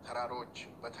 ተራሮች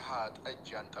በተሃ ጠጅ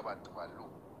ያንጠባጥባሉ፣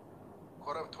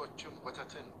 ኮረብቶችም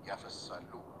ወተትን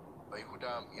ያፈሳሉ።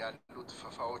 በይሁዳም ያሉት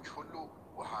ፈፋዎች ሁሉ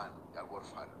ውሃን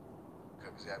ያጎርፋሉ።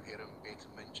 ከእግዚአብሔርም ቤት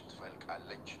ምንጭ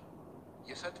ትፈልቃለች፣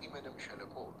 የሰጢምንም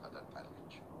ሸለቆ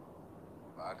ታጠጣለች።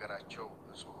 በአገራቸው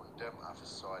ንጹሕን ደም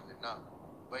አፍሰዋልና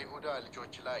በይሁዳ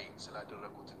ልጆች ላይ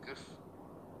ስላደረጉት ግፍ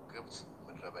ግብፅ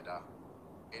ምድረ በዳ፣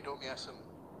 ኤዶምያስም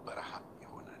በረሃ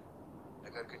ይሆናል።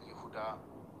 ነገር ግን ይሁዳ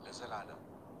ለዘላለም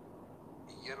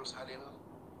ኢየሩሳሌምም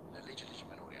ለልጅ ልጅ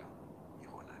መኖሪያ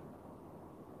ይሆናል።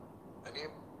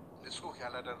 እኔም ንጹሕ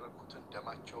ያላደረግኩትን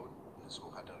ደማቸውን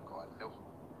ንጹሕ አደርገዋለሁ፣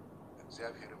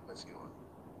 እግዚአብሔርም በጽዮን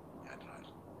ያድራል።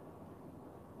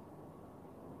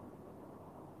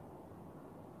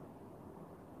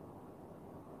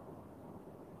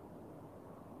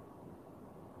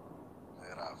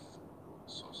 ምዕራፍ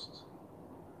 3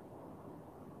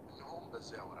 እነሆም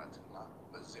በዚያ ወራትና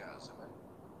በዚያ ዘመን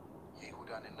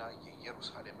የይሁዳንና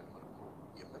የኢየሩሳሌምን ምርኮ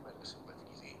የምመልስበት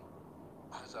ጊዜ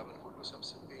አሕዛብን ሁሉ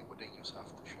ሰብስቤ ወደ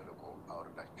ኢዮሳፍጥ ሸለቆ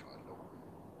አወርዳቸዋለሁ።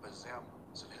 በዚያም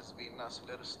ስለ ሕዝቤና ስለ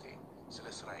ርስቴ ስለ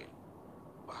እስራኤል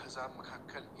በአሕዛብ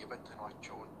መካከል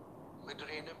የበተኗቸውን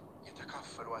ምድሬንም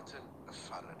የተካፈሏትን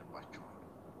እፋረድባቸዋለሁ።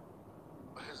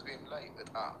 በሕዝቤም ላይ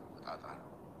ዕጣ እጣጣለሁ።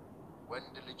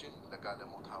 ወንድ ልጅን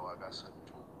ለጋለሞታ ዋጋ ሰጡ፣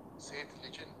 ሴት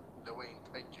ልጅን ለወይን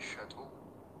ጠጅ ሸጡ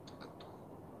ጠጡ።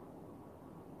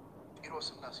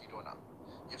 ጢሮስና ሲዶና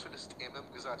የፍልስጤምም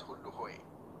ግዛት ሁሉ ሆይ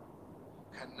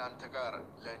ከእናንተ ጋር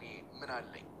ለእኔ ምን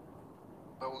አለኝ?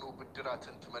 በውኑ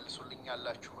ብድራትን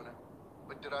ትመልሱልኛላችሁን?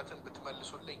 ብድራትን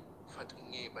ብትመልሱልኝ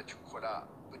ፈጥኜ በችኮላ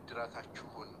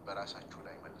ብድራታችሁን በራሳችሁ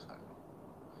ላይ መልሳለሁ።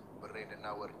 ብሬንና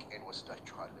ወርቄን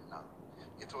ወስዳችኋልና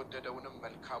የተወደደውንም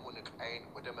መልካሙን ዕቃዬን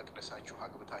ወደ መቅደሳችሁ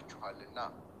አግብታችኋልና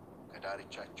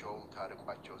ከዳርቻቸውም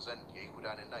ታርቋቸው ዘንድ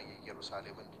የይሁዳንና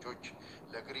የኢየሩሳሌምን ልጆች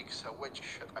ለግሪክ ሰዎች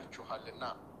ሸጣችኋልና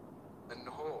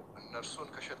እነሆ እነርሱን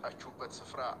ከሸጣችሁበት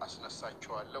ስፍራ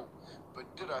አስነሳችኋለሁ፣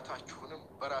 ብድራታችሁንም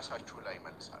በራሳችሁ ላይ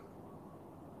መልሳለሁ።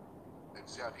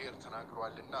 እግዚአብሔር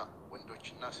ተናግሯልና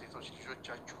ወንዶችና ሴቶች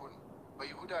ልጆቻችሁን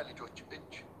በይሁዳ ልጆች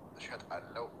እጅ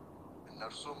እሸጣለሁ፣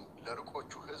 እነርሱም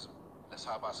ለርቆቹ ሕዝብ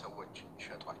ለሳባ ሰዎች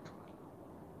ይሸጧችኋል።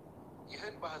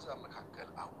 ይህን በአሕዛብ መካከል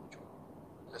አውጁ፣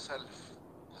 ለሰልፍ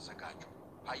ተዘጋጁ፣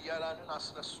 ኃያላንን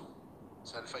አስነሱ።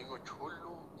 ሰልፈኞች ሁሉ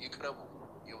ይቅረቡ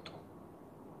ይውጡ።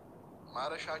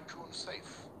 ማረሻችሁን ሰይፍ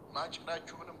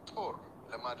ማጭዳችሁንም ጦር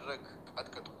ለማድረግ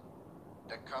ቀጥቅጡ።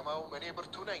 ደካማው እኔ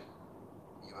ብርቱ ነኝ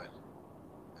ይበል።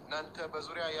 እናንተ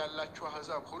በዙሪያ ያላችሁ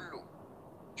አሕዛብ ሁሉ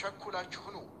ቸኩላችሁ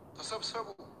ኑ፣ ተሰብሰቡ።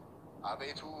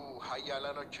 አቤቱ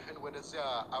ኃያላኖችህን ወደዚያ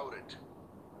አውርድ።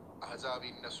 አሕዛብ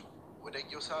ይነሱ፣ ወደ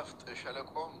ኢዮሳፍጥ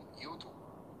ሸለቆም ይውጡ።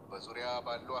 በዙሪያ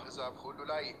ባሉ አሕዛብ ሁሉ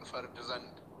ላይ እፈርድ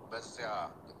ዘንድ በዚያ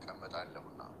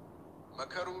እቀመጣለሁና።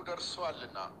 መከሩ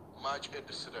ደርሷልና ማጭድ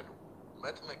ስደዱ፣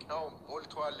 መጥመቂያው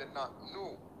ሞልቷልና ኑ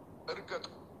እርገጡ።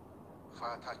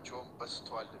 ፋታቸውም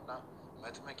በስቷልና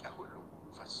መጥመቂያ ሁሉ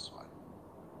ፈስሷል።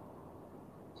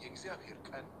 የእግዚአብሔር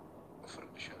ቀን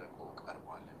በፍርድ ሸለቆ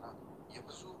ቀርቧልና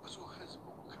የብዙ ሕዝብ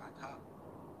ውካታ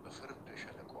በፍርድ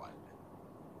ሸለቆ አለ።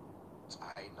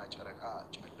 ፀሐይና ጨረቃ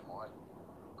ጨልመዋል፣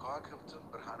 ከዋክብትም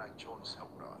ብርሃናቸውን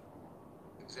ሰውረዋል።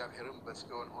 እግዚአብሔርም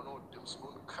በጽዮን ሆኖ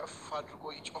ድምፁን ከፍ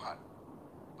አድርጎ ይጮኻል፣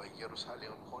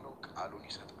 በኢየሩሳሌም ሆኖ ቃሉን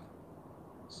ይሰጣል።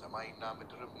 ሰማይና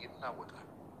ምድርም ይናወጣል።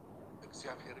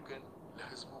 እግዚአብሔር ግን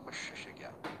ለሕዝቡ መሸሸጊያ፣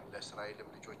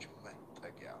 ለእስራኤልም ልጆች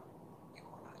መጠጊያ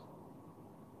ይሆናል።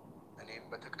 እኔም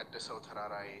በተቀደሰው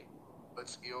ተራራዬ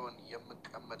በጽዮን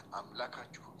የምቀመጥ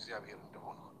አምላካችሁ እግዚአብሔር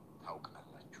እንደሆነ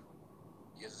ታውቃላችሁ።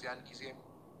 የዚያን ጊዜም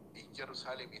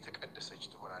ኢየሩሳሌም የተቀደሰች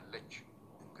ትሆናለች፣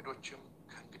 እንግዶችም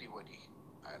ከእንግዲህ ወዲህ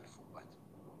አያልፉባት።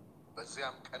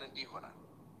 በዚያም ቀን እንዲህ ይሆናል፣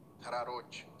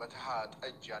 ተራሮች በተሃ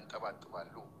ጠጅ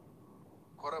ያንጠባጥባሉ፣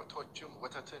 ኮረብቶችም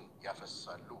ወተትን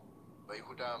ያፈሳሉ።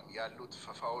 በይሁዳም ያሉት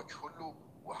ፈፋዎች ሁሉ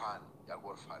ውሃን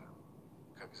ያጎርፋሉ።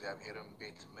 ከእግዚአብሔርም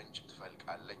ቤት ምንጭ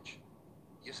ትፈልቃለች፣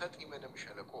 የሰጢምንም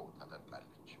ሸለቆ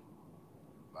ታጠጣለች።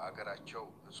 በአገራቸው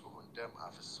ንጹሕን ደም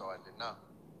አፍስሰዋልና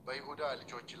በይሁዳ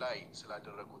ልጆች ላይ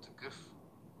ስላደረጉት ግፍ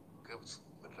ግብጽ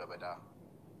ምድረ በዳ፣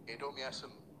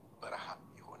 ኤዶምያስም በረሃ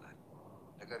ይሆናል።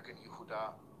 ነገር ግን ይሁዳ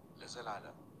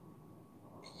ለዘላለም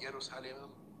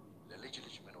ኢየሩሳሌምም ለልጅ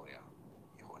ልጅ መኖሪያ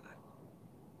ይሆናል።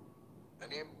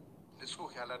 እኔም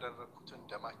ንጹሕ ያላደረኩትን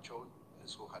ደማቸውን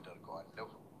ንጹሕ አደርገዋለሁ፣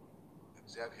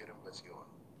 እግዚአብሔርም በጽዮን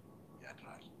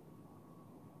ያድራል።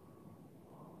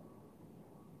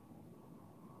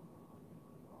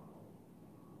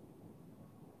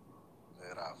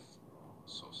 ምዕራፍ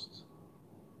 3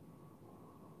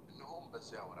 እነሆም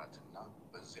በዚያ ወራትና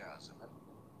በዚያ ዘመን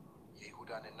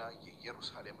የይሁዳንና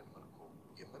የኢየሩሳሌምን ምርኮ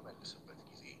የምመልስበት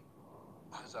ጊዜ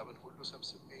አሕዛብን ሁሉ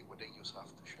ሰብስቤ ወደ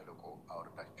ኢዮሳፍጥ ሸለቆ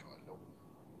አወርዳቸዋለሁ።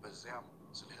 በዚያም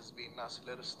ስለ ሕዝቤና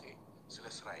ስለ ርስቴ ስለ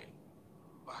እስራኤል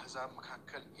በአሕዛብ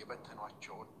መካከል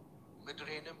የበተኗቸውን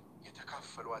ምድሬንም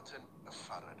የተካፈሏትን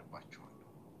እፋረድባቸዋለሁ።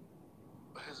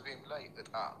 በሕዝቤም ላይ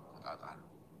ዕጣ ተጣጣሉ።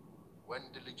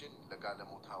 ወንድ ልጅን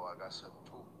ለጋለሞታ ዋጋ ሰጡ፣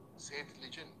 ሴት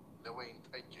ልጅን ለወይን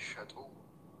ጠጅ ሸጡ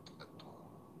ጠጡ።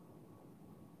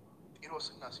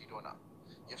 ጢሮስና ሲዶና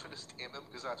የፍልስጤምም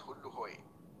ግዛት ሁሉ ሆይ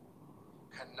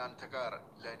ከእናንተ ጋር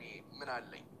ለእኔ ምን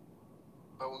አለኝ?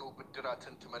 በውኑ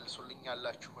ብድራትን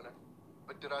ትመልሱልኛላችሁን?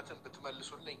 ብድራትን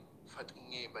ብትመልሱልኝ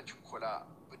ፈጥኜ በችኮላ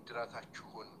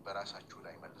ብድራታችሁን በራሳችሁ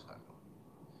ላይ መልሳለሁ።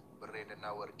 ብሬንና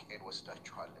ወርቄን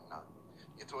ወስዳችኋልና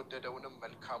የተወደደውንም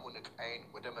መልካሙን ዕቃዬን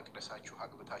ወደ መቅደሳችሁ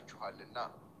አግብታችኋልና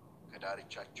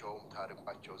ከዳርቻቸውም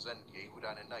ታርቋቸው ዘንድ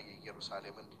የይሁዳንና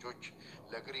የኢየሩሳሌምን ልጆች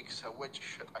ለግሪክ ሰዎች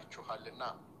ሸጣችኋልና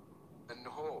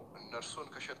እነሆ እነርሱን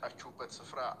ከሸጣችሁበት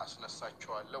ስፍራ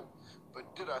አስነሳቸዋለሁ፣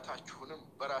 ብድራታችሁንም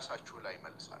በራሳችሁ ላይ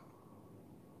መልሳለሁ።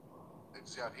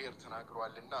 እግዚአብሔር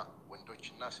ተናግሯልና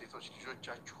ወንዶችና ሴቶች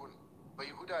ልጆቻችሁን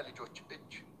በይሁዳ ልጆች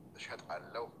እጅ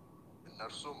እሸጣለሁ፣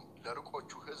 እነርሱም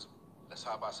ለርቆቹ ሕዝብ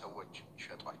ለሳባ ሰዎች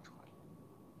ይሸጧችኋል።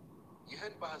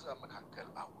 ይህን በአሕዛብ መካከል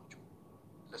አውጁ፣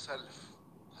 ለሰልፍ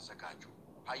ተዘጋጁ፣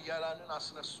 ኃያላንን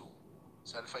አስነሱ፣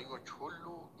 ሰልፈኞች ሁሉ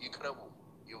ይቅረቡ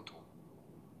ይውጡ።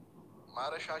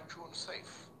 ማረሻችሁን ሰይፍ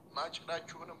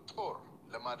ማጭዳችሁንም ጦር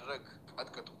ለማድረግ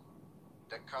ቀጥቅጡ።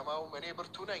 ደካማውም እኔ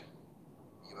ብርቱ ነኝ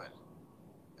ይበል።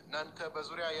 እናንተ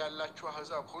በዙሪያ ያላችሁ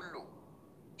አሕዛብ ሁሉ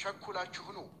ቸኩላችሁ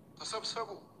ኑ፣ ተሰብሰቡ።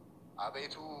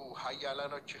 አቤቱ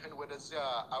ኃያላኖችህን ወደዚያ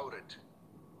አውርድ።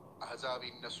 አሕዛብ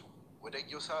ይነሱ፣ ወደ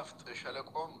ኢዮሳፍጥ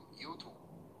ሸለቆም ይውጡ።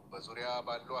 በዙሪያ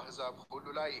ባሉ አሕዛብ ሁሉ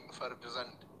ላይ እፈርድ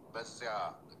ዘንድ በዚያ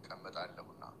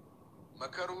እቀመጣለሁና።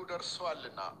 መከሩ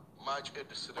ደርሷልና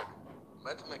ማጭድ ስደዱ፣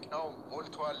 መጥመቂያውም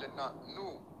ሞልተዋልና ኑ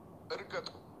እርገጡ።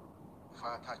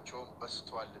 ፋታቸውም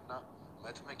በስቷልና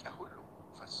መጥመቂያ ሁሉ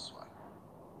ፈስሷል።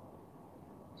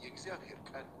 የእግዚአብሔር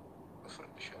ቀን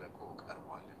በፍርድ ሸለቆ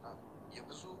ቀርቧልና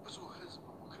የብዙ ሕዝብ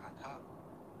ውካታ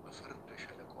በፍርድ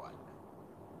ሸለቆ አለ።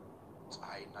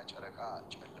 ፀሐይና ጨረቃ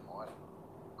ጨልመዋል፣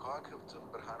 ከዋክብትም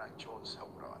ብርሃናቸውን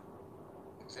ሰውረዋል።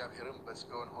 እግዚአብሔርም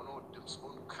በጽዮን ሆኖ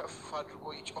ድምፁን ከፍ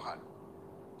አድርጎ ይጮኻል፣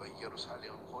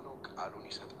 በኢየሩሳሌምም ሆኖ ቃሉን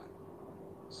ይሰጣል።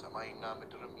 ሰማይና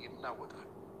ምድርም ይናወጣል።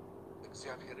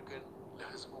 እግዚአብሔር ግን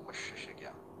ለሕዝቡ መሸሸጊያ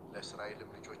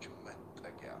ለእስራኤልም ልጆች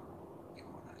መጠጊያ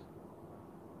ይሆናል።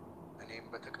 እኔም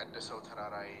በተቀደሰው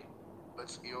ተራራዬ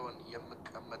በጽዮን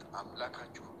የምቀመጥ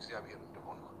አምላካችሁ እግዚአብሔር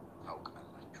እንደሆንሁ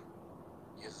ታውቃላችሁ።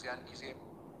 የዚያን ጊዜም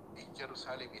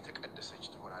ኢየሩሳሌም የተቀደሰች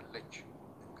ትሆናለች፣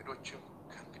 እንግዶችም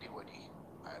ከእንግዲህ ወዲህ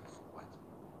አያልፉባት።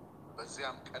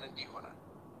 በዚያም ቀን እንዲህ ይሆናል፣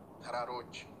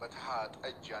 ተራሮች በተሃ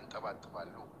ጠጅ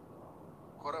ያንጠባጥባሉ፣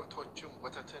 ኮረብቶችም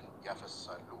ወተትን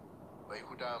ያፈሳሉ።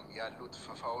 በይሁዳም ያሉት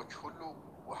ፈፋዎች ሁሉ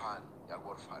ውሃን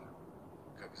ያጎርፋሉ።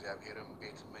 ከእግዚአብሔርም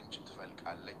ቤት ምንጭ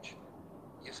ትፈልቃለች፣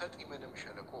 የሰጢምንም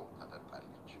ሸለቆ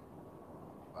ታጠጣለች።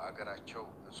 በአገራቸው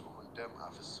ንጹሕን ደም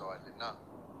አፍስሰዋልና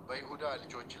በይሁዳ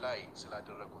ልጆች ላይ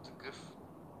ስላደረጉት ግፍ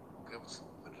ግብጽ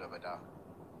ምድረ በዳ፣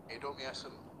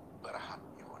 ኤዶምያስም በረሃ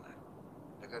ይሆናል።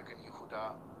 ነገር ግን ይሁዳ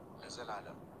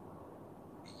ለዘላለም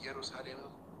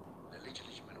ኢየሩሳሌምም ለልጅ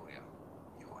ልጅ መኖሪያ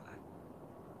ይሆናል።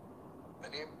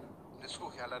 እኔም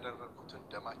ንጹሕ ያላደረኩትን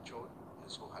ደማቸውን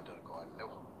ንጹሕ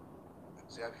አደርገዋለሁ፣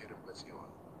 እግዚአብሔርም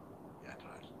በጽዮን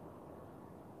ያድራል።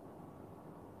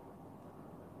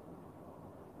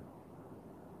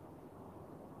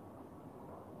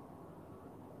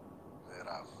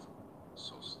 ምዕራፍ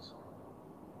 3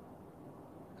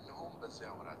 እነሆም በዚያ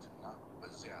ወራትና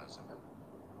በዚያ ዘመን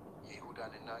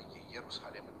የይሁዳንና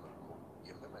የኢየሩሳሌምን ምርኮ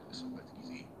የምመልስበት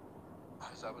ጊዜ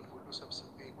አሕዛብን ሁሉ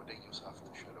ሰብስቤ ወደ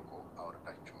ኢዮሳፍጥ ሸለቆ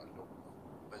አወርዳቸዋለሁ።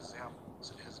 በዚያም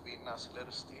ስለ ሕዝቤና ስለ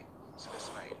ርስቴ ስለ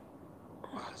እስራኤል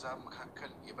በአሕዛብ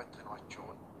መካከል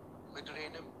የበተኗቸውን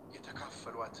ምድሬንም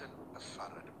የተካፈሏትን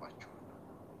እፋረድባቸዋለሁ።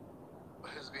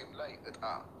 በሕዝቤም ላይ ዕጣ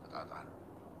እጣጣለሁ።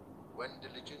 ወንድ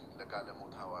ልጅን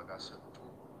ለጋለሞታ ዋጋ ሰጡ፣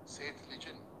 ሴት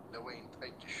ልጅን ለወይን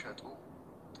ጠጅ ሸጡ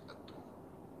ጠጡ።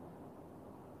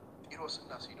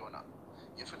 ጢሮስና ሲዶና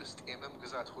የፍልስጤምም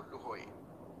ግዛት ሁሉ ሆይ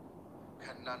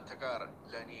ከእናንተ ጋር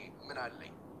ለእኔ ምን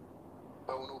አለኝ?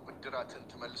 በውኑ ብድራትን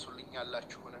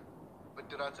ትመልሱልኛላችሁን?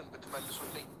 ብድራትን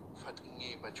ብትመልሱልኝ ፈጥኜ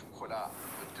በችኮላ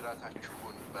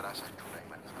ብድራታችሁን በራሳችሁ ላይ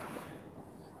መልሳለሁ።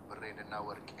 ብሬንና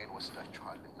ወርቄን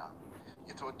ወስዳችኋልና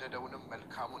የተወደደውንም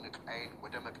መልካሙን ዕቃዬን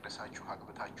ወደ መቅደሳችሁ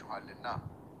አግብታችኋልና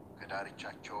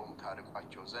ከዳርቻቸውም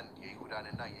ታርቋቸው ዘንድ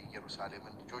የይሁዳንና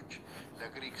የኢየሩሳሌምን ልጆች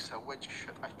ለግሪክ ሰዎች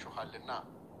ሸጣችኋልና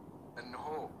እነሆ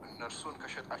እነርሱን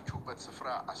ከሸጣችሁበት ስፍራ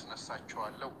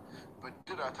አስነሳቸዋለሁ፣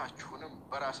 ብድራታችሁንም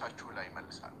በራሳችሁ ላይ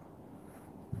መልሳለሁ።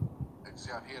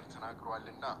 እግዚአብሔር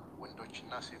ተናግሯልና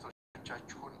ወንዶችና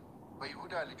ሴቶቻችሁን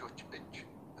በይሁዳ ልጆች እጅ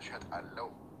እሸጣለሁ፣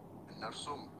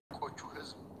 እነርሱም ዕቆቹ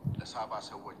ሕዝብ ለሳባ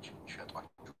ሰዎች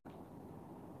ይሸጧችሁ።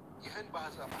 ይህን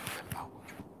በአሕዛብ መካከል አውጁ፣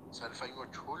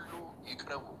 ሰልፈኞች ሁሉ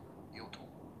ይቅረቡ ይውጡ።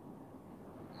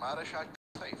 ማረሻችሁ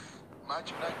ሰይፍ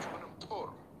ማጭዳችሁንም ጦር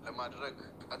ለማድረግ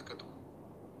ቀጥቅጡ።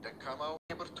 ደካማው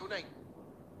ብርቱ ነኝ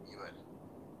ይበል።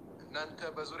 እናንተ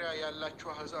በዙሪያ ያላችሁ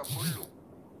አሕዛብ ሁሉ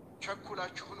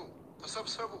ቸኩላችሁ ኑ፣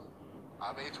 ተሰብሰቡ።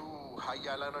 አቤቱ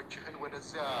ኃያላኖችህን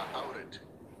ወደዚያ አውርድ።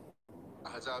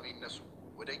 አሕዛብ ይነሱ፣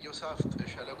 ወደ ኢዮሳፍጥ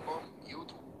ሸለቆም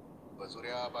ይውጡ።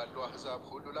 በዙሪያ ባሉ አሕዛብ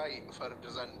ሁሉ ላይ እፈርድ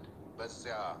ዘንድ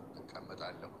በዚያ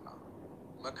እቀመጣለሁና።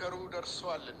 መከሩ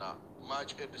ደርሷልና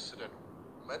ማጭድ ስደዱ፣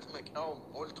 መጥመቂያውም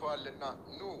ሞልተዋልና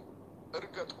ኑ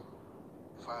እርገጡ።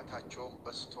 ክፋታቸውም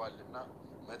በዝቷልና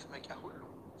መጥመቂያ ሁሉ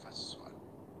ፈስሷል።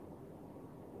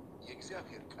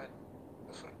 የእግዚአብሔር ቀን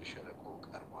በፍርድ ሸለቆ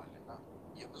ቀርቧልና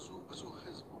የብዙ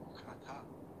ሕዝብ ውካታ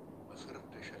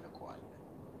በፍርድ ሸለቆ አለ።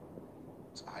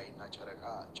 ፀሐይና ጨረቃ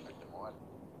ጨልመዋል፣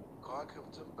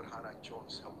 ከዋክብትም ብርሃናቸውን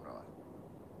ሰውረዋል።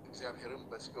 እግዚአብሔርም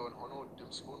በጽዮን ሆኖ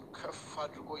ድምፁን ከፍ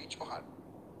አድርጎ ይጮኻል፣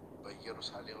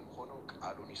 በኢየሩሳሌምም ሆኖ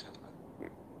ቃሉን ይሰጣል።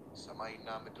 ሰማይና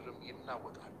ምድርም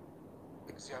ይናወጣል።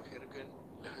 እግዚአብሔር ግን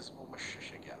ለሕዝቡ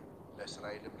መሸሸጊያ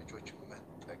ለእስራኤልም ልጆች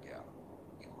መጠጊያ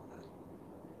ይሆናል።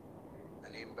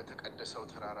 እኔም በተቀደሰው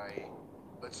ተራራዬ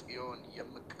በጽዮን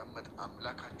የምቀመጥ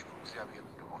አምላካችሁ እግዚአብሔር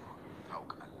እንደሆነ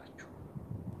ታውቃላችሁ።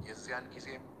 የዚያን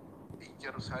ጊዜም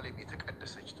ኢየሩሳሌም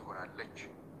የተቀደሰች ትሆናለች፣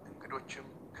 እንግዶችም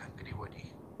ከእንግዲህ ወዲህ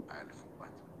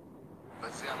አያልፉባት።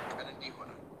 በዚያም ቀን እንዲህ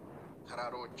ይሆናል፣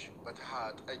 ተራሮች በተሃ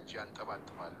ጠጅ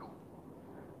ያንጠባጥባሉ፣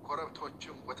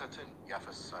 ኮረብቶችም ወተትን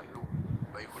ያፈሳሉ።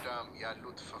 በይሁዳም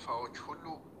ያሉት ፈፋዎች ሁሉ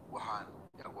ውሃን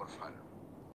ያጎርፋሉ።